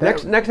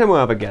 Next time we'll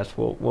have a guest,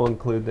 we'll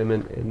include them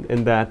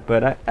in that.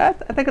 But I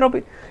think it'll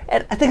be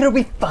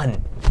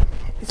fun.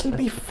 This will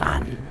be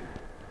fun.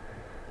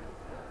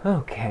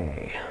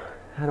 Okay,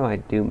 how do I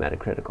do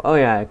Metacritical? Oh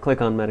yeah, I click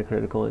on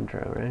Metacritical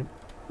intro, right?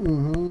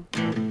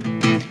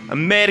 A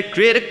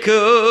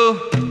Metacritical.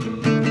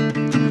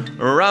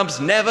 Rob's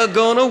never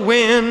gonna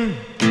win.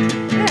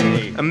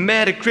 Hey. A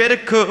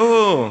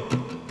Metacritical.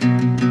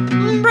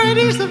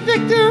 Brady's the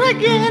victor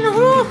again.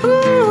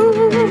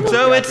 Woo-hoo.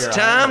 So it's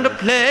time to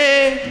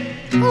play.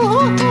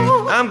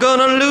 I'm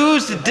gonna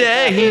lose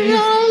today.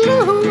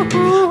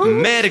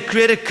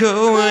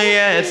 Metacritical,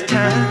 yeah, it's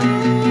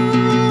time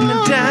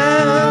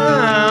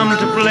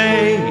to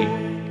play.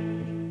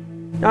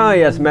 Oh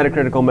yes,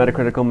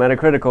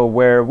 Metacritical,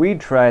 where we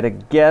try to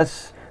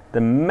guess the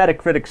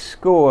Metacritic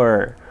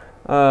score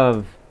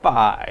of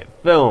 5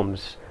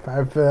 films.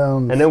 5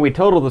 films. And then we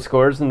total the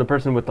scores, and the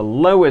person with the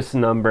lowest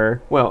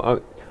number,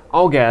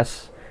 I'll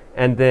guess,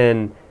 and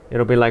then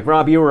it'll be like,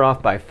 Rob, you were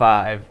off by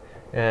 5,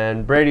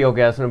 and Brady will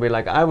guess, and it'll be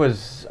like, I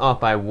was off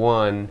by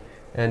 1,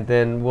 and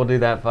then we'll do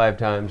that 5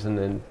 times, and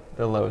then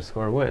the lowest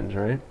score wins,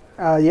 right?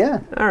 Yeah.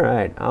 All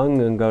right, I'm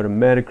going to go to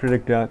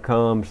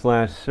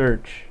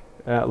metacritic.com/search.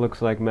 That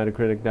looks like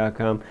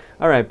metacritic.com.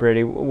 All right,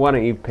 Brady, why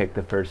don't you pick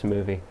the first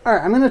movie? All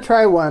right, I'm going to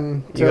try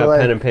one. You got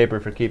pen and paper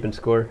for keeping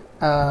score?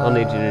 I'll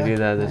need you to do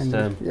that this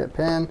time. Yeah,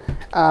 pen.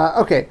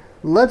 Okay,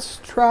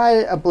 let's try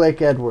a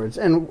Blake Edwards.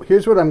 And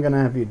here's what I'm going to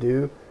have you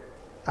do,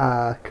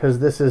 because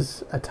this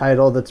is a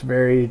title that's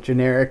very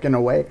generic in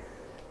a way.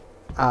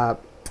 I'm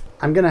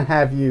going to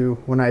have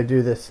you, when I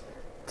do this,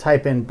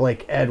 type in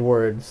Blake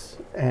Edwards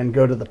and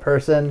go to the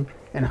person.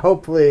 And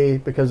hopefully,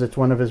 because it's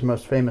one of his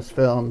most famous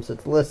films,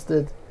 it's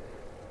listed.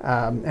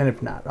 And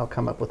if not, I'll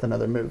come up with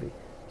another movie.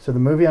 So the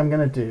movie I'm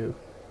going to do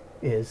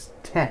is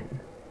 10.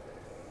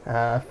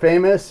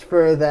 Famous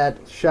for that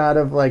shot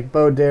of like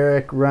Bo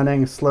Derek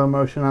running slow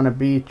motion on a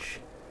beach.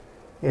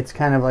 It's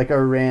kind of like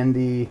a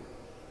Randy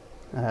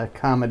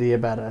comedy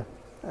about a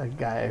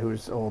guy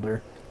who's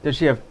older. Does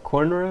she have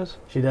cornrows?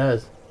 She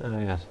does. Oh,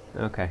 yes.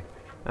 Okay.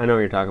 I know what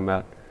you're talking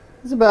about.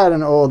 It's about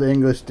an old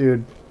English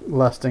dude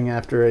lusting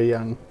after a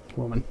young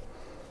woman.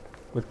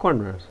 With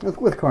cornrows.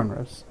 With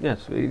cornrows.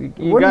 Yes. Wouldn't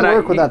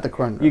work without the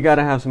cornrows. You got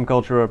to have some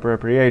cultural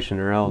appropriation,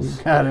 or else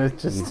you gotta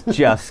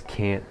just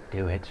can't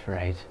do it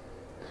right.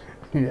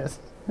 Yes,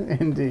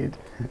 indeed.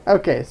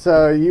 Okay,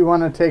 so you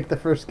want to take the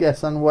first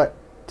guess on what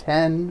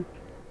 10,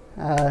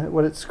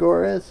 what its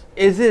score is?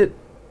 Is it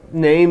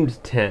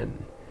named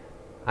 10?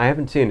 I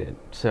haven't seen it.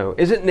 So,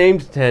 is it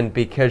named 10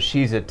 because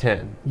she's a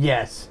 10?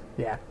 Yes.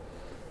 Yeah.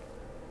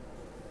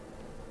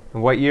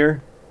 What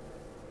year?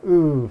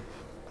 Ooh.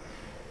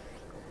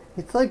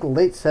 It's like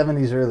late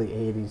 70s, early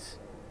 80s.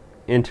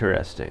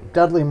 Interesting.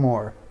 Dudley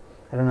Moore.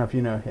 I don't know if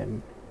you know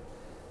him.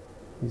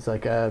 He's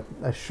like a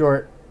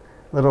short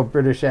little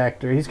British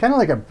actor. He's kind of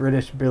like a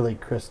British Billy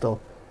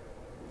Crystal.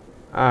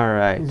 All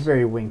right. He's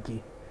very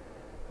winky.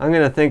 I'm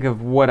going to think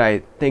of what I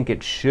think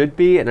it should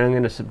be, and I'm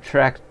going to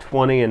subtract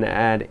 20 and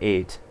add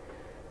 8.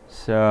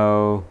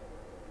 So,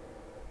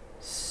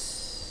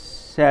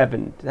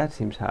 7. That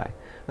seems high.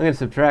 I'm going to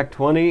subtract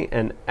 20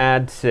 and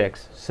add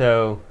 6.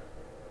 So,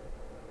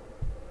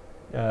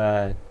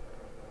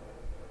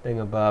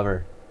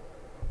 thingamabobber.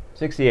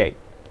 68.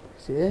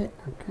 68,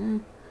 okay.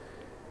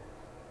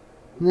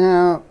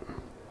 Now,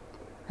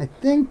 I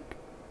think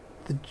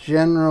the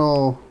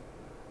general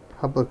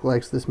public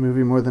likes this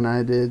movie more than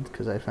I did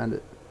because I found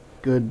it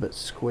good but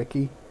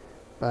squicky.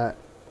 But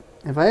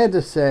if I had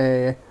to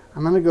say,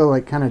 I'm going to go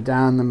like kind of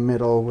down the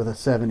middle with a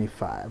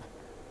 75.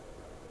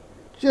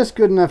 Just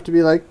good enough to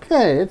be like,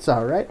 hey, it's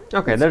all right.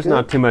 Okay, it's there's good.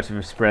 not too much of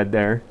a spread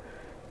there.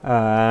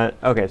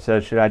 Okay, so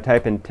should I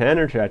type in 10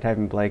 or should I type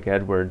in Blake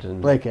Edwards?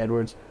 Blake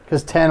Edwards.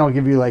 Because 10 will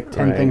give you like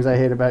 10 Right. things I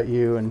hate about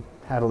you and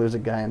how to lose a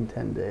guy in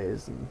 10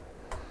 days and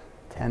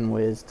 10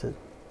 ways to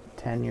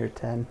 10 your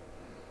 10.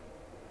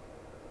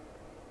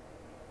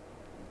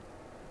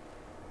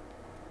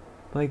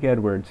 Blake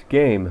Edwards,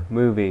 game,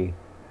 movie.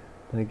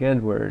 Blake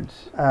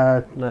Edwards.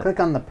 Click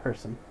on the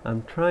person.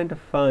 I'm trying to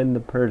find the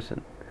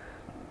person.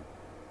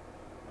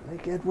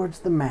 Blake Edwards,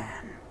 the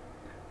man.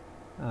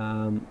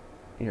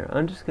 Here,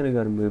 I'm just going to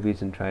go to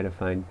movies and try to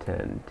find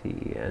 10,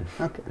 T-E-N.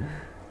 Okay.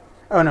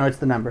 Oh, no, it's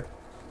the number.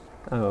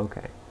 Oh,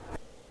 okay.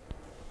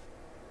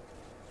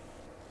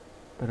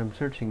 But I'm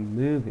searching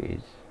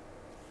movies.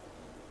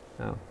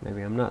 Oh,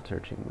 maybe I'm not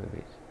searching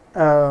movies.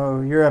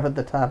 Oh, you're up at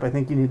the top. I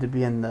think you need to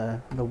be in the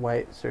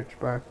white search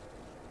bar.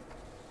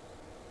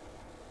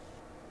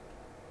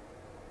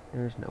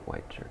 There's no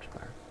white search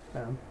bar.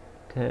 Oh.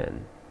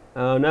 10.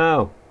 Oh,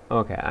 no!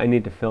 Okay, I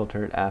need to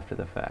filter it after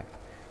the fact.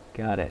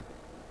 Got it.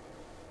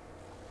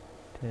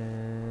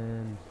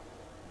 10.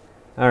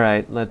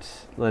 Alright,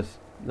 let's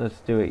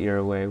do it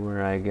your way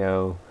where I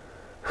go.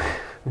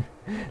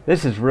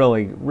 This is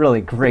really,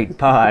 really great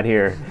pod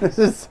here. This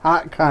is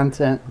hot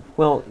content.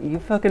 Well, you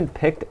fucking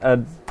picked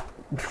a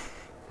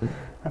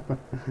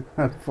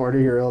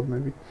 40-year-old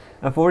movie.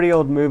 A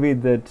 40-year-old movie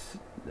that's,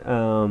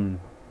 not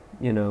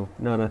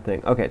a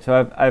thing. Okay,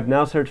 so I've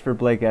now searched for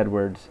Blake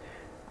Edwards.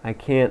 I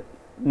can't.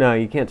 No,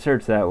 you can't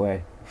search that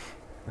way.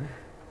 You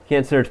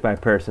can't search by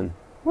person.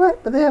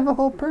 What? But they have a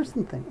whole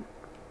person thing.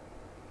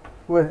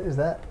 What is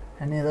that?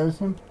 Any of those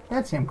him?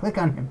 That's him. Click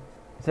on him.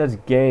 It says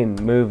game,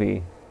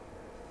 movie.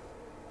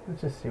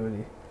 Let's just see what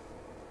he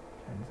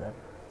turns up.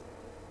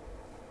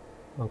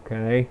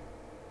 Okay.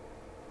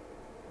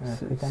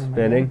 Click on him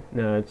Spinning? again.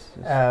 No, it's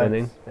Oh,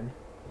 spinning. it's spinning.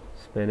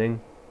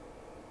 Spinning.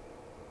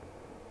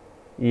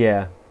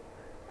 Yeah.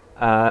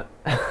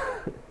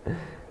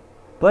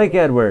 Blake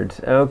Edwards.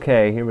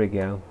 Okay, here we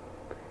go.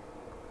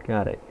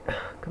 Got it.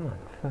 Come on,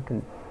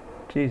 fucking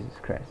Jesus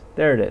Christ.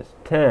 There it is.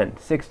 10,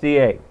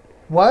 68.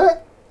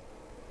 What?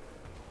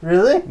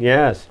 Really?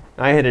 Yes,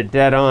 I hit it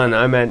dead on.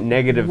 I'm at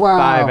negative Wow.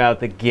 5 out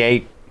the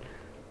gate.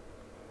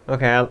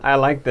 Okay, I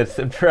like this.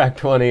 Subtract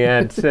 20,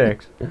 add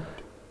 6.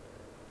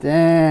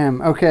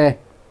 Damn. Okay.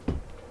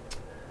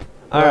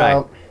 All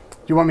right. Do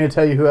you want me to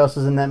tell you who else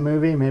is in that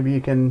movie? Maybe you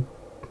can.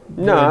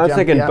 No, I was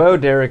thinking Bo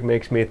Derek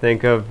makes me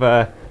think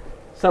of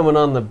someone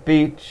on the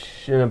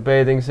beach in a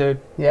bathing suit.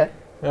 Yeah.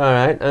 All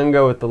right, I'm going to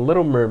go with The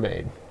Little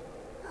Mermaid.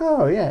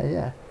 Oh, yeah,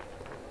 yeah.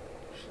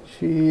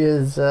 She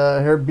is,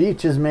 her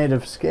beach is made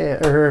of scale,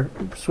 or her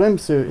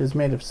swimsuit is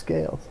made of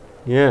scales.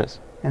 Yes.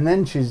 And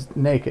then she's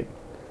naked.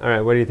 All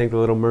right, what do you think The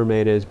Little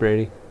Mermaid is,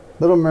 Brady?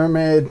 Little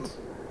Mermaid,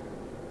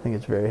 I think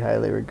it's very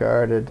highly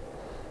regarded.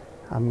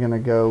 I'm going to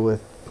go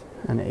with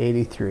an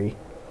 83.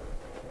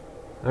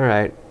 All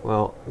right,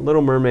 well,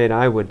 Little Mermaid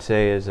I would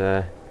say is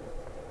a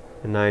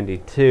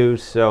 92,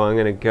 so I'm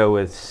going to go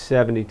with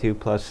 72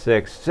 plus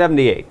 6,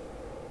 78.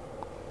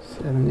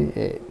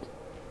 78.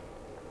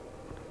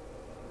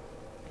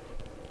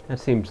 That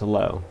seems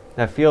low.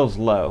 That feels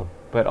low,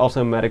 but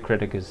also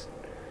Metacritic is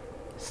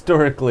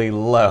historically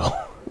low.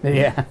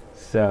 Yeah.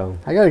 So,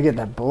 I got to get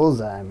that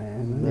bullseye,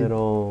 man.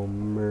 Little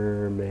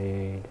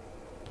Mermaid.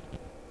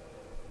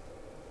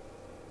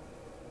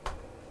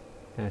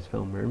 Did I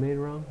spell mermaid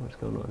wrong? What's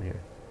going on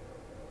here?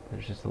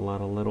 There's just a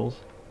lot of littles.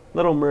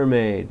 Little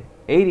Mermaid,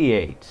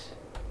 88.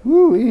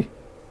 Woo-wee.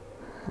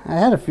 I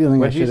had a feeling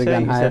What'd I you should have say?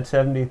 gone You higher. said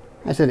 70.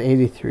 I said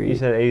 83. You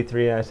said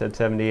 83. I said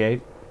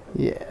 78.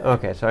 Yeah.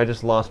 Okay, so I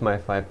just lost my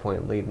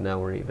 5-point lead, and now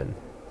we're even.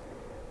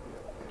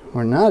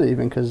 Or not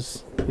even,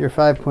 because your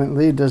 5-point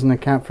lead doesn't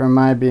account for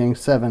my being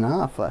 7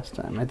 off last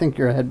time. I think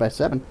you're ahead by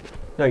 7.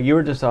 No, you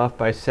were just off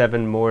by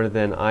 7 more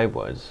than I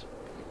was.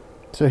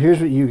 So here's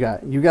what you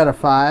got. You got a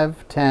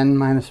 5, 10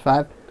 minus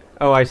 5.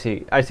 Oh, I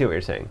see. I see what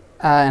you're saying.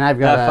 And I've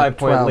got That a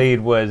 5-point 12.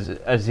 lead was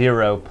a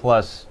 0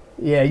 plus.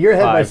 Yeah, you're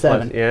ahead by 5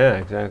 7. plus, yeah,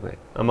 exactly.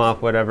 I'm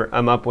off whatever.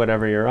 I'm up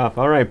whatever you're off.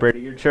 All right, Brady,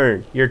 your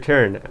turn. Your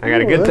turn. I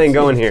got a Ooh, good let's thing see.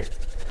 going here.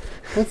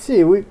 Let's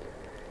see.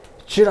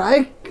 Should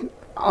I?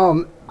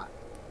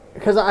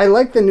 Because I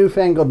like the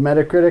newfangled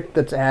Metacritic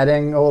that's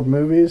adding old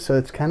movies, so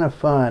it's kind of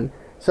fun.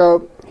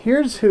 So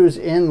here's who's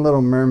in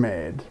Little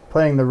Mermaid,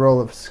 playing the role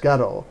of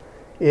Scuttle,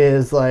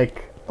 is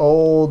like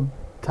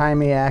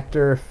old-timey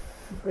actor.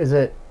 Is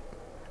it?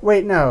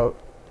 Wait, no.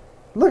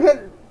 Look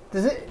at.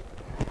 Does it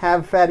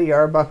have Fatty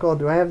Arbuckle?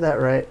 Do I have that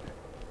right?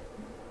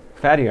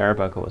 Fatty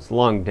Arbuckle was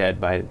long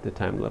dead by the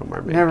time Little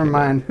Mermaid. Never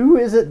mind. Who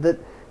is it that?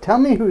 Tell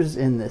me who's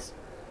in this.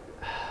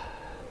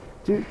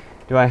 Do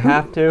I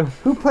have to?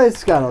 Who plays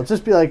Scuttle?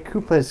 Just be like, who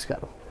plays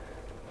Scuttle?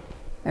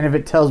 And if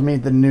it tells me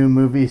the new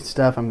movie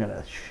stuff, I'm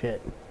gonna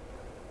shit.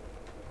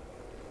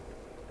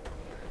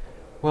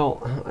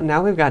 Well,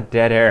 now we've got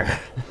dead air.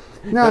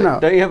 No.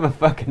 Don't you have a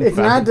fucking It's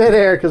phone? not dead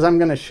air because I'm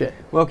gonna shit.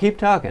 Well, keep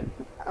talking.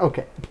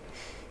 Okay.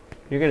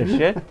 You're gonna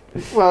shit?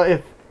 Well,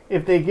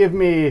 if they give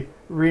me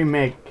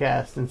remake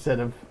cast instead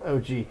of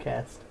OG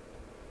cast,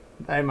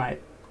 I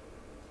might.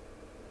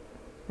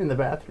 In the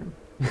bathroom.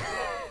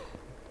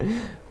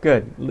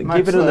 Good.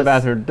 Keep it in the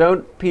bathroom.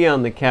 Don't pee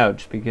on the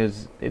couch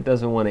because it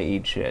doesn't want to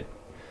eat shit.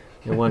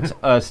 It wants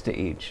us to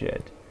eat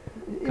shit.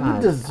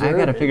 God, I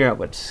gotta figure out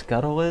what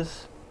Scuttle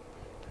is.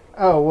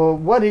 Oh, well,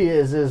 what he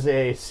is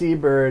a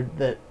seabird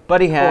that...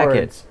 Buddy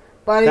Hackett.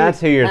 That's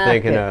who you're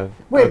thinking of.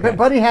 Wait, okay. But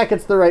Buddy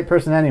Hackett's the right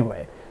person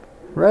anyway,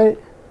 right?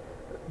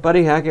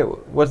 Buddy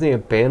Hackett, wasn't he a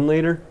band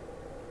leader?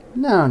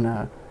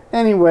 No.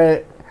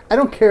 Anyway, I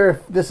don't care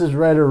if this is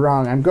right or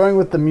wrong. I'm going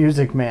with The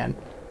Music Man,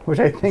 which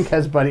I think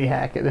has Buddy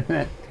Hackett in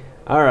it.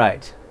 All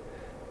right.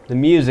 The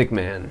Music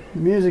Man. The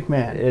Music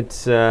Man.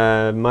 It's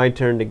my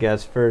turn to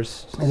guess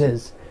first. It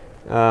is.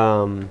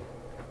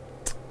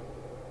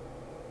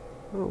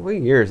 What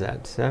year is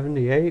that?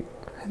 78?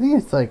 I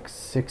think it's like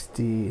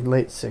 60,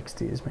 late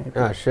 60s maybe.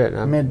 Oh, shit.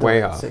 I'm Mid to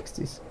way late off.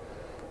 60s.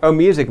 Oh,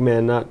 Music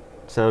Man, not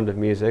Sound of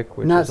Music,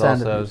 which Not is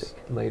Sound of also Music.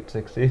 late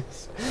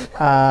 60s.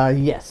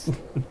 Yes.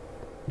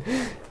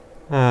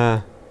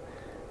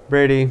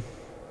 Brady,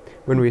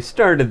 when we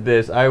started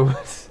this, I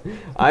was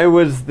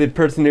the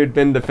person who'd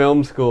been to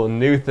film school and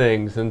knew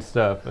things and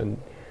stuff,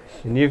 and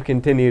you've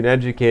continued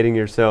educating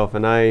yourself,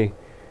 and I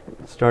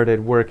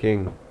started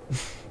working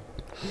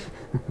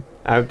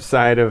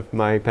outside of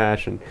my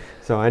passion,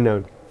 so I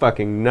know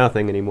fucking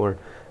nothing anymore.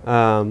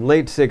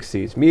 Late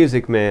 60s,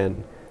 Music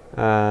Man.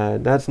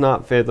 That's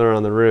not Fiddler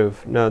on the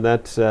Roof. No,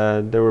 that's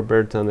There Were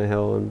Birds on the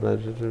Hill and blah,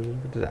 blah, blah,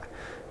 blah.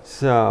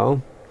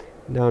 So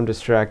now I'm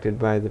distracted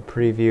by the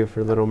preview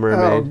for Little Mermaid.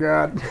 Oh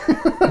God.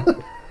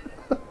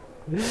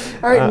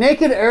 All right,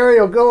 Naked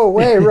Ariel, go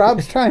away.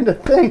 Rob's trying to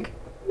think.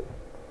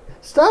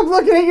 Stop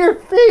looking at your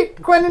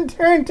feet, Quentin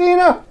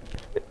Tarantino.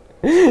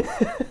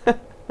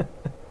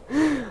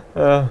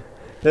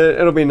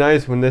 It'll be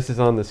nice when this is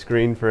on the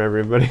screen for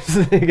everybody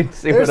so they can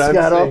see There's what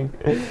Scuttle. I'm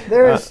saying.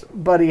 There's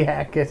Buddy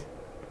Hackett.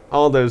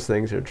 All those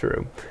things are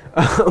true.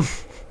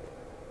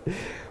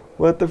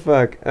 What the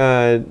fuck?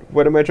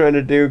 What am I trying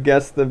to do?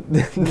 Guess the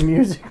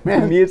Music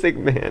Man. Music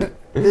Man.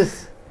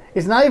 It's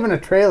not even a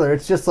trailer.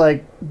 It's just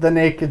like the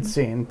naked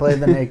scene. Play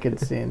the naked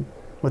scene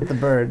with the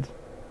bird.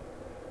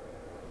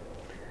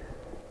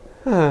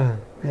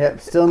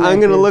 Yep, still naked. I'm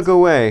going to look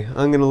away.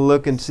 I'm going to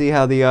look and see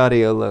how the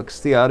audio looks.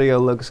 The audio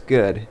looks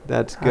good.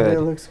 That's good.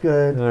 Audio looks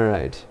good. All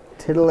right.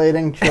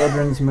 Titillating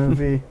children's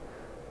movie.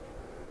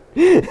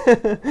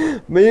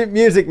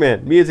 Music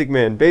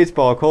Man,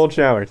 baseball, cold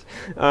showers.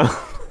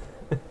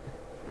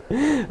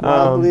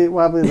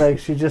 Wobbly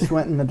legs. She just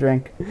went in the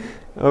drink.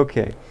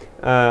 Okay.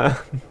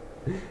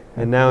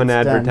 And now an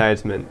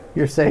advertisement. Done.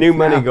 You're safe New now.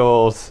 money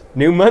goals.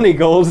 New money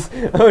goals.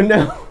 Oh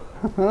no.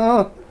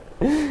 Oh.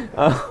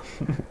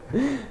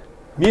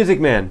 Music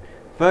Man.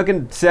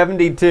 Fucking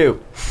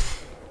 72.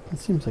 That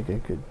seems like a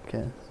good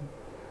guess.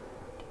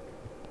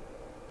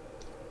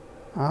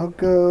 I'll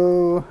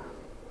go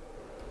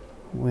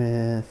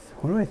with...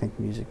 What do I think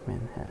Music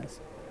Man has?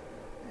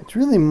 It's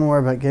really more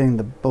about getting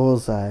the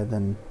bullseye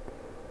than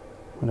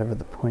whatever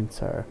the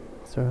points are.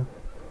 So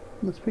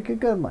let's pick a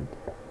good one.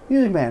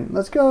 Music Man,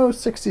 let's go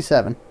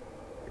 67.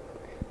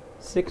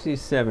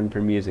 67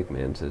 for Music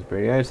Man, says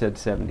Brady. I said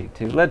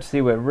 72. Let's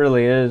see what it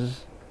really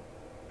is.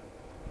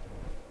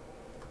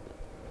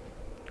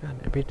 God,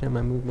 every time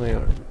I move my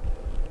arm,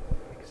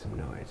 it makes some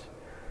noise.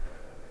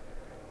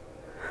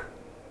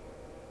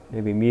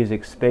 Maybe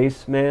Music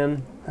Space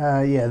Man?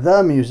 Yeah,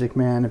 The Music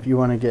Man, if you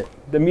want to get...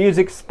 The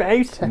Music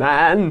Space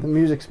Man? The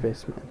Music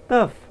Space Man.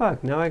 The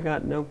fuck? Now I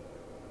got no...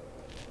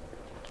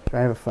 Do I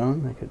have a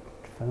phone? I could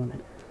phone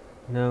it.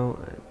 No,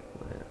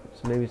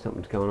 so maybe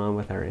something's going on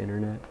with our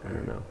internet. I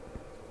don't know.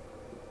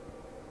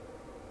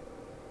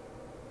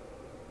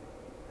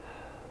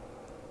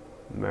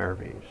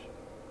 Mervies.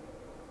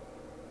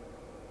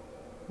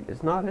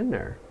 It's not in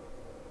there.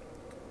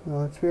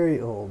 Well, it's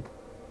very old.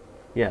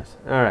 Yes.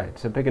 All right.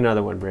 So pick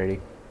another one, Brady.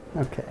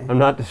 Okay. I'm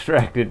not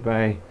distracted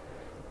by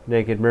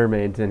naked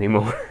mermaids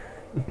anymore.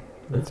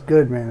 That's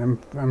good, man.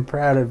 I'm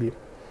proud of you.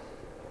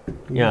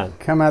 Yeah.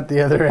 Come out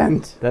the other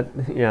end.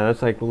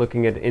 That's like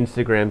looking at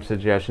Instagram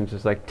suggestions.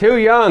 It's like, too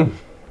young!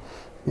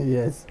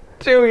 Yes.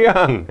 Too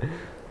young!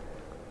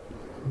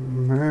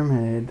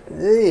 Mermaid.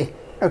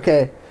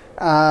 Okay.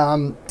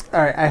 All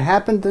right. I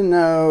happen to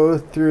know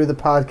through the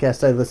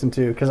podcast I listen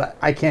to, because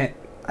I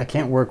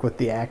can't work with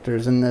the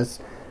actors in this.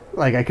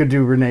 Like, I could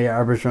do Rene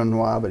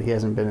Auberjonois, but he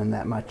hasn't been in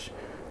that much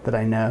that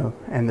I know.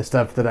 And the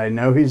stuff that I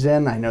know he's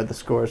in, I know the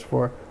scores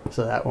for,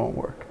 so that won't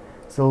work.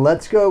 So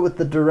let's go with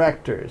the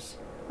directors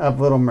of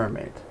Little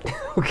Mermaid.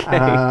 Okay.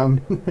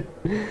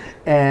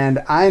 And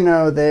I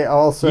know they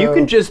also... You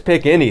can just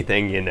pick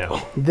anything, you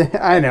know.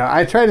 I know.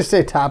 I try to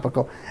stay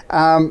topical.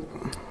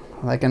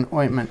 Like an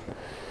ointment.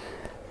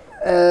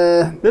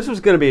 This was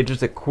going to be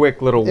just a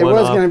quick little one-off. It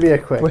was going to be a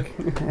quick.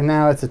 And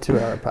now it's a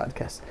 2-hour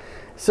podcast.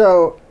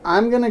 So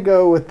I'm going to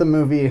go with the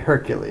movie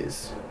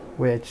Hercules,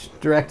 which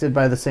directed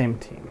by the same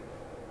team.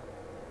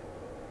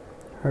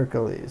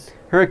 Hercules.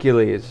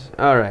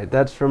 All right.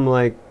 That's from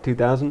like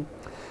 2000?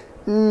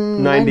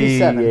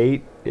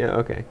 98. Yeah,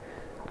 okay.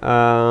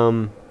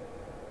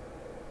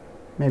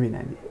 Maybe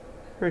 98.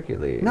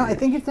 Hercules. No, I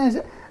think it's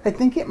 97. I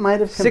think it might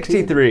have competed.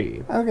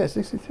 63. Okay,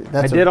 63.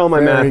 I did all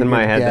my math in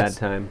my head that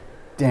time.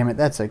 Damn it,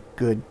 that's a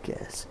good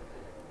guess.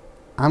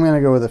 I'm going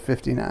to go with a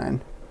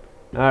 59.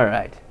 All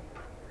right.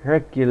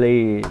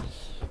 Hercules.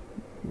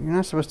 You're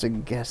not supposed to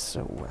guess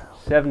so well.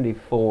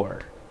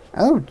 74.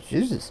 Oh,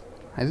 Jesus.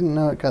 I didn't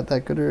know it got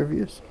that good of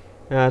reviews.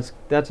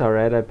 That's all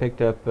right. I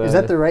picked up... is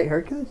that the right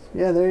Hercules?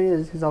 Yeah, there he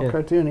is. He's all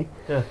cartoony.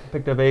 Yeah,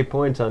 picked up 8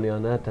 points on you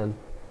on that then.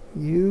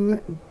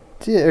 You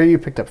did, or you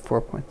picked up 4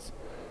 points.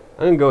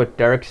 I'm going to go with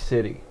Dark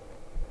City.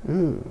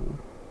 Ooh.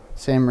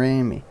 Sam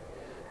Raimi.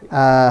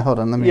 Hold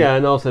on, let me... Yeah,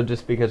 and also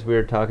just because we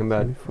were talking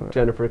about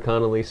Jennifer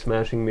Connelly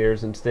smashing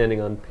mirrors and standing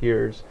on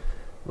piers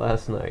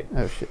last night.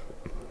 Oh, shit.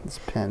 This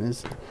pen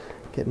is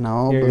getting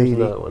all Here's bleedy.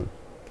 another one.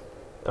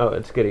 Oh,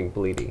 it's getting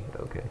bleedy.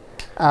 Okay.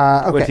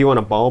 Okay. Wait, do you want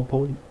a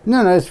ballpoint?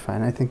 No, it's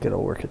fine. I think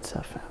it'll work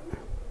itself out.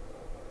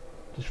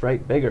 Just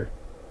write bigger.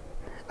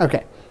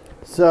 Okay.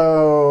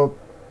 So,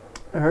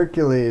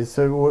 Hercules.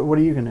 So, what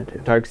are you going to do?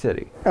 Dark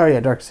City. Oh, yeah,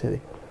 Dark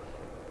City.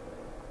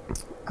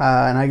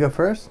 And I go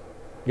first?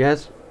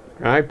 Yes.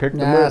 I picked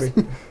the movie.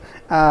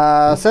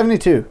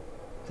 72.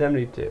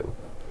 72.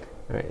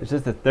 All right. Is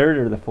this the third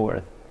or the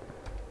fourth?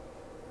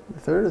 The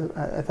third?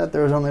 I thought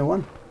there was only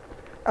one.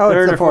 Oh,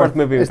 third it's the or fourth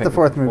movie. It's the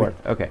fourth movie.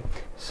 Okay.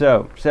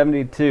 So,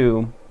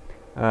 72,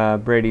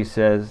 Brady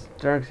says,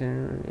 Dark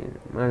City,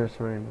 minus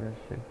 20,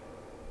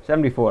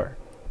 74.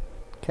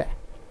 Okay.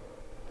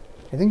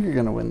 I think you're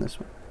going to win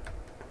this one.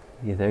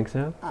 You think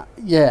so?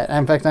 Yeah.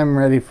 In fact, I'm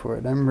ready for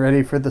it. I'm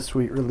ready for the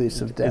sweet release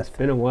of death. It's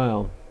been a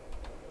while.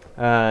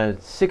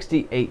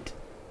 68.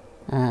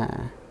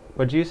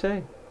 What'd you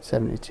say?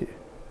 72.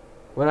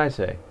 What'd I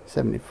say?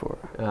 74.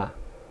 All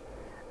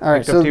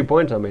right. So 2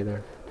 points on me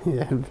there.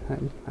 Yeah,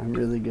 I'm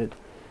really good.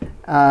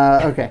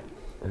 Okay.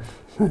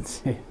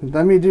 Let's see.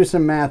 Let me do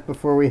some math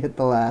before we hit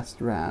the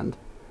last round.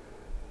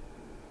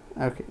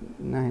 Okay,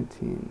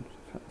 19.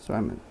 So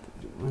I'm at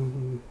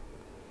 1,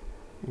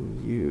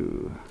 and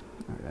you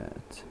are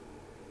at...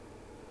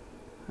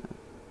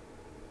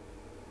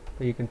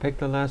 But you can pick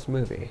the last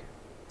movie.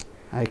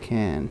 I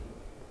can.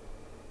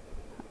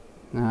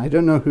 Now, I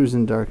don't know who's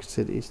in Dark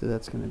City, so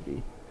that's going to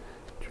be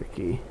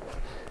tricky.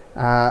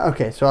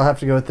 Okay, so I'll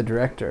have to go with the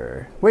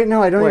director. Wait,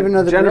 no, I don't even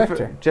know the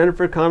director.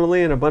 Jennifer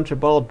Connelly and a bunch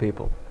of bald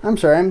people. I'm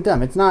sorry, I'm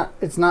dumb. It's not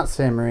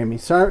Sam Raimi.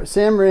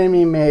 Sam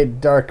Raimi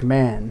made Dark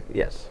Man.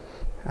 Yes.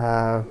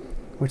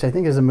 Which I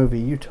think is a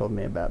movie you told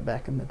me about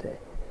back in the day.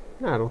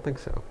 No, I don't think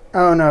so.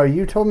 Oh, no,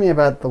 you told me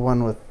about the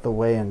one with the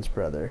Wayans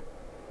brother.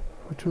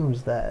 Which one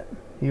was that?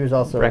 He was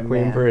also Requiem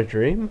a man. for a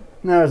Dream?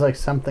 No, it was like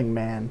something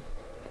man.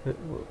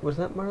 Was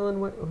that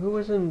Marlon? Who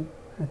was in...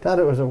 I thought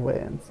it was a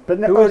Wayans. But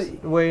no, who was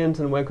Wayans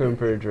in Requiem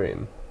for a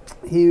Dream?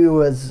 He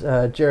was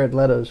Jared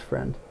Leto's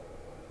friend.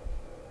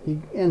 He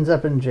ends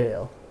up in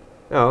jail.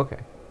 Oh, okay.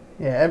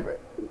 Yeah.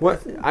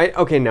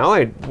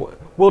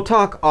 We'll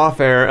talk off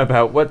air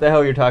about what the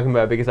hell you're talking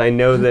about, because I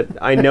know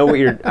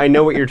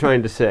what you're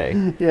trying to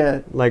say.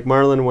 Yeah. Like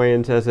Marlon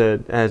Wayans has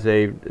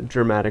a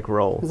dramatic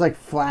role. It's like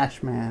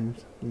Flash Man,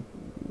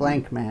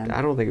 Blank Man.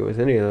 I don't think it was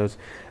any of those.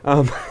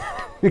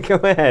 Go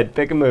ahead,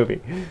 pick a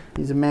movie.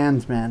 He's a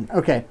man's man.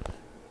 Okay.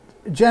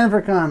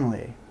 Jennifer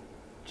Connelly.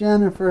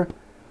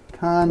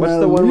 What's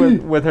the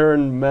one with her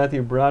and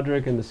Matthew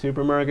Broderick in the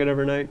supermarket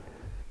overnight?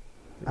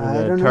 I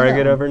don't know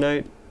Target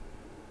overnight?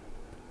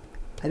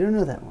 I don't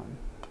know that one.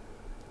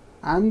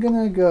 I'm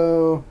gonna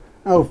go...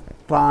 Oh,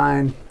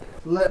 fine.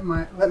 Let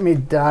me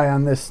die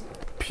on this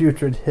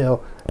putrid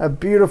hill. A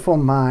Beautiful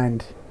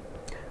Mind.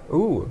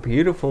 Ooh, A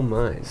Beautiful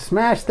Mind.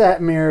 Smash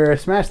that mirror.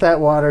 Smash that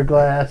water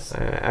glass.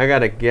 I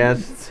got a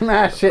guess.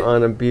 Smash it.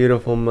 On A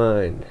Beautiful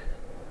Mind.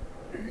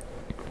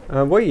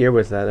 What year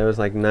was that? It was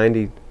like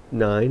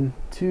 99?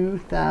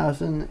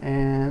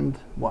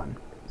 2001.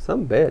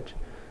 Some bitch.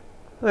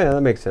 Oh yeah,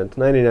 that makes sense.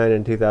 99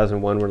 and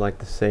 2001 were like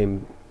the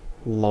same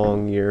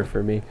long year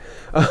for me.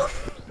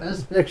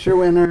 Best Picture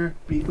winner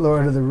beat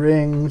Lord of the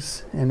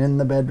Rings and In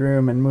the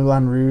Bedroom and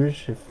Moulin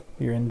Rouge, if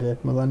you're into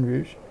Moulin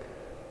Rouge.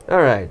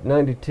 All right,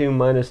 92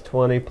 minus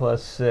 20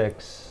 plus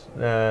 6,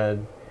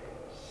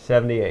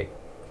 78.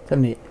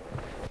 78.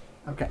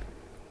 Okay.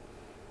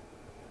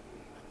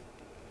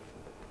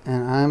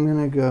 And I'm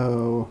going to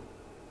go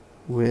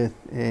with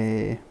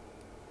a...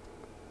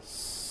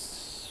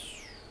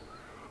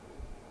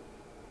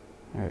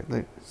 All right,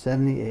 look,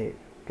 78.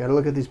 Got to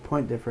look at these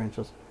point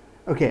differentials.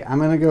 Okay, I'm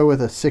going to go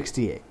with a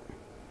 68.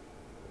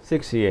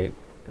 68.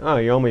 Oh,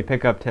 you only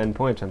pick up 10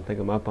 points. I think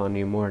I'm up on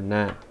you more than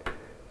that.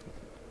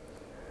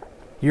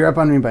 You're up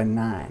on me by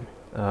 9.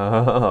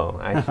 Oh,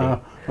 I see.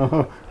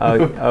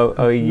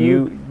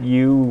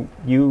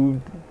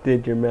 You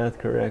did your math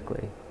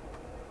correctly.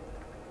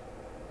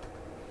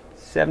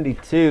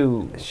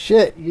 72.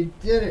 Shit, you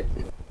did it.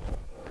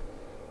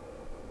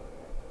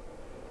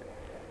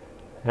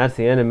 That's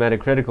the end of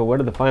Metacritical. What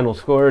are the final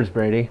scores,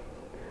 Brady?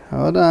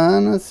 Hold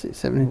on, let's see.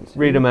 72.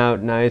 Read them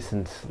out nice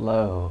and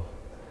slow.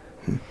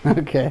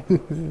 Okay.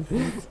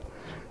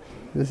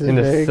 This is in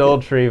a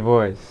sultry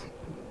voice.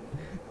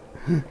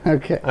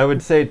 Okay. I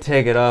would say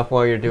take it off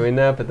while you're doing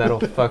that, but that'll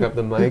fuck up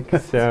the mic,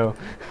 so...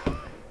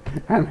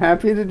 I'm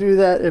happy to do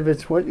that if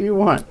it's what you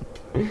want.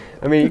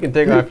 I mean, you can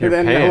take off your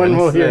then pants. No one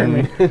will hear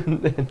me.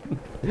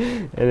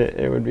 And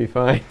it would be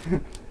fine.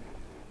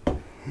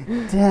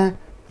 Da,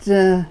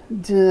 da,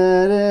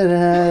 da, da,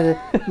 da, da.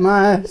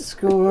 My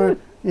score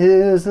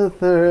is a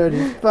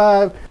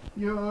 35.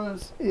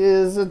 Yours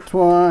is a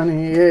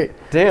 28.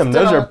 Damn,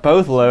 those are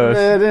both lows.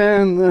 Read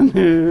in the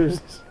news.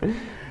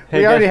 Hey,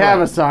 we already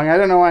have a song. I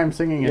don't know why I'm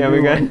singing it. Yeah,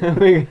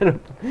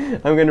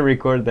 I'm gonna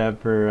record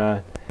that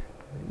for,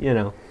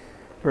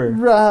 for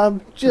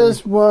Rob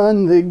just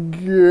won the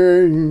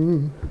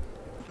game.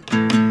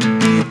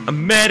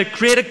 I'm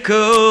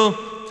Metacritical.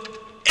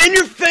 In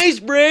your face,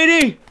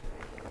 Brady.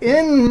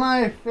 In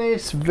my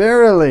face,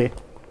 verily.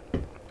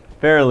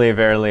 Verily,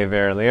 verily,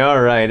 verily.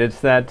 All right,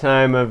 it's that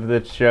time of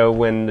the show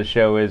when the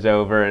show is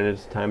over and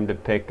it's time to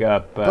pick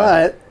up.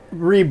 But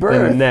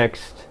rebirth. The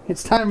next.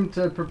 It's time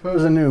to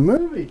propose a new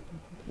movie.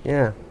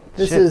 Yeah.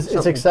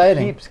 It's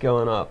exciting. Keeps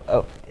going up.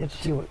 Oh,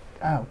 it's you.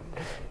 Oh.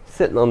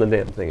 Sitting on the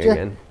damn thing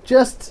again.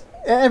 Just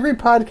every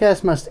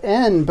podcast must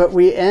end, but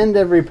we end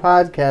every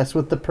podcast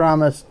with the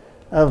promise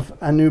of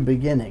a new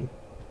beginning.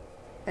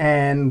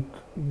 And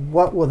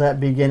what will that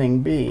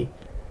beginning be?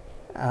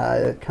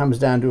 It comes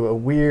down to a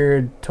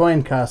weird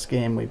Toyncast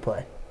game we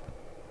play.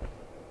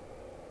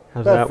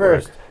 How's that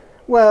first, work?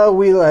 Well,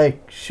 we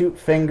shoot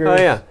fingers. Oh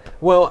yeah.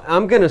 Well,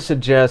 I'm gonna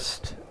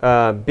suggest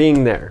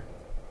Being There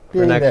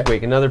for next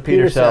week. Another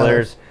Peter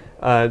Sellers.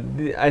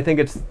 I think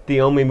it's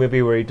the only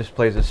movie where he just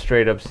plays a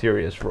straight up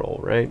serious role,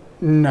 right?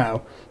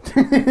 No.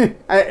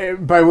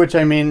 By which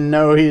I mean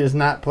no, he is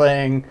not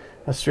playing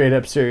a straight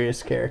up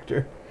serious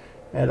character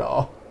at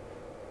all.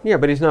 Yeah,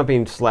 but he's not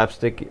being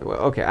slapstick. Well,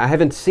 okay, I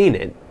haven't seen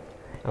it.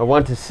 I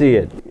want to see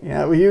it.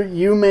 Yeah, well,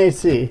 you may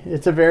see.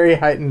 It's a very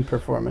heightened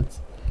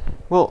performance.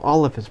 Well,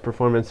 all of his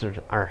performances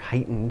are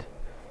heightened.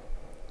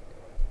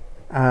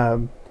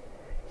 Yeah.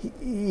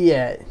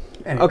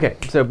 Anyway. Okay,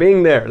 so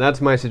Being There,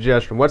 that's my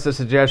suggestion. What's the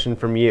suggestion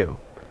from you?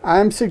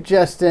 I'm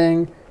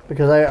suggesting,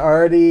 because I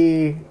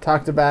already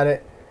talked about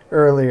it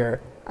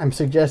earlier, I'm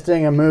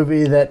suggesting a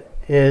movie that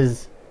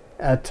is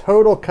a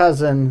total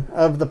cousin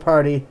of The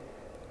Party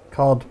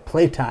called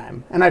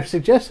Playtime. And I've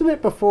suggested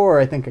it before,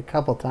 I think, a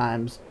couple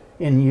times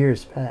in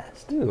years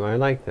past. Ooh, I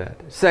like that.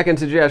 Second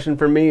suggestion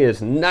for me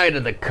is Night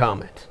of the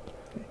Comet.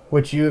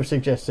 Which you have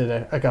suggested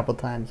a couple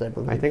times, I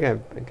believe. I think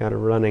I've got a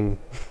running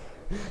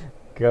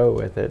go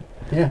with it.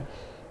 Yeah.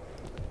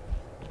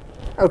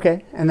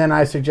 Okay, and then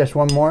I suggest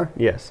one more?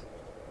 Yes.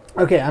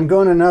 Okay, I'm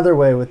going another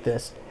way with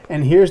this.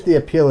 And here's the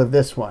appeal of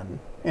this one.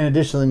 In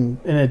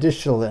addition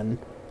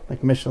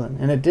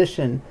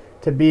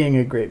to being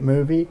a great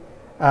movie,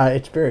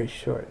 it's very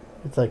short.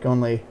 It's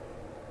only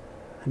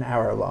an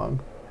hour long,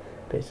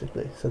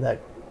 basically. So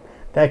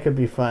that could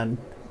be fun.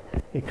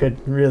 It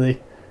could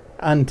really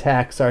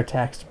untax our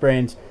taxed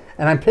brains.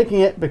 And I'm picking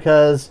it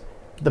because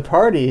The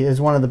Party is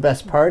one of the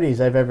best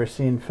parties I've ever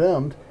seen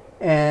filmed.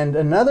 And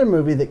another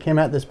movie that came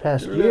out this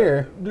past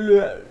year...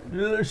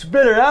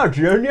 Spit it out,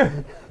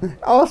 Junior!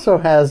 ...also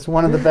has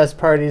one of the best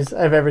parties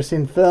I've ever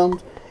seen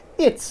filmed.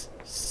 It's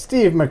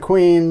Steve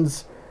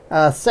McQueen's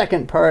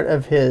second part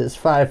of his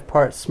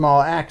 5-part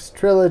Small Axe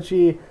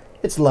trilogy.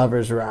 It's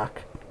Lovers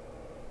Rock.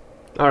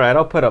 All right,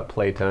 I'll put up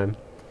Playtime.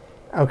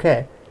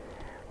 Okay.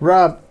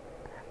 Rob,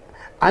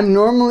 I'm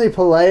normally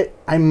polite.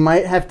 I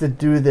might have to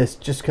do this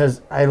just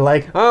because I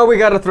like... Oh, we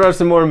got to throw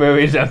some more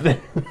movies up there.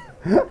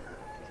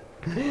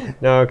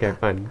 No, okay,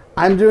 fine.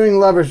 I'm doing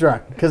Lovers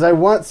Rock because I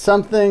want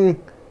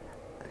something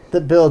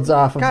that builds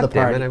off of The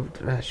Party. God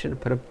damn it, I should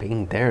have put up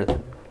Being There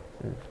then.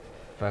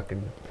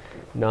 Fucking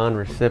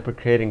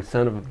non-reciprocating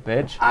son of a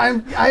bitch.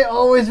 I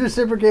always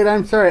reciprocate.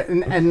 I'm sorry.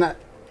 And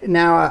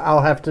now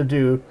I'll have to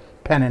do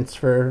penance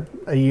for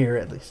a year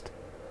at least.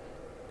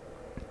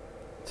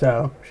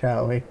 So,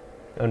 shall we?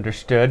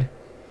 Understood.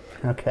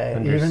 Okay.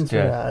 Understood. Evens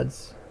or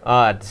odds?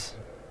 Odds.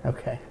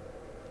 Okay.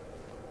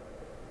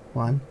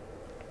 1,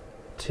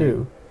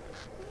 2,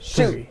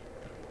 Shoot. 3.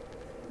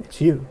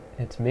 It's you.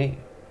 It's me.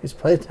 It's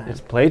Playtime.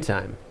 It's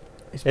Playtime.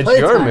 It's Playtime.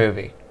 your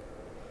movie.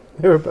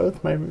 They were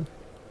both my movies.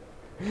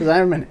 Because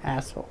I'm an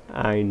asshole.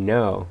 I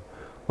know.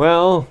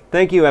 Well,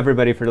 thank you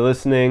everybody for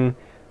listening.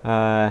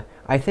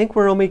 I think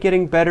we're only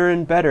getting better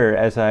and better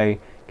as I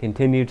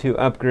continue to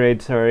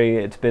upgrade. Sorry,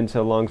 it's been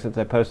so long since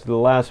I posted the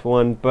last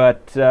one,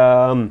 but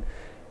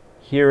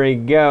here we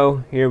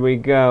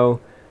go.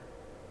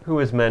 Who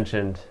was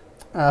mentioned?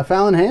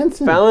 Fallon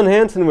Hansen. Fallon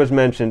Hansen was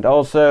mentioned.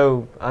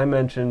 Also, I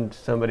mentioned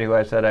somebody who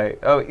I said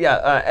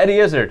Eddie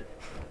Izzard.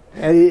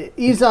 Eddie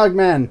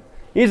Izogman.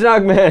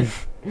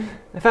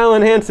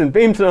 Fallon Hansen,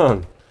 theme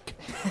song.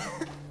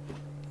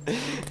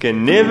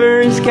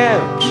 Carnivorous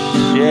couch,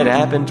 it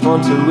happens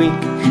once a week.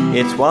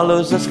 It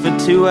swallows us for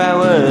 2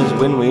 hours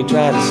when we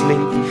try to sleep.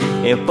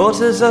 It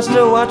forces us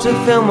to watch a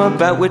film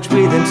about which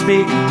we then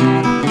speak.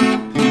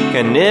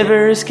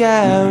 Carnivorous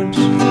couch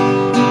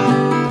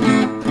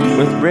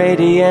with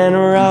Brady and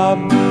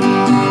Rob.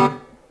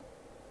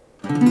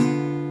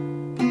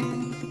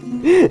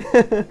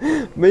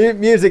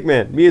 Music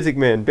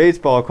Man,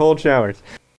 baseball, cold showers.